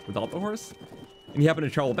adventure without the horse. And you happen to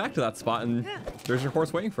travel back to that spot and there's your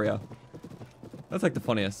horse waiting for you. That's like the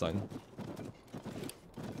funniest thing.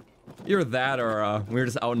 Either that or when you're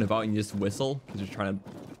just out and about and you just whistle because you're trying to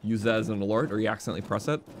use that as an alert, or you accidentally press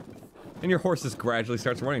it. And your horse just gradually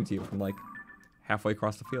starts running to you from like halfway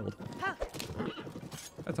across the field.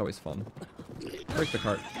 That's always fun. Break the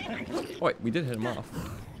cart. Oh wait, we did hit him off.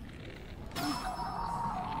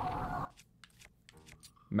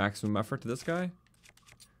 Maximum effort to this guy.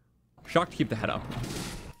 Shocked to keep the head up.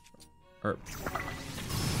 Or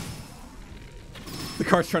the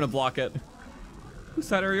cart's trying to block it. Whose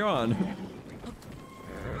side are you on?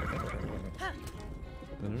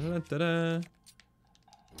 Da-da-da-da-da.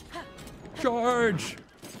 Charge!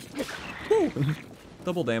 Woo.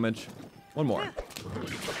 Double damage. One more.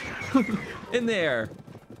 In there!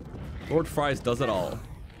 Lord Fries does it all.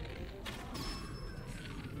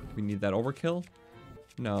 We need that overkill?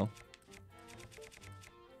 No.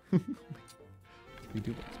 We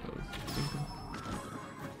do, I suppose.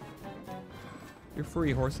 You're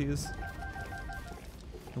free, horsies.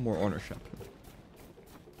 No more ownership.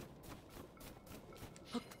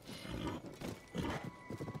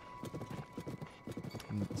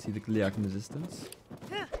 See the Leok in the distance.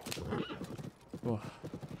 Oh.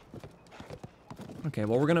 Okay,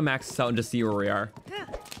 well, we're gonna max this out and just see where we are.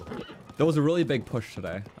 That was a really big push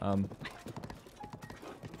today.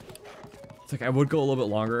 It's like I would go a little bit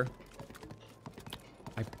longer.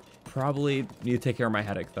 I probably need to take care of my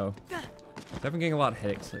headache though. I've been getting a lot of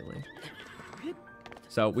headaches lately.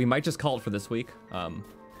 So we might just call it for this week.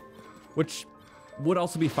 Which would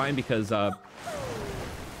also be fine because,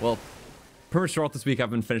 well, pretty much throughout this week,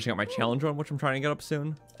 I've been finishing up my challenge run, which I'm trying to get up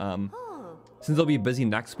soon. Since I'll be busy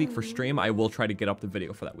next week for stream, I will try to get up the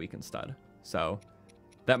video for that week instead. So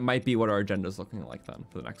that might be what our agenda is looking like then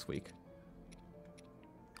for the next week.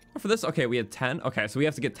 For this, okay, we had 10. Okay, so we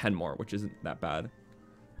have to get 10 more, which isn't that bad.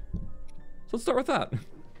 So let's start with that.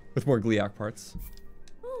 With more Gliok parts.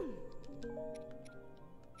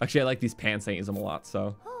 Actually, I like these pants. I use them a lot,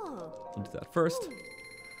 so we'll do that first.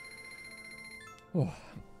 Oh.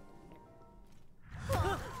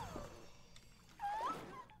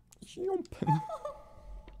 Jump.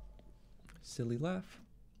 Silly laugh.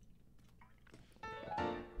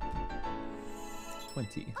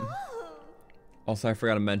 20. Also, I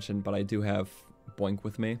forgot to mention, but I do have Boink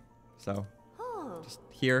with me, so just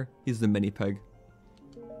here, he's the mini peg.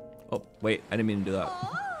 Oh, wait, I didn't mean to do that.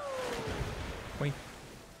 Boink.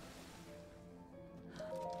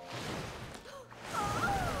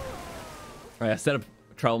 Alright, I set up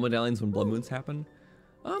travel medallions when blood moons happen.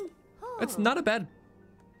 It's not a bad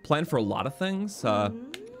plan for a lot of things.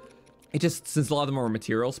 It just, since a lot of them are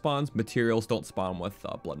material spawns, materials don't spawn with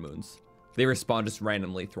blood moons. They respawn just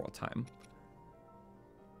randomly throughout time.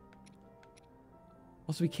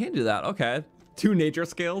 Also, we can do that. Okay. 2 nature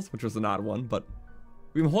scales, which was an odd one, but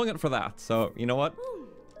we've been holding it for that. So, you know what?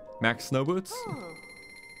 Max snow boots.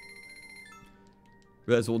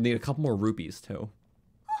 Realize we'll need a couple more rupees, too.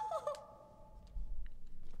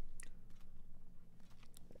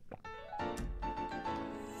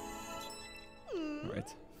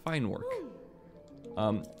 Alright. Fine work.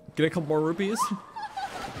 Get a couple more rupees.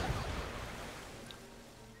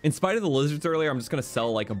 In spite of the lizards earlier, I'm just gonna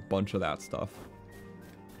sell like a bunch of that stuff.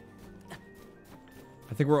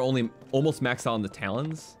 I think we're only almost maxed out on the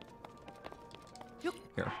talons.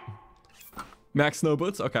 Here. Max snow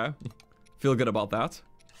boots, okay. Feel good about that.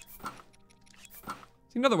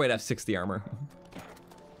 It's another way to have 60 armor.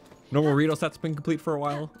 Normal Rito set's been complete for a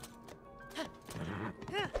while.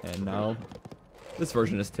 And now this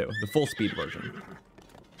version is 2, the full speed version.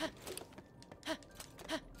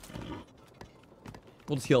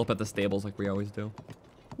 We'll just heal up at the stables like we always do.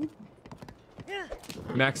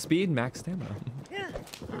 Max speed, max stamina.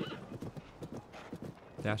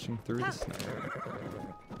 Dashing through the snow.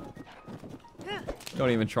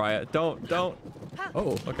 Don't even try it. Don't.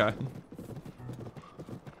 Oh, okay.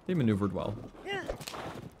 They maneuvered well.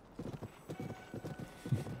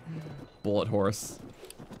 Bullet horse.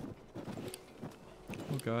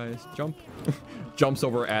 Oh, guys, jump. Jumps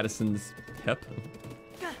over Addison's hip.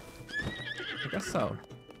 I guess so.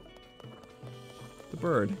 The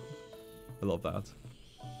bird. I love that.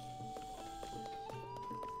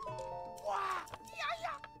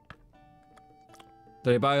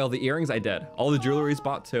 Did I buy all the earrings? I did. All the jewelry's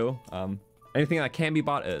bought too. Anything that can be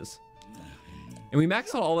bought is. And we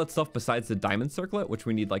maxed out all that stuff besides the diamond circlet, which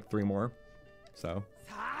we need like 3 more. So.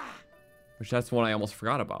 Which that's one I almost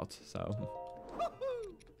forgot about, so.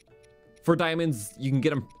 For diamonds, you can get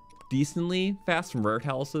them decently fast from rare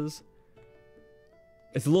taluses.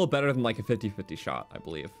 It's a little better than like a 50-50 shot, I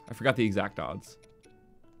believe. I forgot the exact odds.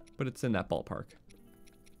 But it's in that ballpark.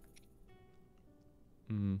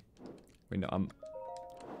 Wait, no, I'm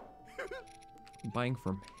buying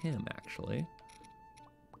from him, actually.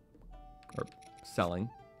 Or selling.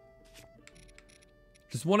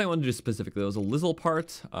 Just one I wanted to do specifically. It was a Lizzle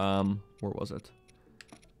part. Where was it?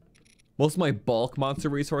 Most of my bulk monster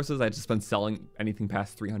resources, I just been selling anything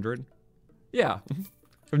past 300. Yeah.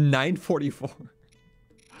 From 944.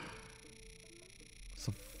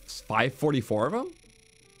 So 544 of them?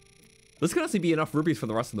 This could honestly be enough rupees for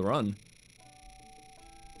the rest of the run.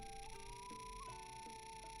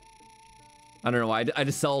 I don't know. I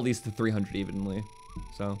just sell all these to 300 evenly.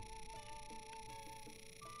 So.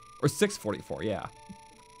 Or 644, yeah.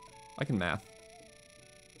 I can math.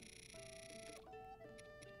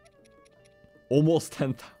 Almost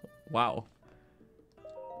 10,000. Wow.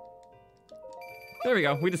 There we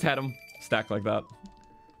go. We just had them stacked like that.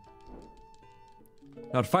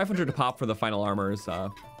 Now at 500 to pop for the final armors.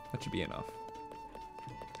 That should be enough.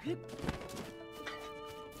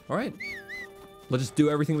 All right. Let's just do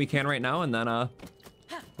everything we can right now, and then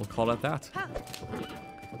we'll call it that.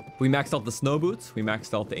 We maxed out the snow boots. We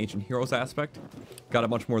maxed out the ancient heroes aspect. Got a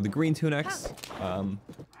bunch more of the green tunics.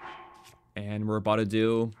 And we're about to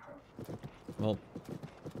do... Well,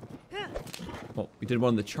 we did one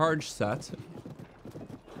of the charge sets.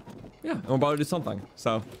 Yeah, and we're about to do something.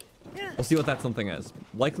 So, we'll see what that something is.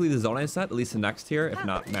 Likely the Zonai set, at least the next tier, if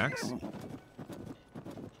not max.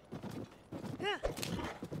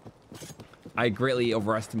 I greatly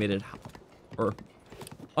overestimated, or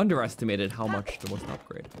underestimated how much there was to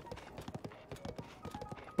upgrade.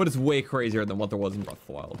 But it's way crazier than what there was in Breath of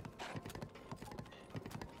the Wild.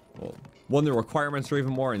 one, the requirements are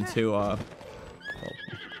even more, and two, well,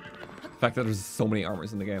 the fact that there's so many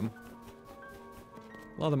armors in the game.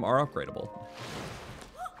 A lot of them are upgradable.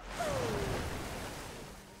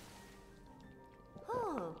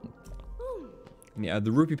 Yeah,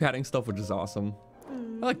 the rupee padding stuff, which is awesome.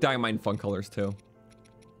 I like dyeing mine fun colors too.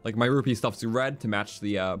 Like my rupee stuff's red to match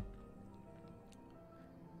the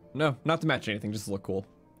no, not to match anything, just to look cool.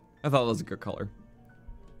 I thought it was a good color.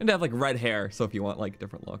 And to have like red hair, so if you want like a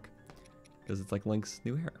different look. Because it's like Link's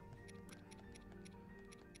new hair.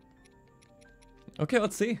 Okay,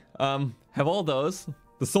 let's see. Have all those.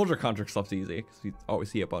 The soldier contract stuff's easy, because we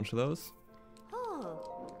always see a bunch of those.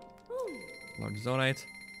 Large zonite.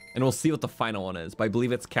 And we'll see what the final one is. But I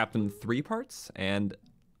believe it's capped in 3 parts, and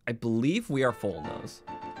I believe we are full in those.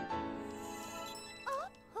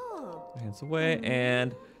 Hands away,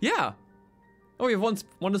 and yeah. Oh, we have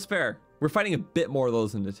one to spare. We're fighting a bit more of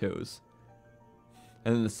those into 2s.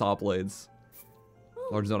 And then the saw blades.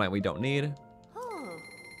 Large zonite we don't need.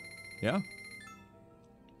 Yeah.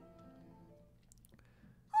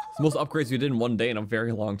 It's the most upgrades we did in one day in a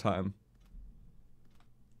very long time.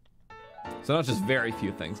 So not just very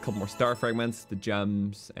few things, a couple more star fragments, the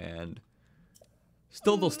gems, and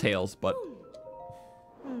still those tails, but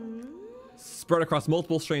spread across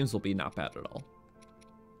multiple streams will be not bad at all.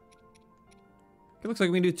 It looks like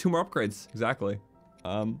we can do 2 more upgrades, exactly.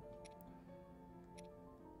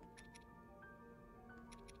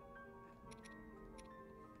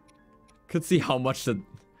 Could see how much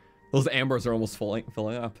those ambers are almost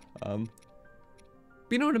filling up. But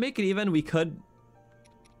you know, to make it even, we could.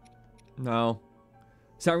 No.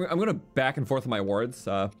 So I'm gonna back and forth with my words.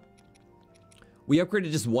 We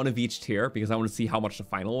upgraded just 1 of each tier because I want to see how much the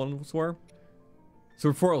final ones were. So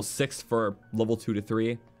before it was 6 for level 2 to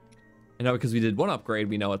 3. And now because we did 1 upgrade,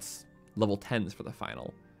 we know it's level 10s for the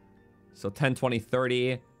final. So 10, 20,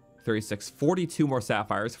 30, 36, 42 more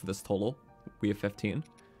sapphires for this total. We have 15.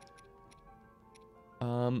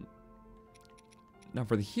 Now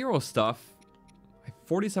for the hero stuff, I have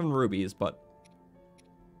 47 rubies, but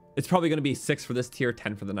it's probably going to be 6 for this tier,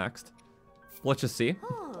 10 for the next. Let's just see.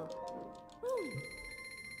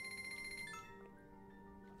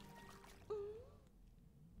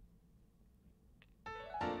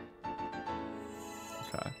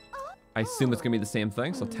 Okay. I assume it's going to be the same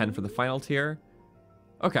thing, so 10 for the final tier.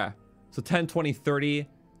 Okay. So 10, 20, 30,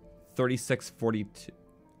 36, 42.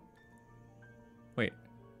 Wait.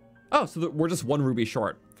 Oh, so we're just 1 ruby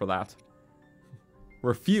short for that.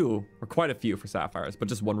 We're quite a few for sapphires, but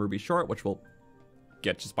just 1 ruby short, which we'll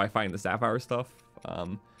get just by finding the sapphire stuff.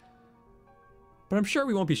 But I'm sure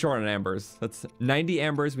we won't be short on ambers. That's 90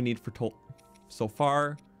 ambers we need for so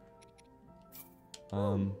far.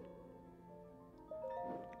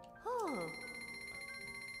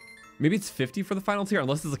 Maybe it's 50 for the final tier,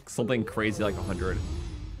 unless it's like something crazy like 100.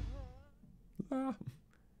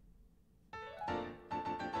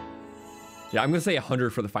 Yeah, I'm gonna say 100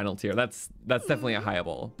 for the final tier. That's definitely a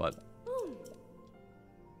highball, but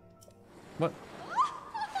what?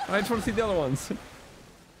 I just want to see the other ones.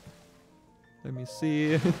 Let me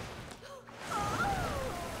see.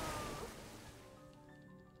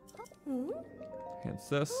 Hence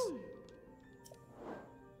this.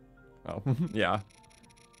 Oh, yeah.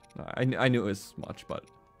 I knew it was much, but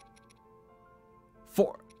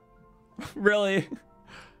 4. Really?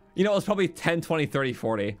 You know, it was probably 10, 20, 30,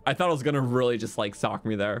 40. I thought it was gonna really just like sock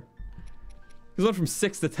me there. It went from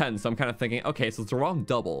 6 to 10, so I'm kind of thinking, okay, so it's around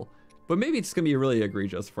double. But maybe it's gonna be really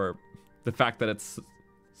egregious for the fact that it's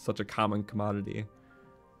such a common commodity.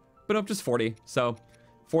 But nope, just 40. So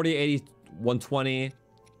 40, 80, 120,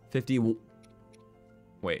 50.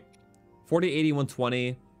 Wait. 40, 80,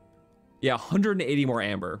 120. Yeah, 180 more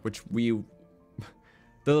amber, which that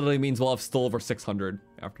literally means we'll have still over 600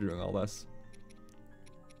 after doing all this.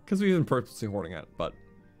 Because we've been purposely hoarding it, but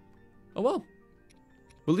oh well.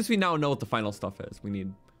 Well, at least we now know what the final stuff is. We need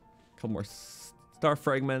a couple more star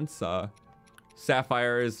fragments,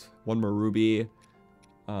 sapphires, 1 more ruby.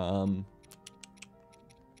 What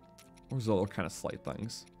was the other kind of slight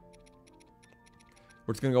things?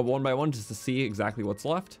 We're just gonna go 1 by 1 just to see exactly what's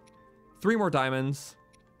left. 3 more diamonds.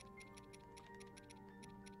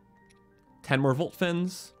 10 more volt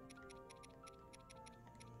fins.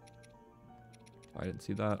 I didn't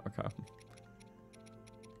see that. Okay.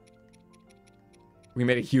 We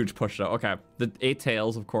made a huge push though. Okay. The 8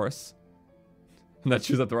 tails, of course. And that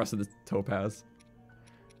chews up the rest of the topaz.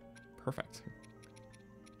 Perfect.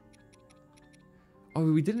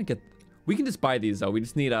 Oh, we didn't get... We can just buy these though. We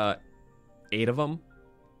just need 8 of them.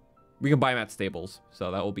 We can buy them at stables.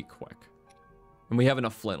 So that will be quick. And we have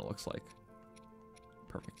enough flint, it looks like.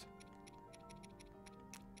 Perfect.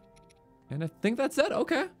 And I think that's it.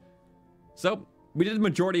 Okay. So we did the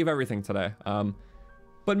majority of everything today.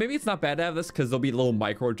 But maybe it's not bad to have this because there'll be little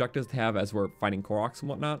micro objectives to have as we're finding Koroks and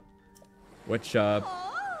whatnot. Which, in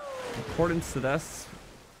accordance to this,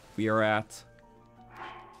 we are at,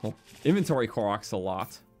 well, inventory Koroks a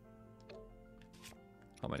lot.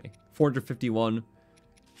 How many? 451.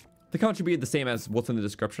 The count should be the same as what's in the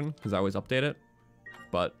description because I always update it.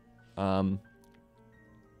 But,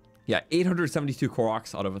 yeah, 872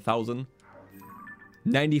 Koroks out of 1,000.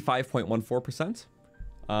 95.14%.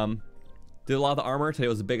 Did a lot of the armor. Today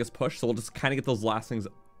was the biggest push, so we'll just kind of get those last things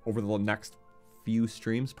over the next few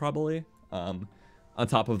streams, probably. On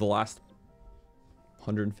top of the last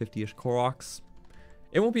 150-ish Koroks.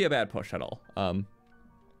 It won't be a bad push at all.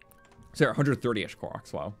 Sorry, 130-ish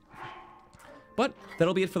Koroks, wow. But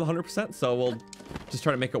that'll be it for the 100%, so we'll just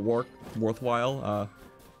try to make it worthwhile.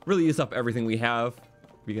 Really use up everything we have.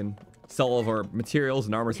 We can sell all of our materials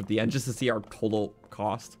and armors at the end just to see our total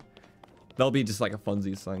cost. That'll be just like a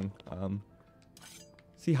funsies thing.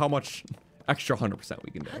 See how much extra 100%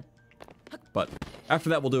 we can do. But after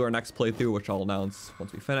that, we'll do our next playthrough, which I'll announce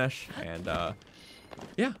once we finish. And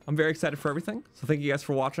yeah, I'm very excited for everything. So thank you guys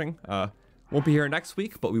for watching. Won't be here next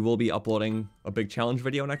week, but we will be uploading a big challenge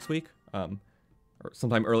video next week. Or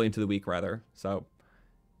sometime early into the week, rather. So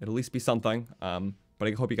it'll at least be something. But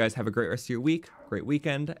I hope you guys have a great rest of your week, great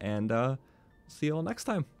weekend, and see you all next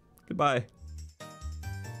time. Goodbye.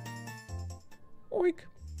 Oink.